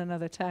and live in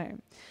another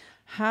town,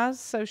 has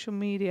social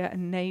media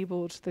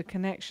enabled the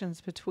connections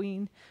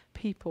between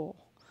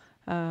people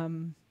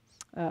to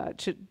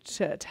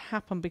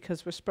happen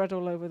because we're spread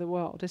all over the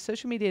world? Has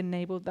social media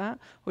enabled that,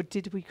 or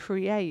did we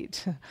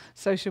create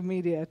social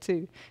media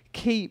to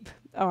keep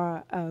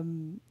our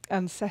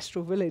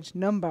ancestral village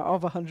number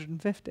of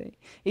 150,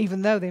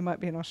 even though they might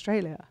be in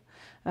Australia?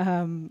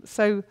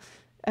 So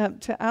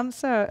to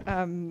answer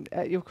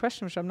your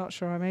question, which I'm not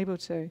sure I'm able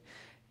to,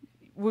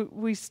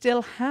 we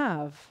still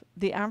have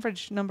the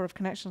average number of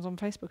connections on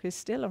Facebook is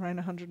still around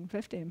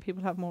 150, and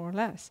people have more or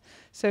less.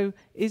 So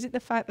is it the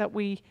fact that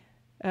we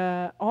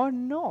are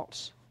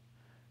not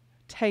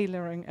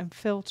tailoring and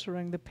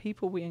filtering the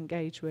people we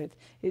engage with?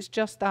 It's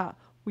just that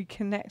we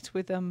connect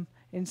with them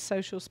in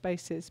social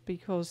spaces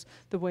because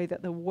the way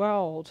that the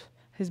world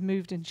has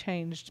moved and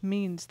changed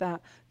means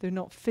that they're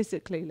not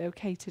physically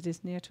located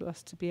as near to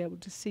us to be able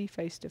to see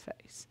face to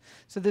face.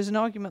 So there's an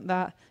argument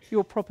that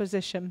your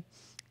proposition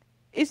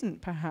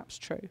isn't perhaps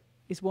true.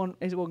 Is one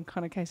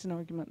kind of case in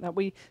argument that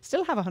we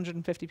still have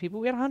 150 people.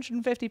 We had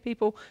 150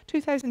 people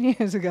 2,000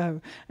 years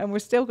ago, and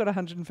we've still got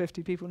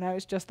 150 people now.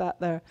 It's just that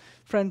they're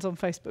friends on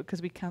Facebook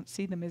because we can't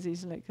see them as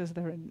easily because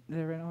they're in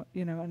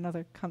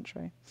another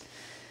country.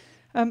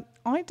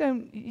 I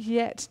don't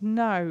yet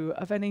know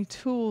of any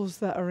tools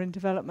that are in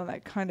development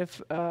that kind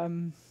of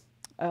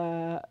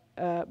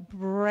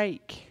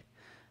break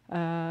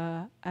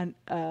the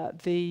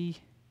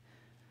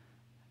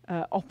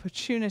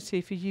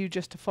opportunity for you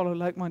just to follow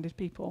like-minded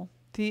people.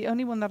 The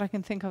only one that I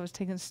can think of has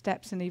taken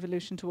steps in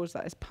evolution towards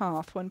that is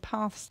Path. When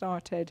Path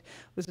started,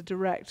 was a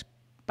direct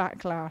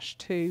backlash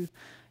to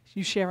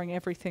you sharing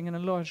everything in a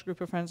large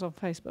group of friends on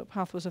Facebook.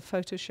 Path was a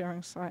photo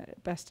sharing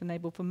site best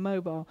enabled for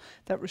mobile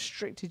that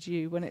restricted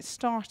you when it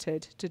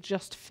started to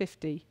just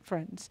 50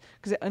 friends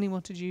because it only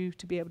wanted you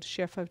to be able to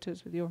share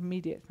photos with your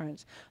immediate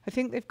friends. I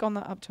think they've gone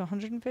that up to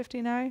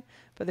 150 now,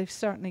 but they've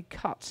certainly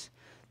cut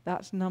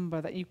that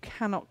number that you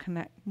cannot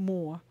connect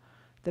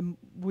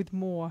with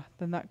more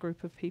than that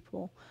group of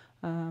people.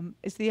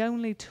 It's the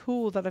only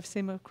tool that I've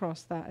seen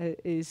across that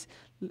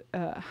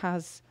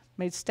has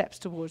made steps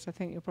towards, I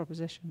think, your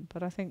proposition.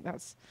 But I think I'm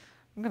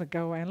going to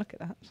go away and look at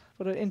that.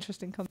 What an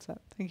interesting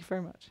concept. Thank you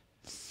very much.